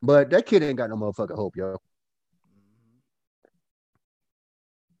 but that kid ain't got no motherfucking hope, yo.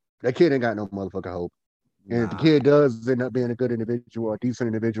 That kid ain't got no motherfucking hope. And if the Nah. kid does end up being a good individual, a decent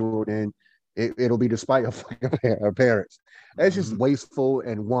individual, then it'll be despite of our parents. That's just wasteful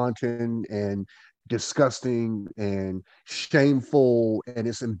and wanton and disgusting and shameful, and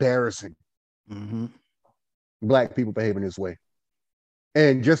it's embarrassing. Mm-hmm. Black people behaving this way.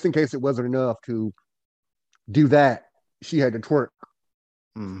 And just in case it wasn't enough to do that, she had to twerk,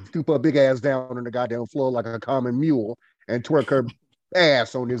 scoop her big ass down on the goddamn floor like a common mule and twerk her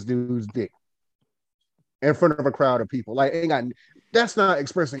ass on this dude's dick in front of a crowd of people. Like, ain't got, that's not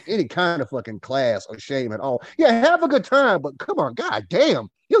expressing any kind of fucking class or shame at all. Yeah, have a good time, but come on, god damn,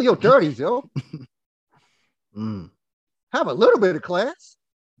 you're 30s, yo. Have a little bit of class.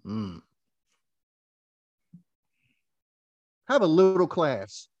 Have a little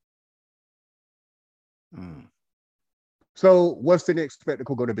class. So, what's the next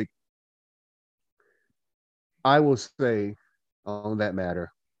spectacle going to be? I will say on that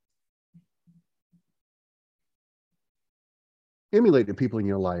matter, emulate the people in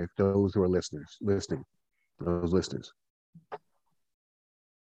your life, those who are listening, those listeners.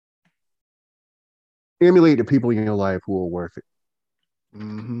 Emulate the people in your life who are worth it.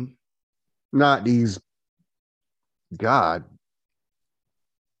 Not these, God,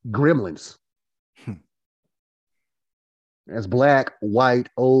 gremlins. As black, white,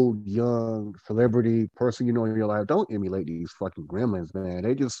 old, young, celebrity, person you know in your life, don't emulate these fucking gremlins, man.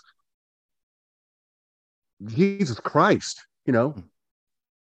 They just, Jesus Christ, you know.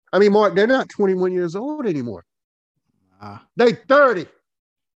 I mean, Mark, they're not 21 years old anymore. They 30.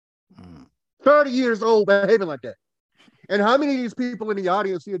 30 years old behaving like that. And how many of these people in the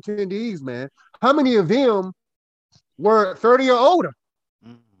audience, the attendees, man, how many of them were 30 or older?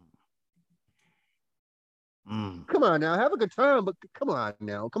 Come on now, have a good time, but come on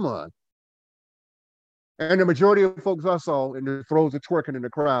now, come on. And the majority of folks I saw in the throes of twerking in the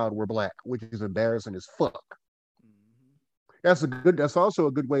crowd were black, which is embarrassing as fuck. That's also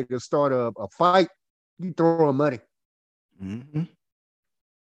a good way to start a fight. You throw money.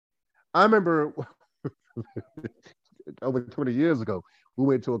 I remember over 20 years ago, we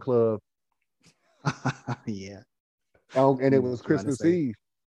went to a club. Yeah. And it was Christmas Eve.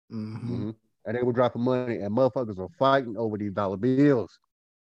 And they were dropping money, and motherfuckers were fighting over these dollar bills.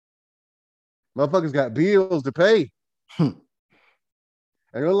 Motherfuckers got bills to pay. And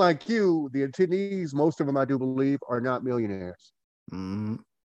unlike you, the attendees, most of them, I do believe, are not millionaires. Some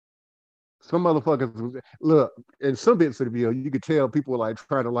motherfuckers, look, in some bits of the video, you could tell people were like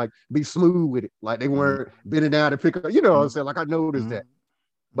trying to like be smooth with it. Like they weren't bending down to pick up, you know what I'm saying? Like I noticed that.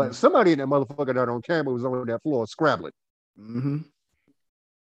 But somebody in that motherfucker that on camera was on that floor scrabbling.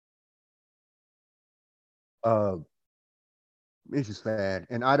 It's just sad.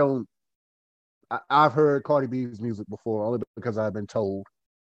 And I've heard Cardi B's music before only because I've been told.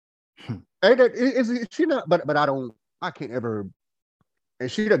 Is she not? But I can't ever. And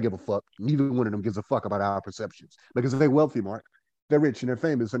she doesn't give a fuck. Neither one of them gives a fuck about our perceptions because they're wealthy, Mark. They're rich and they're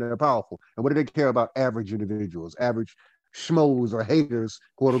famous and they're powerful. And what do they care about average individuals, average schmoes or haters,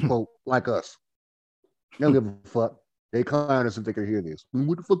 quote unquote, like us? They don't give a fuck. They clown us if they can hear this.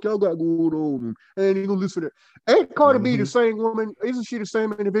 What the fuck y'all got going on? And you gonna listen to it. Ain't Cardi B the same woman? Isn't she the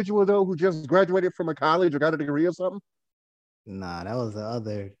same individual though who just graduated from a college or got a degree or something? Nah, that was the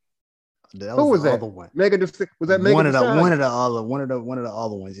other. Who was that? One. Megan was that Megan one of the other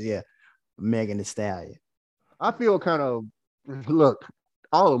ones? Yeah, Megan Thee Stallion. I feel kind of look.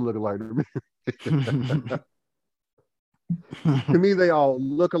 All of them look alike to me. To me, they all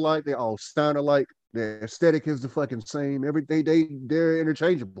look alike. They all sound alike. Their aesthetic is the fucking same. They're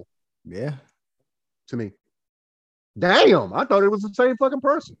interchangeable. Yeah. To me. Damn, I thought it was the same fucking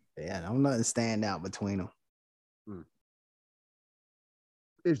person. Yeah, I'm nothing stand out between them.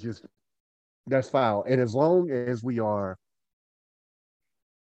 It's just that's foul. And as long as we are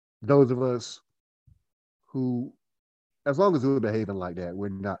those of us who, as long as we're behaving like that, we're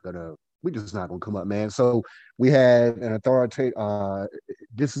just not gonna come up, man. So we had an authoritative.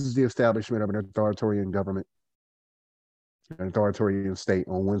 This is the establishment of an authoritarian government, an authoritarian state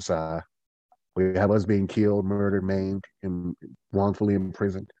on one side. We have us being killed, murdered, maimed, and wrongfully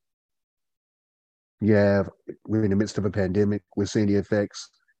imprisoned. We're in the midst of a pandemic. We're seeing the effects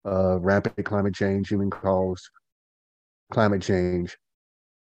of rapid climate change, human-caused climate change,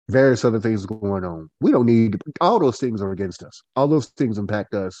 various other things going on. We don't need all those things are against us. All those things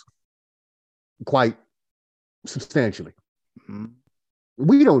impact us quite substantially.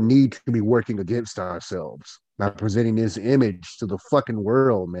 We don't need to be working against ourselves by presenting this image to the fucking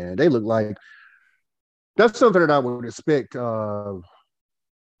world, man. They look like that's something that I would expect a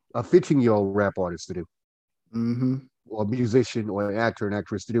 15-year-old rap artist to do. or a musician or an actor and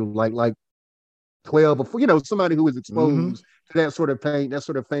actress to do. Like 12 before, somebody who is exposed to that sort of pain, that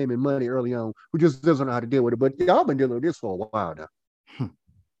sort of fame and money early on, who just doesn't know how to deal with it. But y'all been dealing with this for a while now.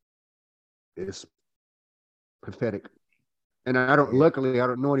 It's pathetic. And luckily, I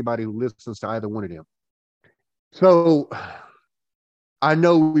don't know anybody who listens to either one of them. So I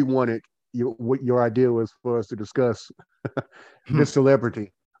know we wanted what your idea was for us to discuss the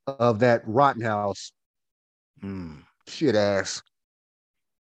celebrity of that Rottenhouse shit ass.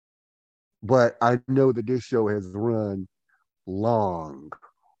 But I know that this show has run long.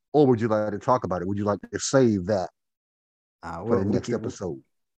 Or would you like to talk about it? Would you like to save that for the next episode?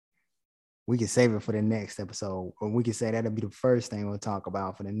 We can save it for the next episode. Or we can say that'll be the first thing we'll talk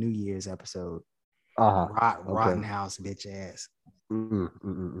about for the New Year's episode. Rottenhouse bitch ass.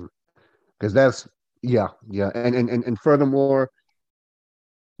 Because that's, yeah. And furthermore,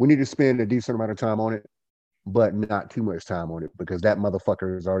 we need to spend a decent amount of time on it, but not too much time on it, because that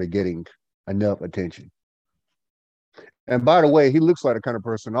motherfucker is already getting enough attention. And by the way, he looks like the kind of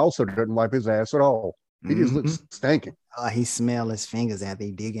person also doesn't wipe his ass at all. He just looks stinking. He smell his fingers after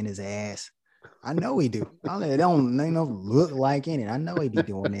he dig in his ass. I know he do. They don't look like in it. I know he be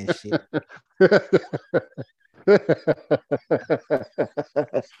doing that shit.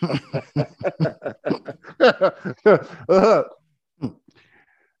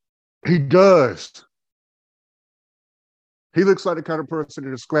 He does. He looks like the kind of person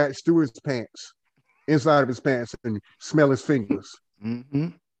that scratch through his pants, inside of his pants, and smell his fingers.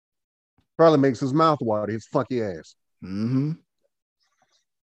 Probably makes his mouth water, his funky ass.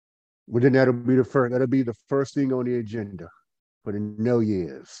 Well, then that'll be the first thing on the agenda for the No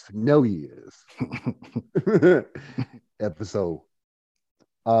Years episode.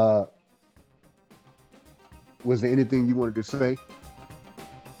 Was there anything you wanted to say?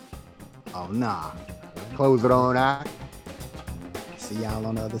 Oh, nah. Close it on out. See y'all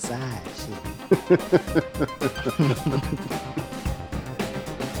on the other side. Shit.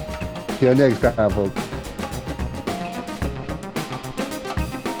 Till next time, folks.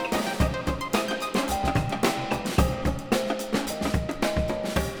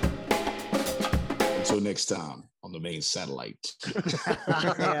 Until next time on the main satellite.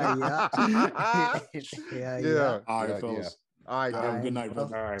 Yeah. Yeah. All right, fellas. All right, Have a good night,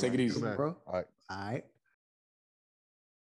 bro. Take it easy, bro. All right. All right.